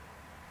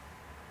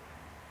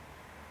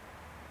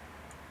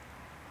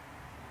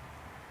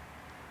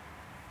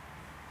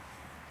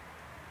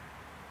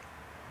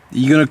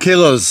 You gonna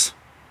kill us?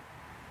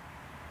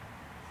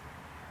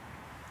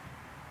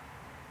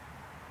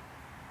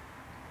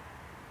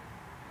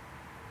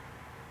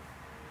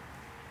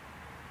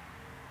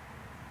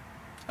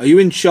 Are you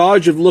in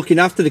charge of looking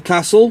after the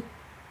castle?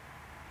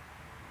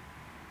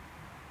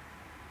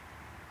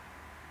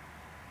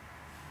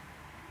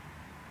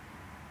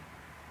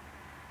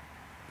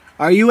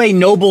 Are you a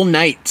noble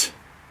knight?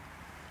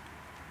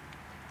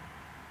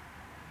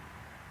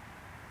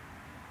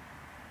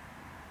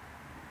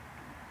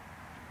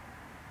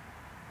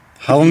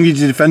 How long did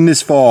you defend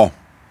this for?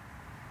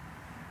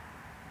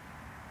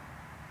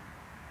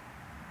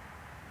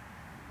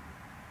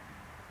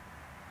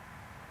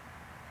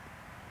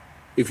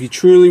 If you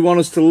truly want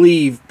us to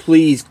leave,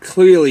 please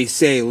clearly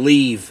say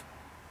leave.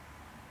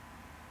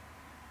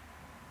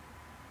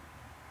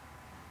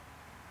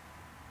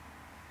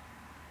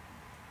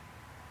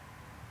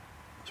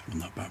 Let's run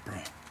that back, bro.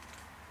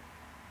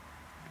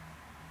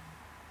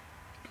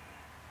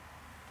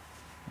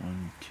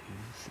 1, 2,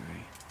 3.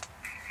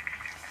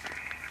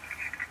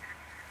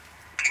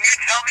 Can you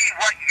tell me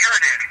what year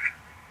it is?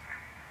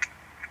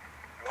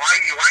 Why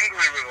are you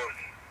angry with us?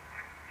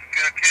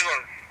 You're gonna kill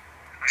us.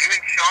 Are you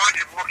in charge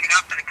of looking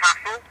after the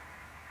castle?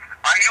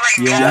 Are you a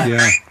Yeah. noble Yeah.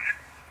 knight?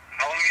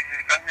 How long is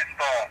this done this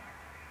for?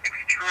 If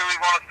you truly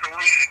want us to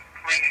leave,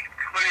 please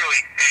clearly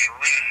say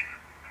leave.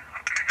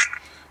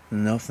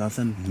 No,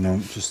 nothing. No,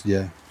 just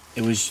yeah.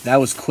 That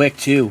was quick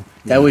too.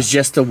 That was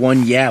just the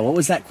one. Yeah. What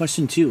was that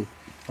question too?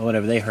 Or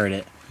whatever. They heard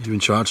it You in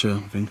charge here,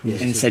 I think. and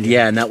it said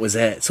yeah, and that was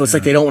it. So it's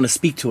like they don't want to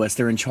speak to us.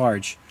 They're in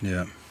charge.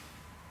 Yeah.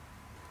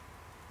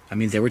 I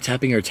mean, they were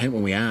tapping our tent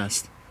when we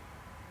asked.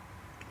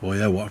 Well,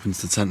 yeah. What happens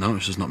to the tent now?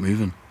 It's just not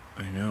moving.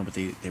 I know, but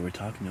they were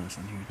talking to us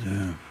on here too.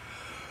 Yeah.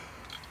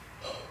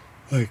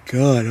 My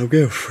God, I'm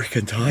getting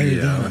freaking tired.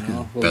 Yeah. I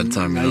reckon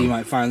bedtime. Now You you know.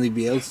 might finally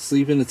be able to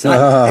sleep in the tent.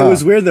 It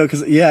was weird though,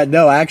 because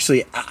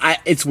actually,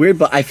 it's weird,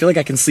 but I feel like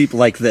I can sleep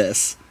like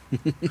this.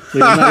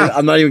 Like,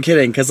 I'm not even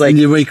kidding, because like, And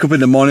you wake up in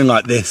the morning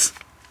like this.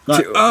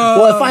 Like,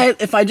 well,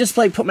 if I just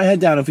like put my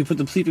head down, if we put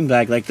the sleeping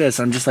bag like this,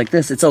 I'm just like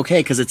this. It's okay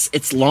because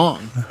it's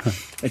long.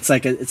 it's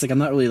like I'm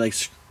not really like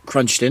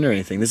crunched in or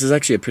anything. This is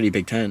actually a pretty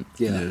big tent.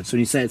 Yeah. So when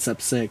you say it's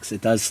up 6,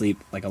 it does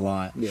sleep like a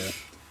lot. Yeah.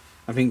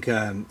 I think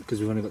because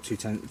we've only got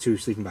two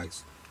sleeping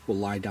bags, we'll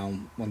lie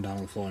down one down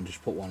on the floor and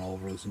just put one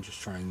over us and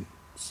just try and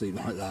sleep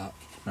like that.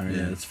 All right,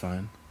 yeah, that's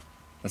fine.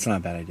 That's not a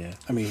bad idea.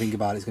 I mean, think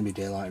about it, it's going to be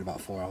daylight in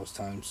about 4 hours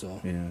time, so...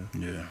 Yeah.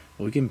 Yeah.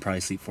 Well, we can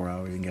probably sleep 4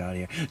 hours and get out of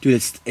here. Dude,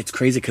 it's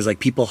crazy because, like,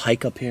 people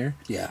hike up here.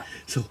 Yeah.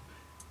 So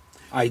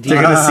Ideally,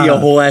 they're going to see a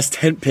whole-ass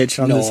tent pitch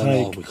on this hike.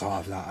 No, we can't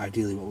have that.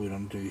 Ideally, what we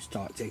want to do is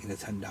start taking the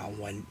tent down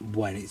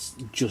when it's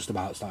just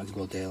about starting to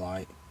go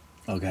daylight.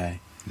 Okay.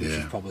 Which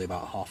is probably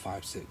about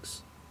 5:30,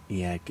 6.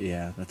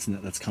 Yeah,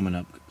 that's coming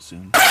up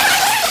soon.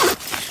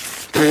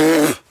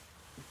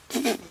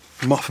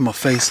 Moth in my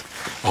face.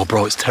 Oh,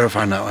 bro, it's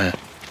terrifying out here.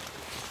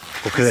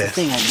 Look at this.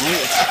 Thing at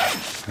night.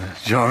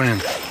 Do you know what I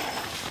mean?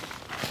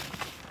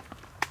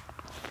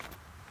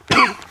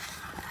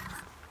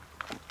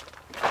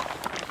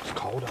 It's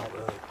cold out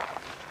there.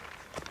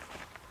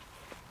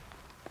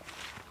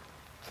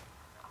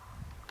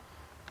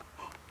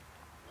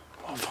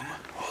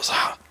 What was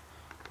that?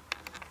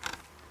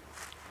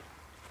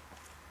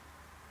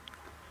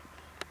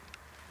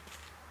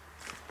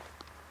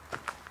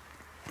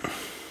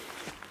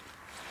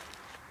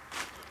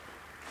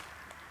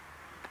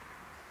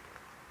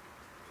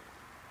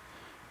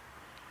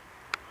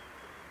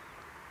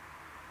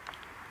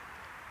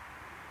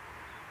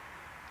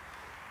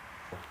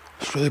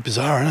 It's really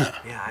bizarre, isn't it?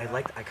 Yeah,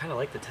 I kind of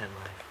like the tent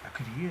life. I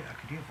could hear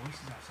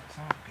voices outside,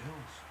 sound like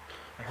girls.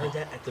 I heard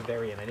that at the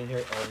very end. I didn't hear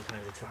it all the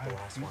time except the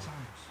last one.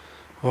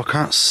 Well, I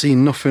can't see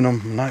nothing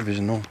on night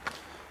vision, no. I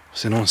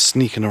see no one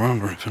sneaking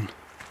around or anything.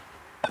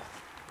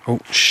 Oh,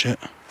 shit.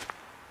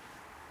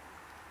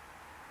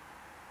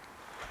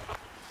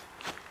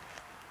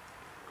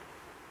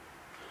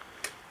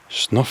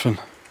 Just nothing.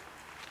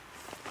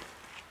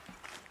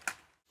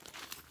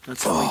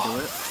 That's how we do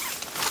it.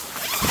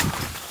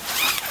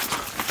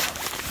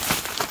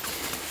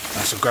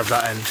 Right, so grab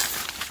that end.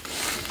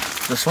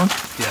 This one?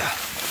 Yeah.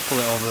 Pull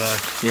it over there.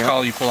 Yeah.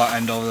 Carl, you pull that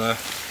end over there.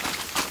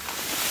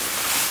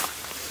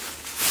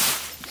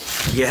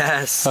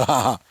 Yes.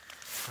 Right.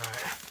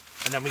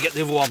 And then we get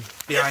the other one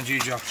behind you,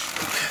 Josh.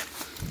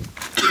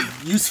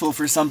 Useful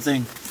for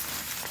something.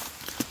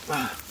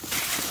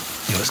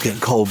 Yo, it's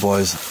getting cold,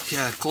 boys.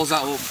 Yeah, close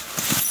that up.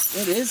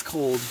 It is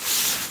cold.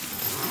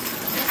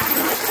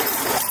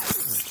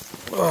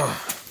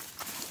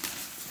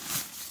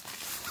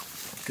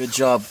 Good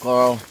job,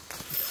 Carl.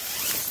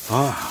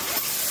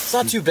 It's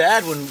not too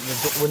bad when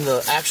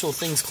the actual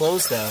thing's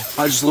closed, though.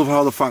 I just love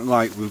how the fact,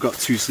 like, we've got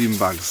 2 sleeping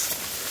bags.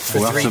 For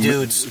 3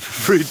 dudes.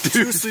 3 dudes.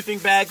 2 sleeping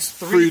bags,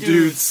 3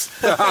 dudes.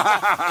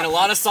 And a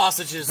lot of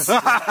sausages. Yeah.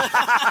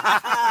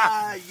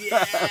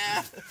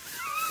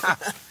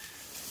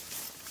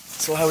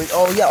 So how we?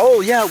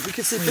 Oh yeah, we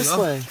can sit this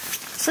way.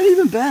 It's not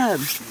even bad.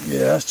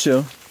 Yeah, that's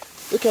chill.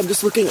 Look, I'm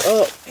just looking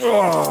up.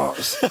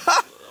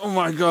 Oh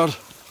my god.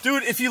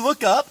 Dude, if you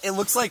look up, it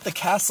looks like the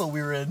castle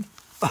we were in.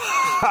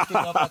 Looking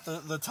up at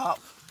the top.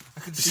 I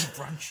can see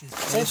branches.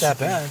 It ain't that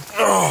bad.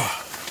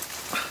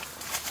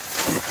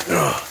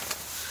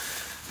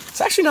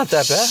 It's actually not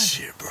that bad.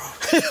 Shit, bro.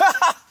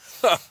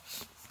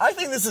 I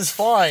think this is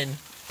fine.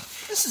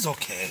 This is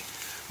okay.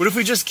 What if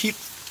we just keep...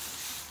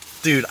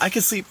 Dude, I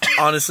can sleep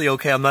honestly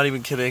okay. I'm not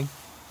even kidding.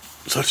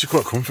 It's actually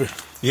quite comfy.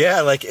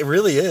 Yeah, like, it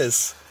really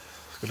is.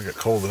 It's gonna get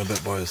cold in a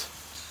bit, boys.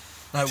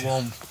 Night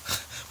warm.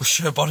 We'll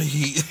share body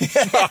heat.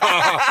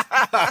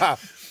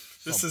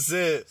 This is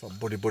it. It's like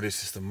buddy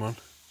system, man.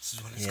 This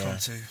is what it's come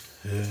to.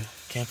 Yeah.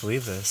 Can't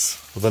believe this.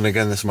 Well, then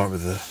again, this might be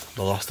the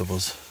Last of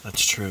Us.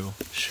 That's true.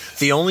 Shit.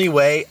 The only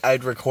way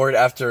I'd record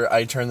after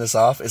I turn this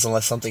off is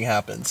unless something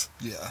happens.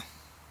 Yeah.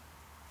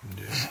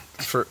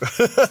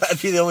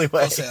 That'd be the only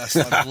way. I'll say that's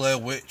like Blair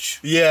Witch.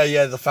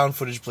 Yeah, the found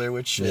footage Blair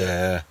Witch shit.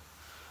 Yeah.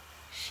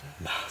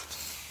 Nah.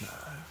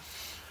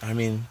 I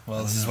mean,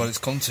 well, this is what it's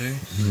come to.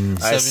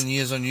 7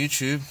 years on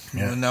YouTube,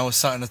 and now we're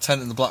sat in a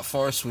tent in the Black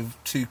Forest with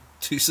two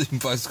sleeping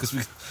bags because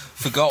we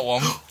forgot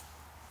one. Was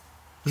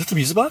that the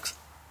music box?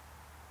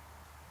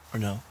 Or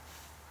no?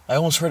 I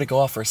almost heard it go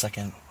off for a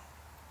second.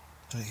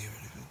 Don't hear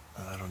anything.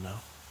 I don't know.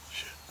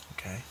 Shit.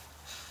 Okay.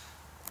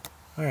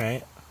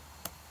 Alright.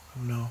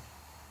 Oh no.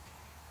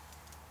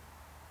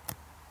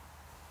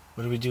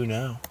 What do we do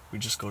now? We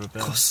just go to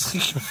bed. Go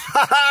sleep.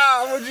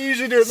 What do you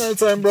usually do at that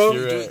time, bro?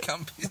 You're Do right. it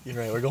camping. You're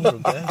right, we're going to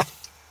bed.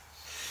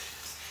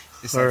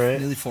 It's like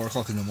nearly 4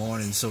 o'clock in the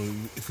morning, so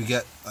if we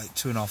get like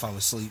 2.5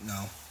 hours sleep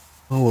now.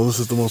 Oh, well, this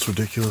is the most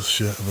ridiculous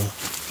shit ever.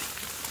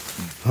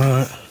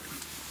 Alright.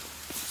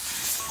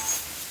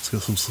 Let's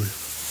get some sleep.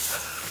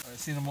 Alright,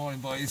 see you in the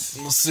morning, boys.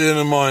 We'll see you in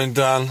the morning,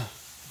 Dan.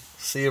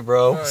 See you,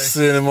 bro. Right.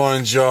 See you in the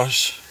morning,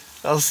 Josh.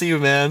 I'll see you,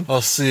 man. I'll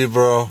see you,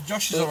 bro.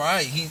 Josh is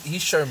alright.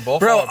 He's sharing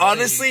both. Bro, our body.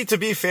 honestly, to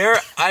be fair,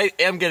 I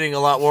am getting a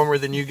lot warmer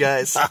than you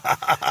guys.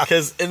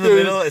 Because in the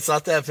middle, it's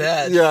not that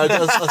bad. Yeah,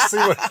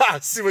 I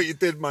see what you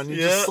did, man. You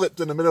just slipped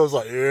in the middle. I was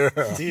like,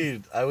 yeah.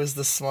 Dude, I was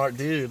the smart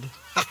dude.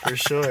 For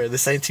sure.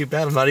 This ain't too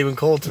bad. I'm not even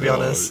cold, to be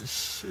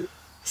honest. Shit.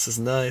 This is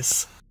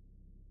nice.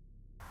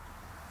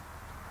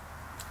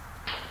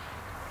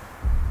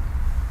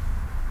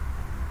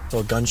 So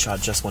a gunshot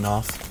just went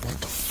off.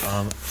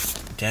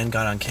 Dan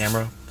got on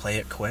camera. Play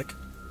it quick.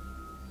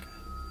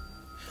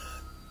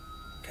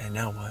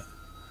 Alright, now what?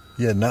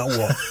 Yeah, now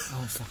what?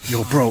 Oh, fuck.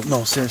 Yo, bro,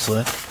 no,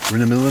 seriously. We're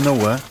in the middle of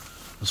nowhere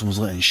and someone's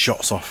letting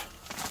shots off.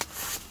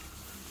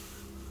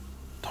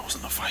 That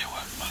wasn't a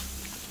firework, man.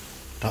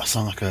 That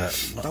sounded like a...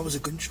 That was a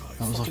gunshot.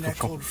 That was like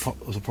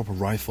a proper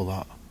rifle,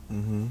 that.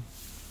 Mm-hmm.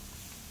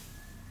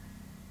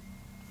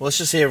 Well, let's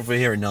just hear if we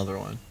hear another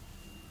one.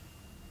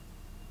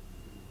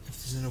 If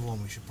there's another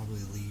one, we should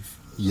probably leave.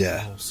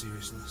 Yeah. In all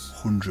seriousness.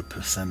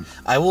 100%.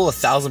 I will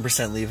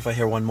 1,000% leave if I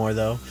hear one more,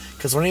 though.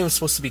 Because we're not even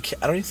supposed to be...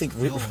 I don't even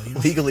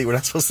think... legally, we're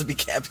not supposed to be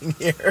camping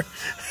here.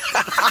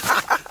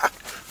 Right,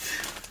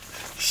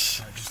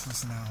 just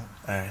listen out.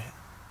 Alright.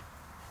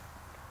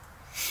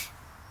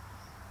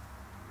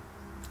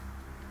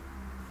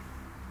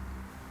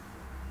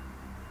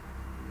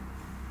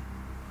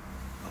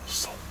 That was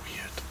so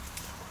weird.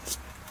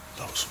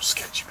 That was some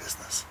sketchy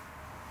business.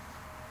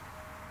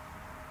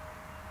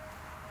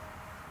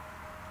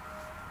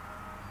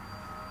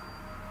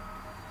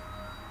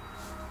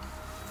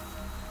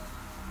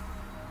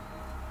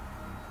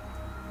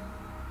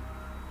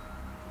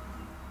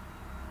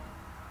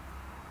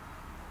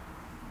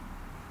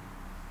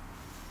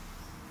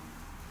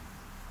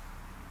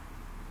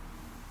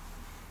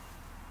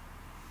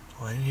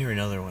 Well, I didn't hear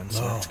another one,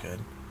 so that's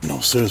good. No,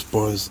 serious,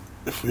 boys.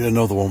 If we hear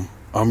another one,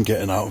 I'm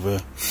getting out of here.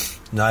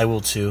 No, I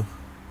will too.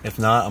 If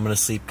not, I'm gonna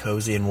sleep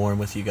cozy and warm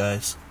with you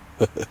guys.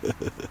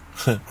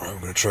 Alright, I'm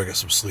going to try to get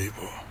some sleep,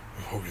 but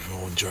I hope you've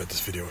all enjoyed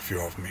this video. If you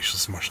have, make sure to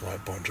smash the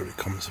like button, drop your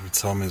comments if you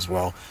tell me as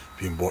well.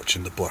 If you've been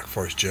watching the Black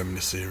Forest Germany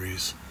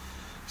series,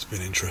 it's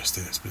been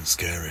interesting, it's been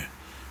scary.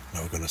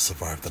 Now we're going to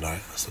survive the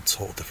night. That's a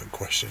total different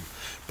question.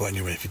 But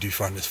anyway, if you do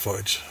find this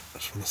footage, I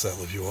just want to say I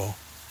love you all.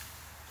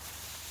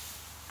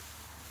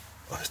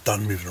 Oh, it's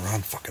Dan moving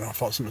around. Fucking hell, I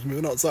thought something was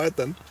moving outside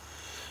then.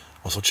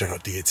 Also check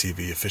out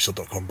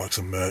DATVofficial.com, buy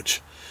some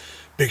merch.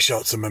 Big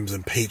shout out to members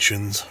and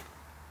patrons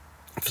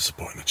for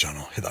supporting the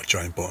channel. Hit that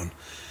join button,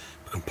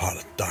 become part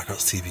of the Dark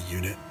Outs TV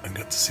unit, and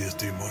get to see us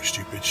do more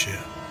stupid shit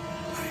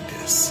like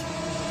this.